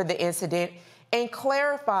over the incident and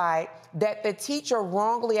clarified that the teacher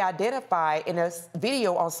wrongly identified in a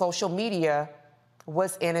video on social media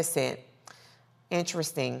was innocent.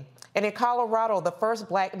 Interesting. And in Colorado, the first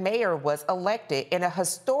black mayor was elected in a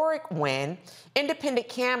historic win. Independent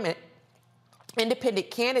candidate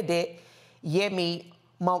Yemi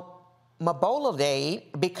Mobolade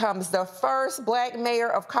becomes the first black mayor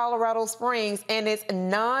of Colorado Springs and its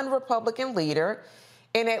non-Republican leader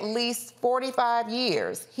in at least 45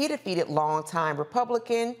 years. He defeated longtime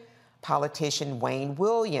Republican politician Wayne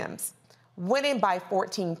Williams. Winning by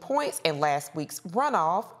 14 points in last week's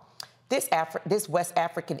runoff, this West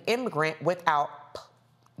African immigrant without,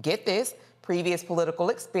 get this, previous political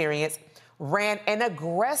experience, ran an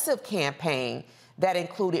aggressive campaign that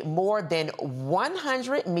included more than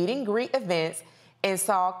 100 meet and greet events and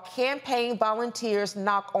saw campaign volunteers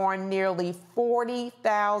knock on nearly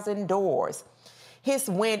 40,000 doors. His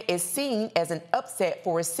win is seen as an upset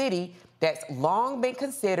for a city that's long been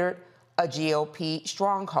considered a GOP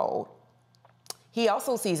stronghold. He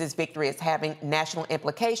also sees his victory as having national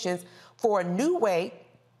implications for a new way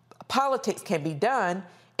politics can be done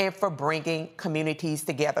and for bringing communities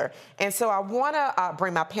together. And so I want to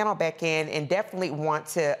bring my panel back in and definitely want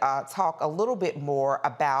to talk a little bit more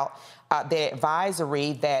about the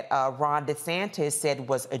advisory that Ron DeSantis said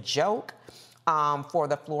was a joke for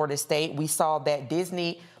the Florida state. We saw that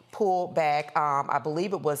Disney pulled back, I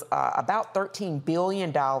believe it was about $13 billion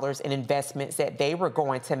in investments that they were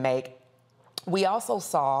going to make. We also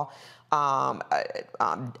saw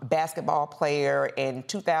basketball player in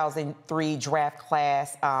 2003 draft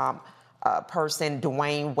class person,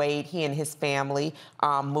 Dwayne Wade, he and his family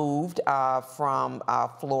moved from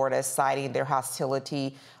Florida, citing their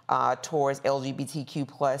hostility towards LGBTQ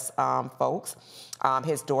plus folks.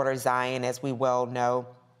 His daughter Zion, as we well know,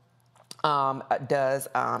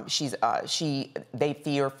 they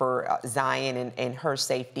fear for Zion and her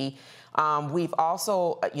safety. We've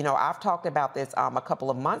also, I've talked about this a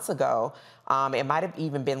couple of months ago. It might have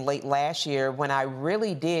even been late last year when I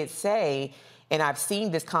really did say, and I've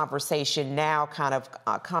seen this conversation now kind of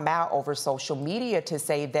come out over social media to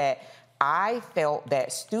say that I felt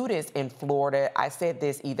that students in Florida, I said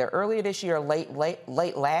this either earlier this year or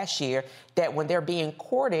late last year, that when they're being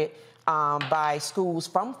courted by schools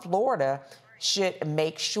from Florida, should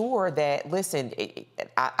make sure that, listen,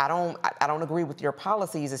 I don't agree with your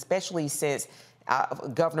policies, especially since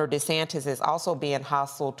Governor DeSantis is also being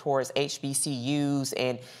hostile towards HBCUs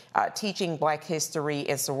and teaching Black history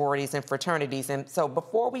and sororities and fraternities. And so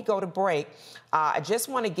before we go to break, I just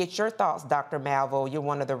want to get your thoughts, Dr. Malvo. You're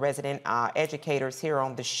one of the resident educators here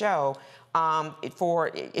on the show.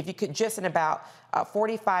 If you could just in about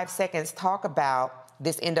 45 seconds talk about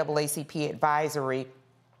this NAACP advisory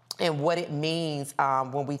and what it means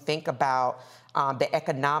when we think about the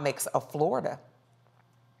economics of Florida.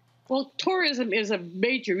 Well, tourism is a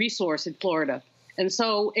major resource in Florida. And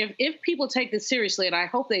so if people take this seriously, and I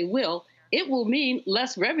hope they will, it will mean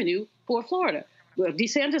less revenue for Florida.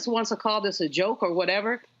 DeSantis wants to call this a joke or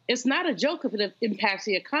whatever. It's not a joke if it impacts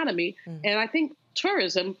the economy. Mm-hmm. And I think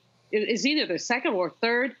tourism is either the second or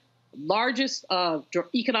third largest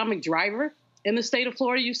economic driver in the state of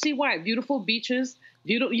Florida. You see why. Beautiful beaches,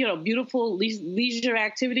 beautiful leisure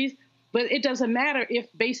activities. But it doesn't matter if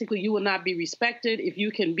basically you will not be respected, if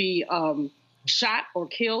you can be shot or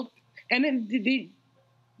killed. And then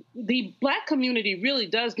the Black community really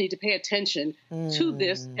does need to pay attention to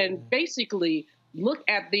this and basically look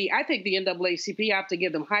at I think the NAACP, I have to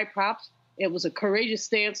give them high props. It was a courageous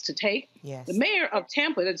stance to take. Yes. The mayor of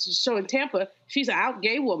Tampa, that's showing Tampa, she's an out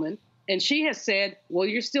gay woman, and she has said, well,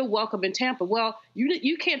 you're still welcome in Tampa. Well,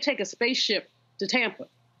 you can't take a spaceship to Tampa.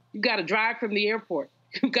 You got to drive from the airport.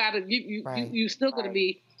 You're still going to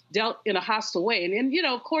be dealt in a hostile way. And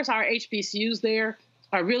of course, our HBCUs there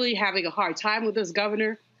are really having a hard time with this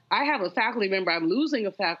governor. I have a faculty member. I'm losing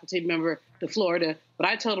a faculty member to Florida, but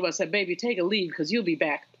I told him, I said, baby, take a leave because you'll be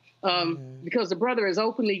back. Because the brother is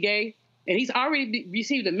openly gay, and he's already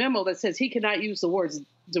received a memo that says he cannot use the words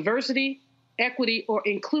diversity, equity, or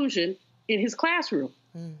inclusion in his classroom.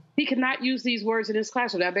 He cannot use these words in his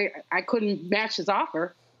classroom. I couldn't match his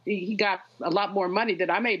offer. He got a lot more money than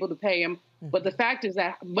I'm able to pay him. But the fact is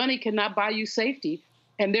that money cannot buy you safety.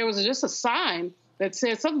 And there was just a sign that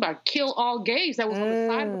said something about kill all gays that was on the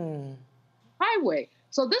side of the highway.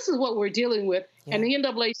 So this is what we're dealing with. Yeah. And the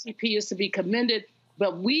NAACP is to be commended.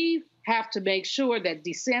 But we have to make sure that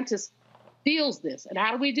DeSantis feels this. And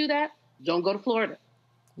how do we do that? Don't go to Florida.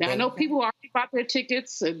 Now, I know people already bought their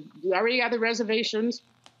tickets and already got the reservations,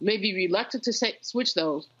 may be reluctant to switch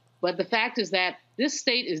those. But the fact is that this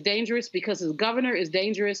state is dangerous because his governor is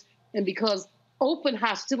dangerous and because open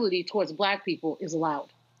hostility towards Black people is allowed.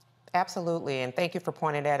 Absolutely. And thank you for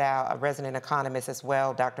pointing that out, a resident economist as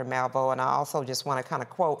well, Dr. Malvo. And I also just want to kind of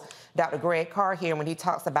quote Dr. Greg Carr here when he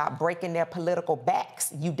talks about breaking their political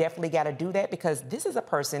backs. You definitely got to do that because this is a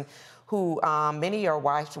person who many are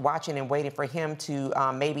watching and waiting for him to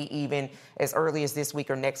maybe even as early as this week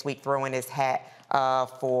or next week throw in his hat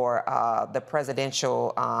for the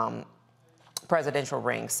presidential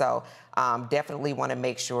ring. So definitely want to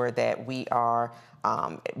make sure that we are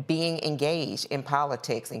being engaged in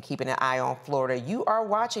politics and keeping an eye on Florida. You are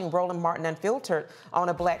watching Roland Martin Unfiltered on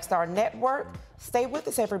a Black Star Network. Stay with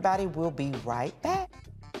us, everybody. We'll be right back.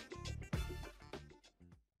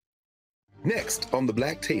 Next on the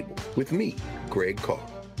Black Table with me, Greg Carr.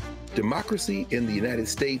 Democracy in the United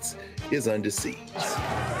States is under siege.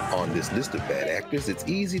 On this list of bad actors, it's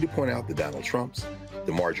easy to point out the Donald Trumps,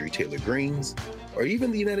 the Marjorie Taylor Greens, or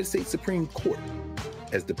even the United States Supreme Court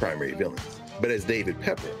as the primary villains. But as David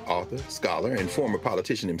Pepper, author, scholar, and former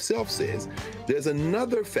politician himself says, there's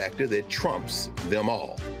another factor that trumps them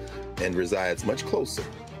all and resides much closer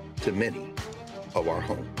to many of our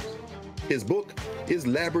homes. His book is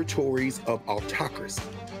Laboratories of Autocracy,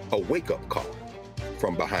 a wake-up call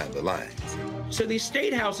from behind the lines. So these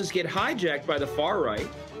state houses get hijacked by the far right,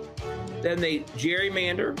 then they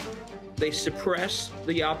gerrymander, they suppress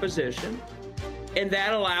the opposition, and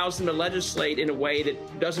that allows them to legislate in a way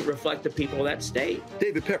that doesn't reflect the people of that state.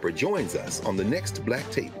 David Pepper joins us on the next Black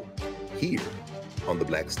Table, here on the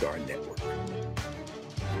Black Star Network.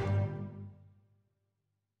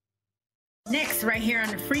 Next, right here on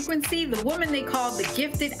The Frequency, the woman they call the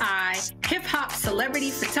Gifted Eye, hip-hop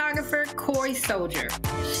celebrity photographer Corey Soldier.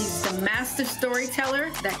 She's the master storyteller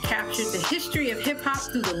that captured the history of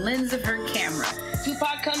hip-hop through the lens of her camera.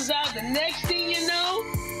 Tupac comes out, the next thing you know,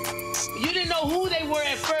 you didn't know who they were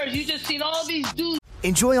at first. You just seen all these dudes.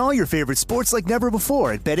 Enjoy all your favorite sports like never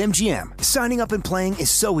before at BetMGM. Signing up and playing is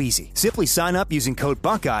so easy. Simply sign up using code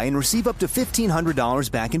Buckeye and receive up to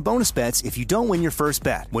 $1,500 back in bonus bets if you don't win your first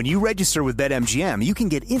bet. When you register with BetMGM, you can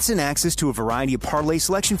get instant access to a variety of parlay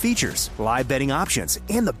selection features, live betting options,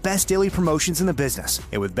 and the best daily promotions in the business.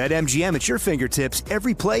 And with BetMGM at your fingertips,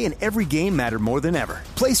 every play and every game matter more than ever.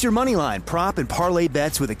 Place your moneyline, prop, and parlay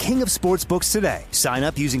bets with the king of sportsbooks today. Sign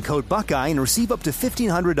up using code Buckeye and receive up to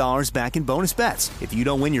 $1,500 back in bonus bets if you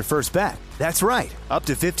don't win your first bet. That's right, up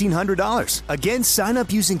to $1,500. Again, sign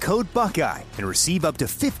up using code Buckeye and receive up to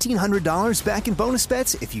 $1,500 back in bonus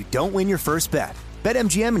bets if you don't win your first bet.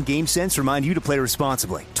 BetMGM and GameSense remind you to play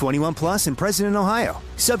responsibly. 21 plus and present in Ohio.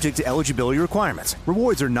 Subject to eligibility requirements.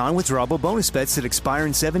 Rewards are non-withdrawable bonus bets that expire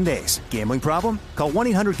in 7 days. Gambling problem? Call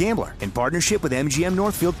 1-800-GAMBLER in partnership with MGM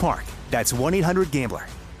Northfield Park. That's 1-800-GAMBLER.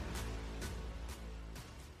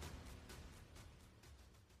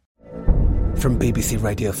 From BBC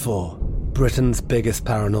Radio 4, Britain's biggest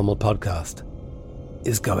paranormal podcast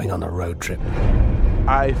is going on a road trip.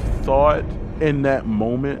 I thought in that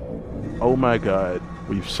moment, oh my God,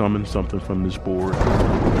 we've summoned something from this board.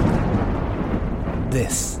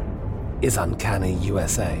 This is Uncanny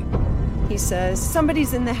USA. He says,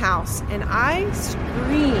 somebody's in the house, and I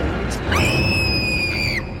screamed.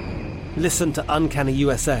 Listen to Uncanny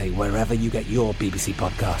USA wherever you get your BBC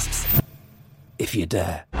podcasts, if you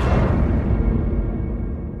dare.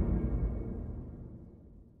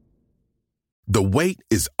 The wait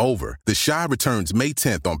is over. The Chi returns May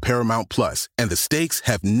 10th on Paramount Plus, and the stakes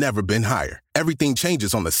have never been higher. Everything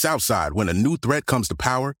changes on the South Side when a new threat comes to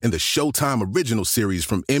power in the Showtime original series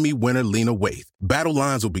from Emmy winner Lena Waithe. Battle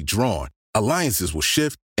lines will be drawn, alliances will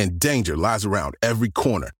shift, and danger lies around every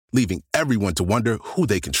corner, leaving everyone to wonder who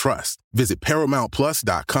they can trust. Visit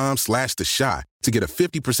ParamountPlus.com/The Chi to get a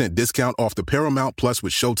 50% discount off the Paramount Plus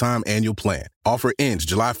with Showtime annual plan. Offer ends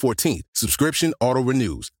July 14th. Subscription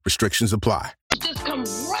auto-renews. Restrictions apply. Just come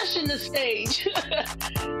rushing the stage.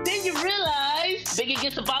 Then you realize Biggie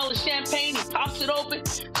gets a bottle of champagne, he pops it open,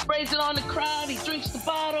 sprays it on the crowd, he drinks the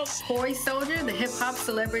bottle. Coy Soldier, the hip-hop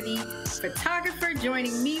celebrity photographer,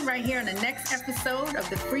 joining me right here on the next episode of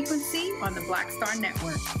The Frequency on the Black Star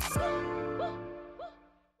Network.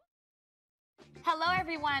 Hello,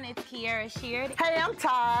 everyone. It's Kiara Sheard. Hey, I'm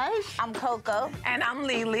Taj. I'm Coco. And I'm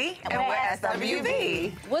Lily. And we're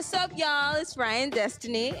SWV. What's up, y'all? It's Ryan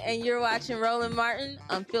Destiny, and you're watching Roland Martin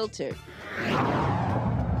Unfiltered.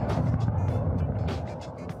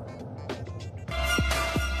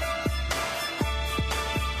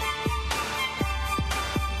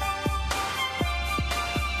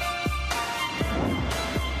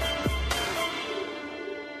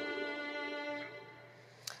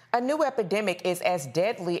 A new epidemic is as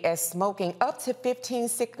deadly as smoking up to 15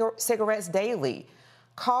 cigarettes daily,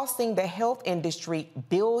 costing the health industry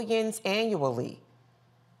billions annually.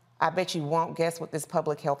 I bet you won't guess what this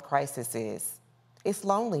public health crisis is. It's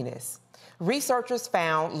loneliness. Researchers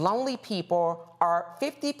found lonely people are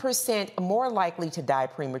 50% more likely to die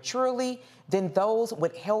prematurely than those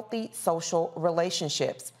with healthy social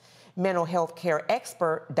relationships. Mental health care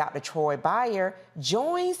expert Dr. Troy Beyer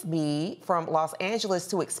joins me from Los Angeles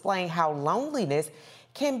to explain how loneliness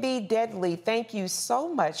can be deadly. Thank you so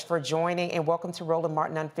much for joining, and welcome to Roland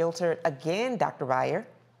Martin Unfiltered again, Dr. Beyer.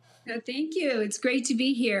 Thank you. It's great to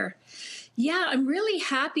be here. Yeah, I'm really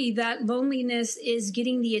happy that loneliness is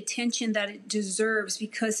getting the attention that it deserves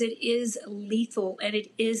because it is lethal and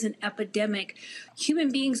it is an epidemic. Human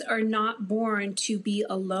beings are not born to be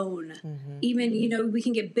alone. Mm-hmm. Even, we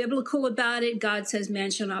can get biblical about it. God says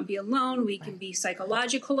man shall not be alone. We can be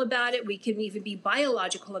psychological about it. We can even be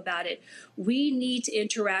biological about it. We need to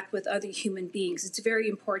interact with other human beings. It's very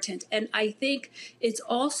important. And I think it's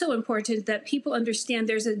also important that people understand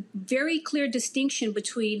there's a very clear distinction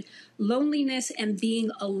between loneliness and being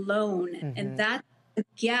alone. Mm-hmm. And that's the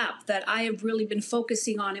gap that I have really been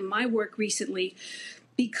focusing on in my work recently,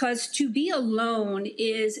 because to be alone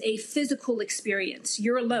is a physical experience.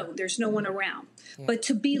 You're alone. There's no one around. Yeah. But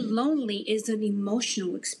to be lonely is an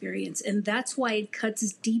emotional experience. And that's why it cuts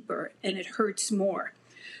deeper and it hurts more.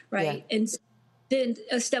 Right. Yeah. And then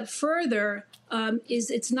a step further is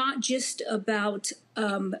it's not just about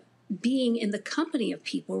being in the company of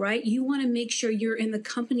people, right? You want to make sure you're in the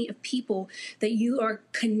company of people that you are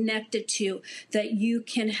connected to, that you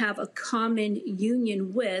can have a common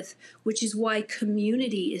union with, which is why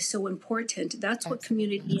community is so important. That's what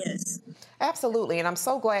community is. Absolutely. And I'm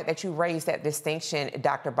so glad that you raised that distinction,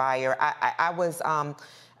 Dr. Beyer. I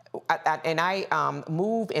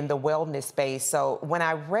move in the wellness space. So when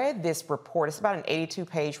I read this report, it's about an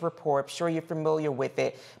 82-page report. I'm sure you're familiar with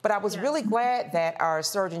it. But I was really glad that our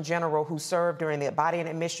Surgeon General, who served during the Biden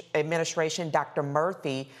administration, Dr.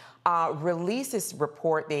 Murthy, released this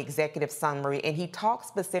report, the executive summary, and he talked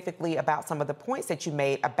specifically about some of the points that you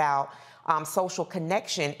made about social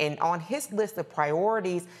connection. And on his list of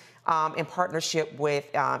priorities in partnership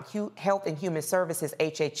with Health and Human Services,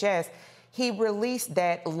 HHS, he released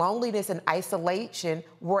that loneliness and isolation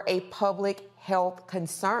were a public health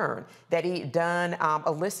concern, that he'd done a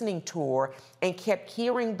listening tour and kept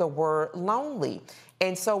hearing the word lonely.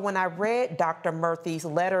 And so when I read Dr. Murthy's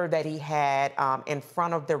letter that he had in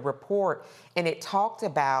front of the report, and it talked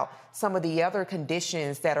about some of the other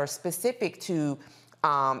conditions that are specific to,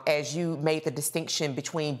 as you made the distinction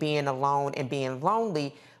between being alone and being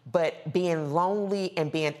lonely, but being lonely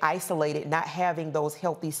and being isolated, not having those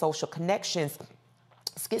healthy social connections,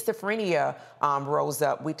 schizophrenia rose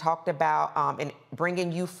up. We talked about in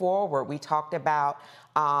bringing you forward. We talked about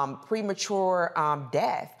premature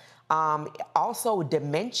death, also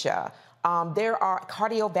dementia, There are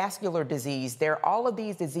cardiovascular disease. There are all of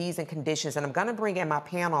these disease and conditions, and I'm going to bring in my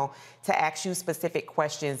panel to ask you specific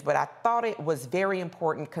questions, but I thought it was very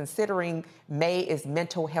important, considering May is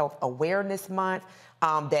Mental Health Awareness Month,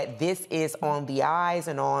 that this is on the eyes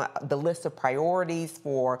and on the list of priorities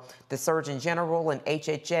for the Surgeon General and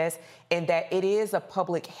HHS, and that it is a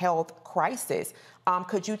public health crisis.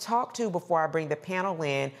 Could you talk to, before I bring the panel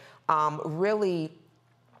in, really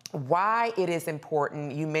why it is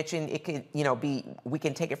important? You mentioned it could, we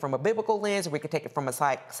can take it from a biblical lens, or we could take it from a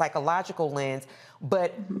psychological lens,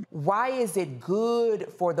 but why is it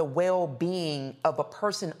good for the well-being of a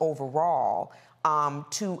person overall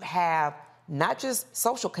to have not just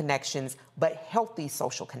social connections, but healthy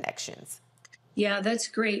social connections? Yeah, that's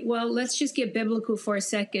great. Well, let's just get biblical for a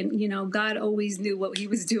second. God always knew what he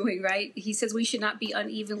was doing, right? He says we should not be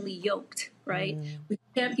unevenly yoked, right? We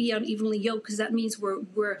can't be unevenly yoked, because that means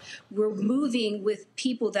we're moving with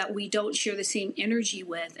people that we don't share the same energy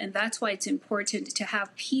with. And that's why it's important to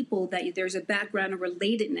have people that there's a background of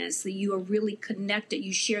relatedness, that you are really connected,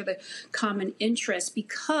 you share the common interests,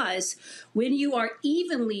 because when you are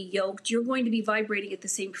evenly yoked, you're going to be vibrating at the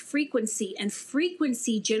same frequency, and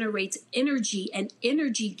frequency generates energy, and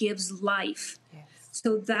energy gives life.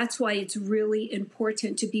 So that's why it's really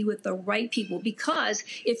important to be with the right people, because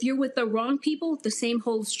if you're with the wrong people, the same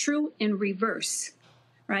holds true in reverse,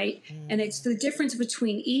 right? And it's the difference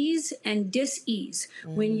between ease and dis-ease.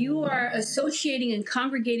 When you are associating and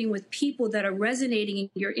congregating with people that are resonating in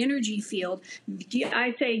your energy field,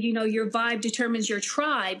 I say, your vibe determines your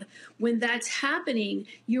tribe. When that's happening,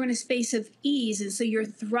 you're in a space of ease. And so you're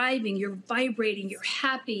thriving, you're vibrating, you're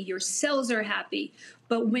happy, your cells are happy.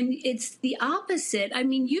 But when it's the opposite,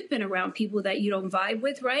 you've been around people that you don't vibe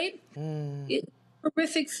with, right? It's a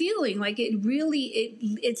horrific feeling. Like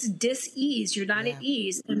it's dis-ease. You're not at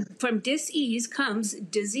ease. And from dis-ease comes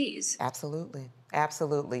disease. Absolutely.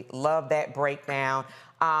 Absolutely. Love that breakdown.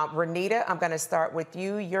 Renita, I'm going to start with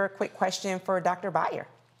you. Your quick question for Dr. Beyer.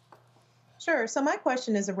 Sure. So my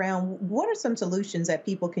question is around, what are some solutions that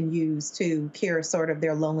people can use to cure sort of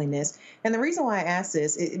their loneliness? And the reason why I ask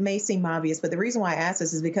this, it may seem obvious, but the reason why I ask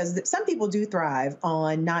this is because some people do thrive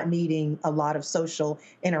on not needing a lot of social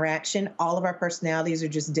interaction. All of our personalities are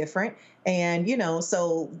just different. And,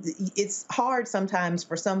 so it's hard sometimes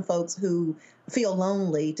for some folks who feel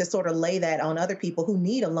lonely to sort of lay that on other people who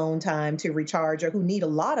need alone time to recharge, or who need a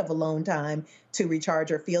lot of alone time to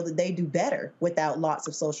recharge, or feel that they do better without lots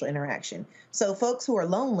of social interaction. So folks who are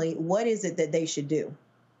lonely, what is it that they should do?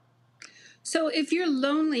 So if you're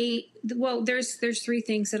lonely, well, there's three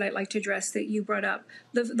things that I'd like to address that you brought up.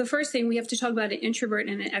 The first thing, we have to talk about an introvert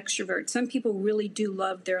and an extrovert. Some people really do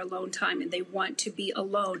love their alone time and they want to be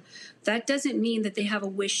alone. That doesn't mean that they have a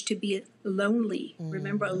wish to be lonely.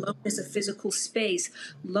 Remember, alone is a physical space.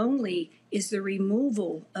 Lonely is the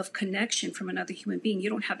removal of connection from another human being. You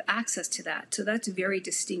don't have access to that. So that's very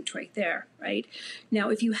distinct right there, right? Now,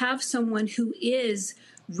 if you have someone who is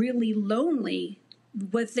really lonely,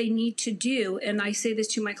 what they need to do, and I say this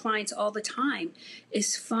to my clients all the time,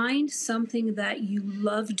 is find something that you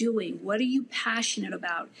love doing. What are you passionate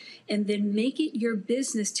about? And then make it your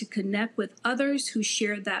business to connect with others who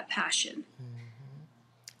share that passion.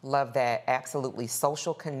 Love that. Absolutely.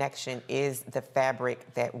 Social connection is the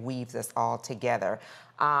fabric that weaves us all together.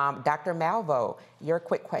 Dr. Malvo, your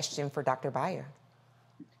quick question for Dr. Beyer.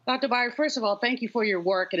 Dr. Beyer, first of all, thank you for your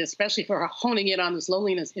work, and especially for honing in on this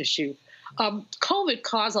loneliness issue. COVID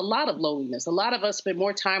caused a lot of loneliness. A lot of us spent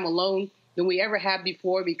more time alone than we ever had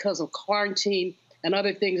before because of quarantine and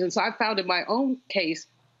other things. And so I found in my own case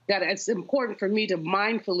that it's important for me to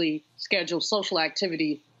mindfully schedule social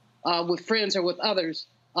activity with friends or with others,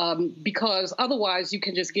 because otherwise you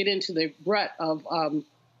can just get into the rut of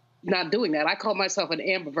not doing that. I call myself an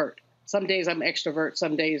ambivert. Some days I'm extrovert,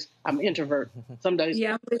 some days I'm introvert. Some days,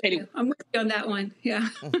 yeah, I'm with you on that one. Yeah.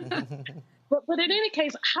 But in any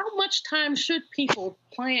case, how much time should people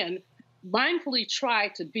plan, mindfully try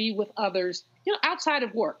to be with others, outside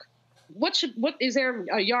of work? What is there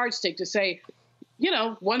a yardstick to say,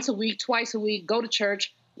 once a week, twice a week, go to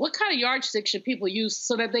church? What kind of yardstick should people use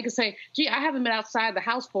so that they can say, gee, I haven't been outside the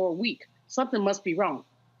house for a week. Something must be wrong.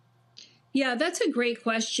 Yeah, that's a great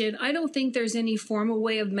question. I don't think there's any formal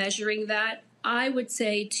way of measuring that. I would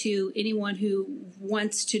say to anyone who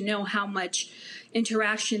wants to know how much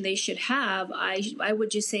interaction they should have, I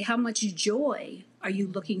would just say, how much joy are you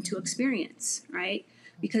looking to experience, right?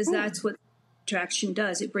 Because that's what interaction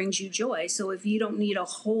does. It brings you joy. So if you don't need a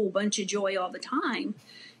whole bunch of joy all the time,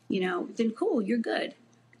 then cool, you're good,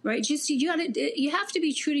 right? Just you have to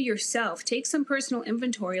be true to yourself. Take some personal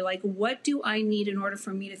inventory. Like, what do I need in order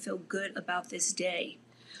for me to feel good about this day?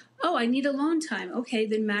 Oh, I need alone time. Okay,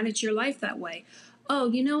 then manage your life that way. Oh,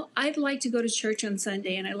 you know, I'd like to go to church on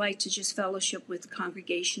Sunday and I like to just fellowship with the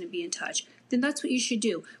congregation and be in touch. Then that's what you should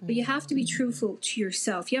do. But you have to be truthful to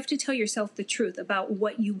yourself. You have to tell yourself the truth about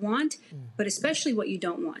what you want, but especially what you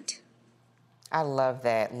don't want. I love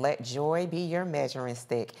that. Let joy be your measuring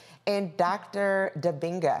stick. And Dr.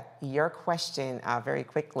 Dabinga, your question very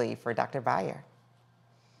quickly for Dr. Bayer.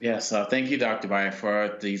 Yes, thank you, Dr. Bayer,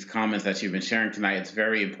 for these comments that you've been sharing tonight. It's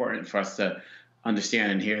very important for us to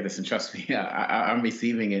understand and hear this, and trust me, I'm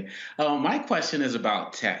receiving it. My question is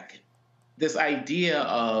about tech. This idea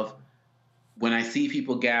of when I see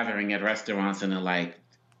people gathering at restaurants and they're like,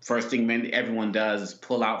 first thing everyone does is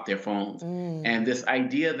pull out their phones. And this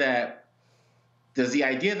idea that, does the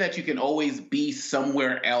idea that you can always be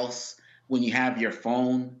somewhere else when you have your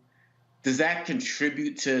phone, does that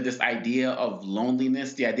contribute to this idea of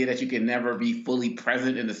loneliness, the idea that you can never be fully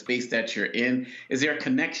present in the space that you're in? Is there a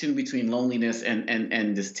connection between loneliness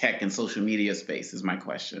and this tech and social media space is my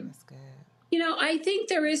question. That's good. You know, I think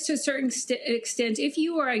there is to a certain extent, if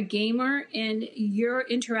you are a gamer and your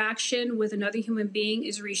interaction with another human being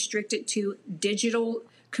is restricted to digital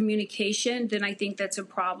communication, then I think that's a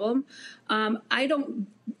problem.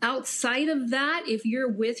 Outside of that, if you're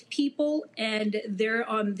with people and they're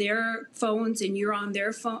on their phones and you're on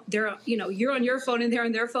their phone, you're on your phone and they're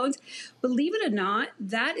on their phones, believe it or not,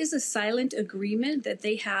 that is a silent agreement that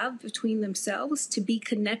they have between themselves to be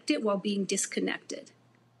connected while being disconnected.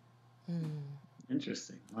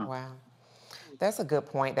 Interesting. Wow. That's a good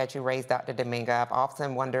point that you raised, Dr. Dominga. I've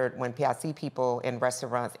often wondered when I see people in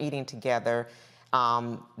restaurants eating together,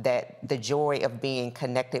 that the joy of being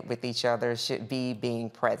connected with each other should be being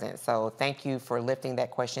present. So thank you for lifting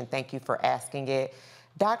that question. Thank you for asking it.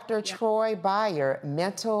 Dr. Troy Bayer,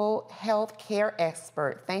 mental health care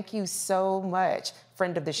expert, thank you so much,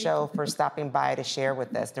 friend of the show, for stopping by to share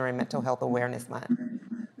with us during Mental Health Awareness Month.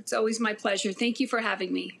 It's always my pleasure. Thank you for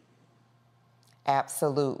having me.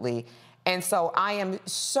 Absolutely. And so I am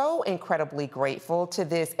so incredibly grateful to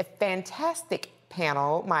this fantastic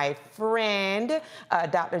panel, my friend,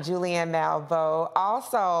 Dr. Julianne Malveaux,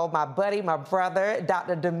 also my buddy, my brother,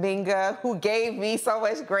 Dr. Dominga, who gave me so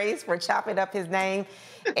much grace for chopping up his name,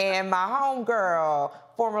 and my homegirl,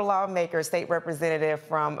 former lawmaker, state representative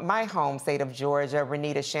from my home state of Georgia,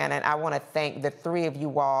 Renita Shannon. I want to thank the three of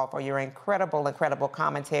you all for your incredible, incredible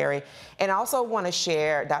commentary. And also want to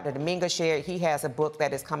share, Dr. Dominga shared, he has a book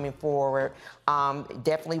that is coming forward.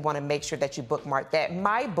 Definitely want to make sure that you bookmark that.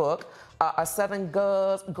 My book, A Southern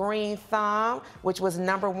Girl's Green Thumb, which was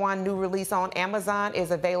 #1 new release on Amazon,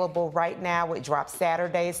 is available right now. It drops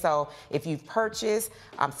Saturday. So if you've purchased,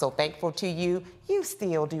 I'm so thankful to you. You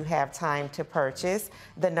still do have time to purchase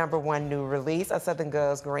the #1 new release, A Southern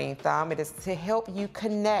Girl's Green Thumb. It is to help you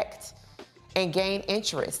connect and gain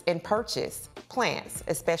interest in purchase plans,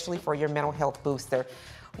 especially for your mental health booster.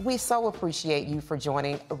 We so appreciate you for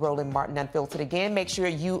joining Roland Martin Unfiltered again. Make sure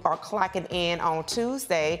you are clocking in on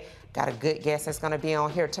Tuesday. Got a good guest that's going to be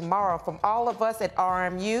on here tomorrow. From all of us at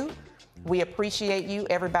RMU, we appreciate you.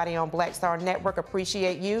 Everybody on Black Star Network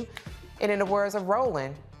appreciate you. And in the words of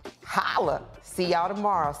Roland, holla. See y'all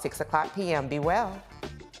tomorrow, 6:00 p.m. Be well.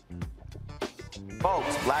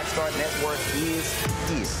 Folks, Black Star Network is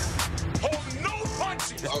here.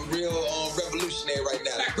 I'm real revolutionary right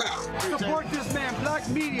now. Support this man, Black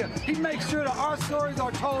Media. He makes sure that our stories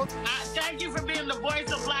are told. Thank you for being the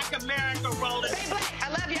voice of Black America, Roland. Stay black. I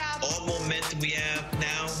love y'all. All momentum we have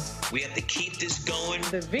now, we have to keep this going.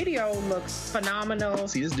 The video looks phenomenal.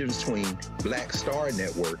 See, there's a difference between Black Star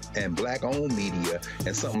Network and Black-owned media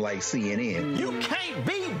and something like CNN. You can't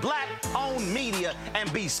be Black-owned media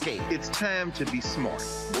and be scared. It's time to be smart.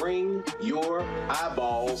 Bring your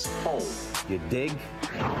eyeballs home. You dig?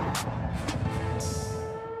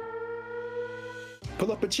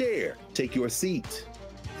 Pull up a chair. Take your seat.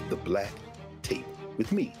 The Black Table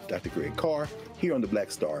with me, Dr. Greg Carr, here on the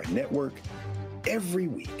Black Star Network. Every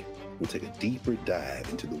week, we'll take a deeper dive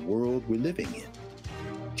into the world we're living in.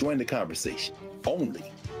 Join the conversation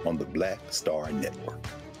only on the Black Star Network.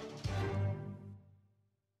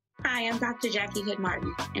 Hi, I'm Dr. Jackie Hood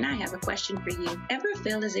Martin, and I have a question for you. Ever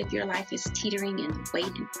feel as if your life is teetering and the weight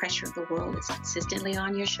and pressure of the world is consistently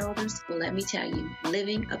on your shoulders? Well, let me tell you,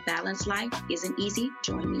 living a balanced life isn't easy.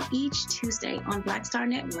 Join me each Tuesday on Black Star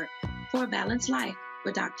Network for A Balanced Life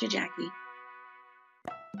with Dr. Jackie.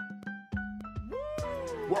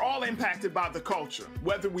 We're all impacted by the culture,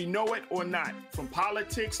 whether we know it or not. From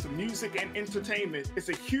politics to music and entertainment, it's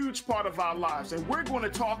a huge part of our lives, and we're going to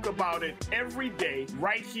talk about it every day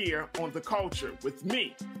right here on The Culture with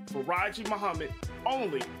me, Faraji Muhammad,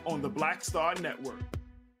 only on the Black Star Network.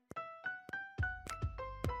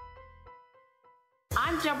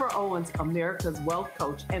 I'm Deborah Owens, America's Wealth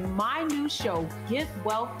Coach, and my new show, Get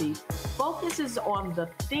Wealthy, focuses on the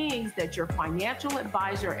things that your financial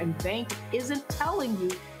advisor and bank isn't telling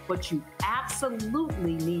you, but you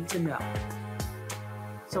absolutely need to know.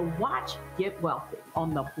 So watch Get Wealthy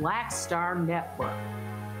on the Black Star Network.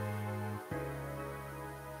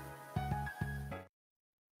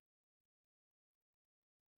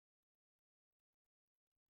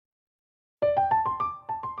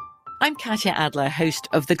 I'm Katya Adler, host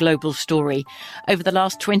of The Global Story. Over the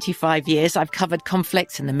last 25 years, I've covered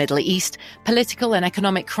conflicts in the Middle East, political and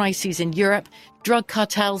economic crises in Europe, drug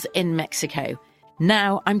cartels in Mexico.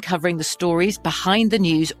 Now I'm covering the stories behind the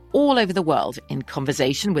news all over the world in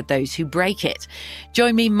conversation with those who break it.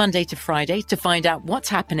 Join me Monday to Friday to find out what's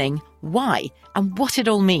happening, why, and what it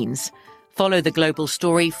all means. Follow The Global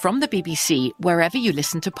Story from the BBC wherever you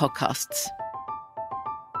listen to podcasts.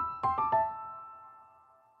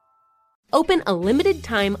 Open a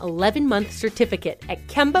limited-time 11-month certificate at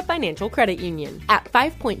Kemba Financial Credit Union. At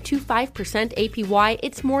 5.25% APY,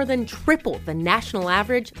 it's more than triple the national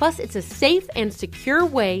average, plus it's a safe and secure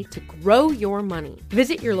way to grow your money.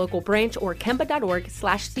 Visit your local branch or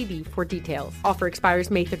kemba.org/cb for details. Offer expires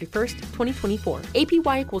May 31st, 2024.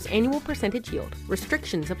 APY equals annual percentage yield.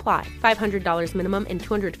 Restrictions apply. $500 minimum and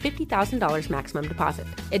 $250,000 maximum deposit.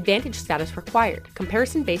 Advantage status required.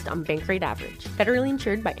 Comparison based on bank rate average. Federally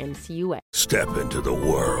insured by NCUA. Step into the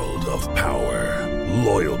world of power,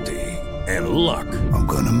 loyalty, and luck. I'm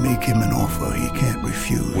gonna make him an offer he can't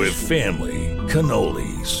refuse. With family,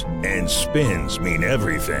 cannolis, and spins mean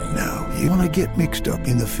everything. Now, you wanna get mixed up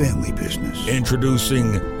in the family business.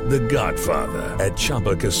 Introducing The Godfather at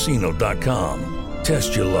ChumbaCasino.com.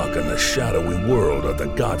 Test your luck in the shadowy world of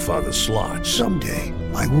The Godfather slot. Someday,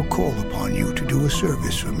 I will call upon you to do a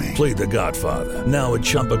service for me. Play The Godfather, now at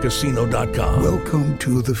ChumbaCasino.com. Welcome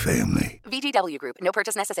to the family. VGW Group. No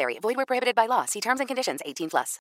purchase necessary. Void where prohibited by law. See terms and conditions. 18+.